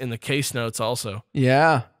this in the case notes also.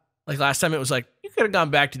 Yeah. Like last time it was like, you could have gone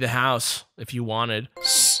back to the house if you wanted.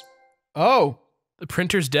 Oh. The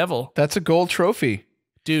printer's devil. That's a gold trophy.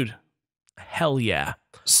 Dude, hell yeah.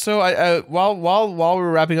 So while we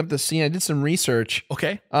were wrapping up the scene, I did some research.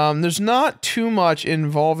 Okay. There's not too much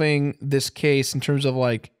involving this case in terms of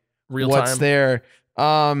like Real what's time.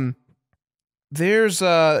 there. There's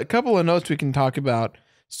a couple of notes we can talk about.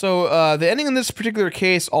 So the ending in this particular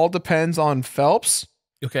case all depends on Phelps.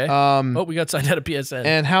 Okay. Oh, we got signed out of PSN.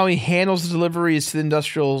 And how he handles the deliveries to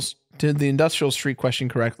the industrial street question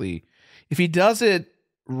correctly. If he does it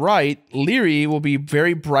right, Leary will be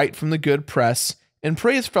very bright from the good press and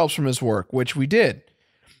praise Phelps from his work, which we did.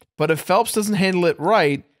 But if Phelps doesn't handle it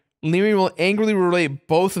right, Leary will angrily relate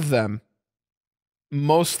both of them.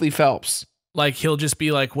 Mostly Phelps. Like, he'll just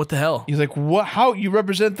be like, what the hell? He's like, what? How? You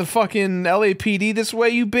represent the fucking LAPD this way,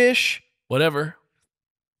 you bish? Whatever.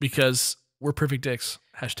 Because we're perfect dicks.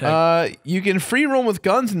 Hashtag. You can free roam with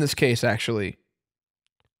guns in this case, actually.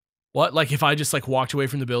 What? Like, if I just, like, walked away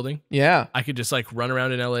from the building? Yeah. I could just, like, run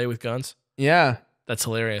around in LA with guns? Yeah. That's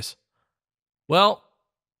hilarious. Well,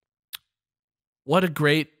 what a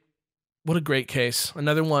great case.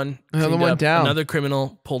 Another one. Another one down. Another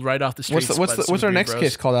criminal pulled right off the streets. What's our next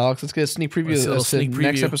case called, Alex? Let's get a sneak preview of the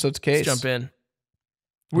next episode's case. Let's jump in.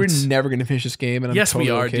 We're never going to finish this game, and I'm yes, totally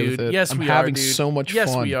we are, okay dude. with it. Yes, I'm we are, having dude. so much fun.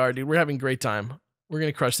 Yes, we are, dude. We're having a great time. We're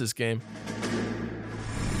going to crush this game.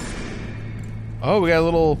 Oh, we got a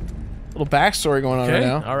little backstory going on right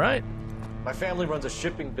now. All right. My family runs a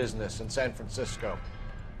shipping business in San Francisco.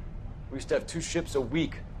 We used to have 2 ships a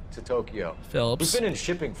week to Tokyo. Phillips. We've been in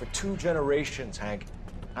shipping for 2 generations, Hank.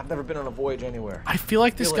 I've never been on a voyage anywhere. I feel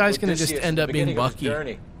like this guy's going to just end up being Bucky.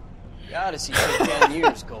 You ought to see 10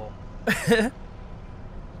 years, Cole.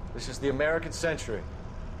 This is the American century.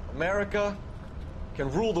 America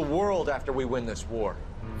can rule the world after we win this war.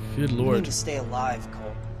 Good We lord. need to stay alive,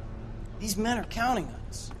 Cole. These men are counting on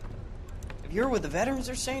us. Have you heard what the veterans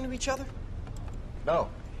are saying to each other? No.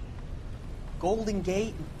 Golden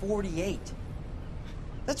Gate in 48.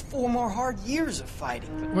 That's 4 more hard years of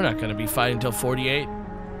fighting. We're not going to be fighting until 48.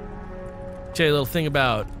 Tell you a little thing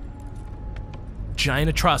about giant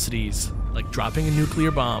atrocities, like dropping a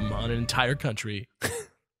nuclear bomb on an entire country.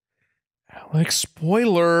 Alex,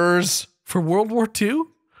 spoilers. For World War II?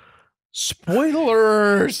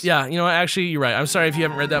 Spoilers. Yeah, you know what? Actually, you're right. I'm sorry if you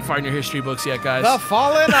haven't read that far in your history books yet, guys. The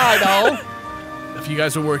Fallen Idol. If you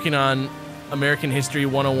guys were working on American History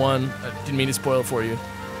 101, I didn't mean to spoil it for you.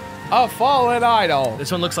 A Fallen Idol.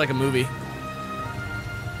 This one looks like a movie.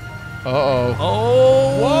 Uh-oh.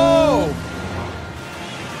 Oh! Whoa!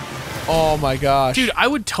 Oh my gosh. Dude, I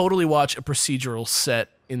would totally watch a procedural set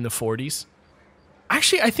in the 40s.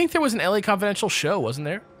 Actually, I think there was an LA Confidential show, wasn't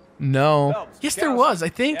there? No. Yes, there was, I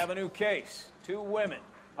think. Have a new case. 2 women.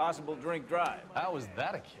 Possible drink drive. How was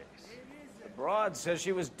that a case? The broad says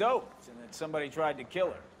she was doped and that somebody tried to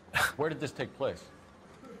kill her. Where did this take place?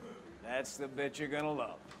 That's the bit you're gonna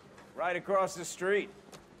love. Right across the street.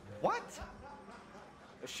 What?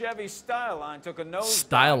 A Chevy Styline took a nose.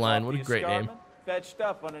 Styline, what a great name. Fetched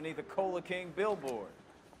up underneath a Cola King billboard.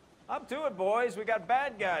 Up to it, boys. We got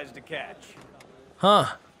bad guys to catch. Huh.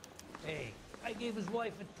 Hey, I gave his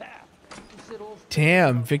wife a tap.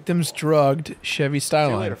 Damn, victims drugged, Chevy See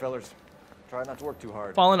you later, Styline. fellas. Try not to work too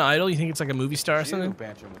hard. Fallen Idol, you think it's like a movie star or something?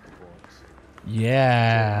 Bantering with the boys.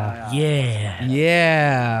 Yeah. Yeah.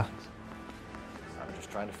 Yeah. I'm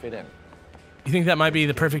just trying to fit in. You think that might be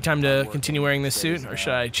the perfect time to continue wearing this suit, or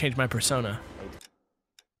should I change my persona?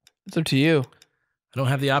 It's up to you. I don't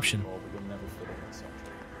have the option.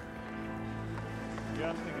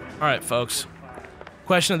 All right, folks.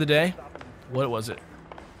 Question of the day. What was it?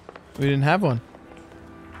 We didn't have one.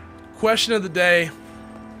 Question of the day.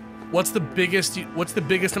 What's the biggest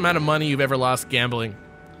amount of money you've ever lost gambling?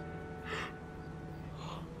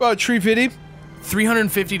 About $350.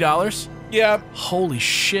 $350? Yeah. Holy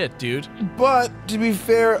shit, dude. But to be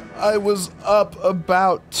fair, I was up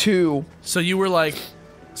about 2. So you were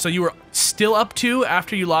still up 2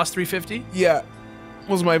 after you lost $350? Yeah.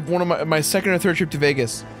 Was my second or third trip to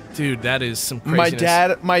Vegas. Dude, that is some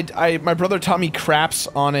craziness. My brother taught me craps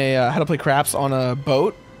on how to play craps on a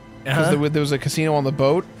boat. Because there was a casino on the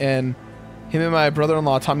boat, and him and my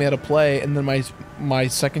brother-in-law taught me how to play. And then my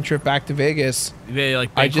second trip back to Vegas, they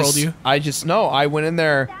like bankrolled you? I went in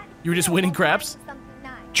there. You were just winning craps?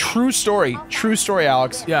 True story,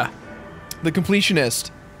 Alex. Yeah. The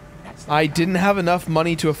completionist. I didn't have enough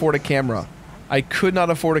money to afford a camera. I could not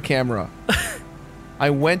afford a camera. I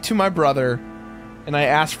went to my brother, and I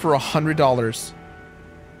asked for $100,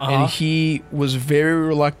 and he was very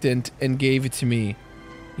reluctant and gave it to me.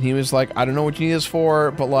 And he was like, "I don't know what you need this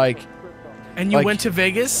for, but like." And you went to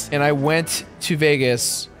Vegas? And I went to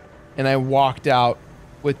Vegas, and I walked out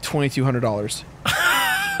with $2,200.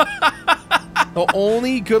 The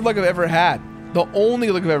only good luck I've ever had. The only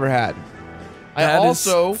good luck I've ever had. That is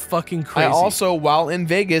fucking crazy. I also, while in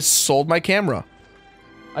Vegas, sold my camera.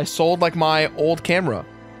 I sold like my old camera.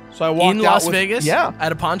 So I walked in out Las with, Vegas? Yeah.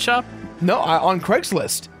 At a pawn shop? No, on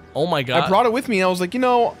Craigslist. Oh my god. I brought it with me, and I was like,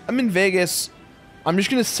 I'm in Vegas. I'm just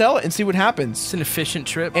gonna sell it and see what happens. It's an efficient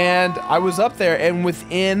trip. And I was up there, and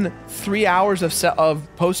within 3 hours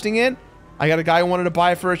of posting it, I got a guy who wanted to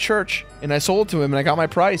buy it for a church, and I sold it to him, and I got my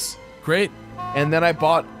price. Great. And then I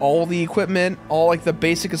bought all the equipment, all like the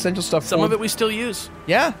basic essential stuff. Some of it we still use.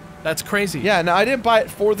 Yeah. That's crazy. Yeah, no, I didn't buy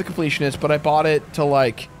it for the completionist, but I bought it to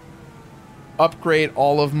like upgrade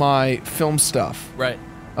all of my film stuff. Right.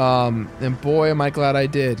 And boy, am I glad I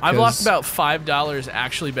did. I've lost about $5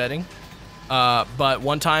 actually betting. But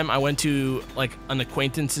one time I went to like an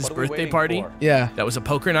acquaintance's birthday party. Yeah. That was a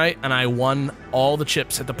poker night, and I won all the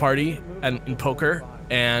chips at the party and in poker,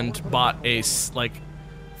 and bought a like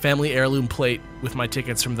family heirloom plate with my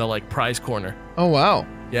tickets from the like prize corner. Oh wow.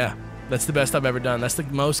 Yeah. That's the best I've ever done. That's the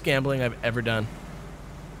most gambling I've ever done.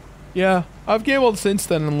 Yeah, I've gambled since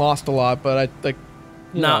then and lost a lot, but I like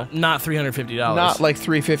not $350. Not like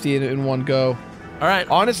 $350 in one go. All right.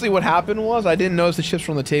 Honestly, what happened was I didn't notice the chips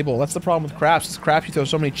were on the table. That's the problem with craps. It's craps, you throw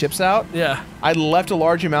so many chips out. Yeah. I left a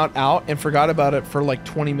large amount out and forgot about it for like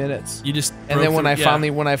 20 minutes. You just and then when I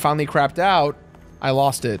finally crapped out, I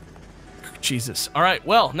lost it. Jesus. All right.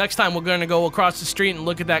 Well, next time we're going to go across the street and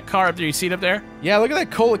look at that car up there. You see it up there? Yeah, look at that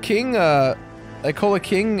Cola King ad.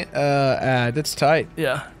 That's tight.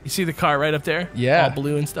 Yeah. You see the car right up there? Yeah. All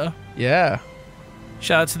blue and stuff? Yeah.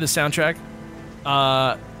 Shout out to the soundtrack.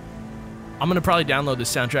 I'm going to probably download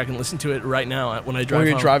this soundtrack and listen to it right now when I drive home. When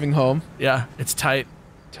you're driving home? Yeah. It's tight.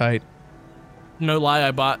 Tight. No lie, I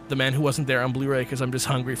bought The Man Who Wasn't There on Blu-ray because I'm just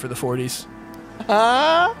hungry for the 40s.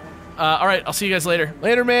 Huh? All right. I'll see you guys later.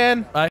 Later, man. Bye.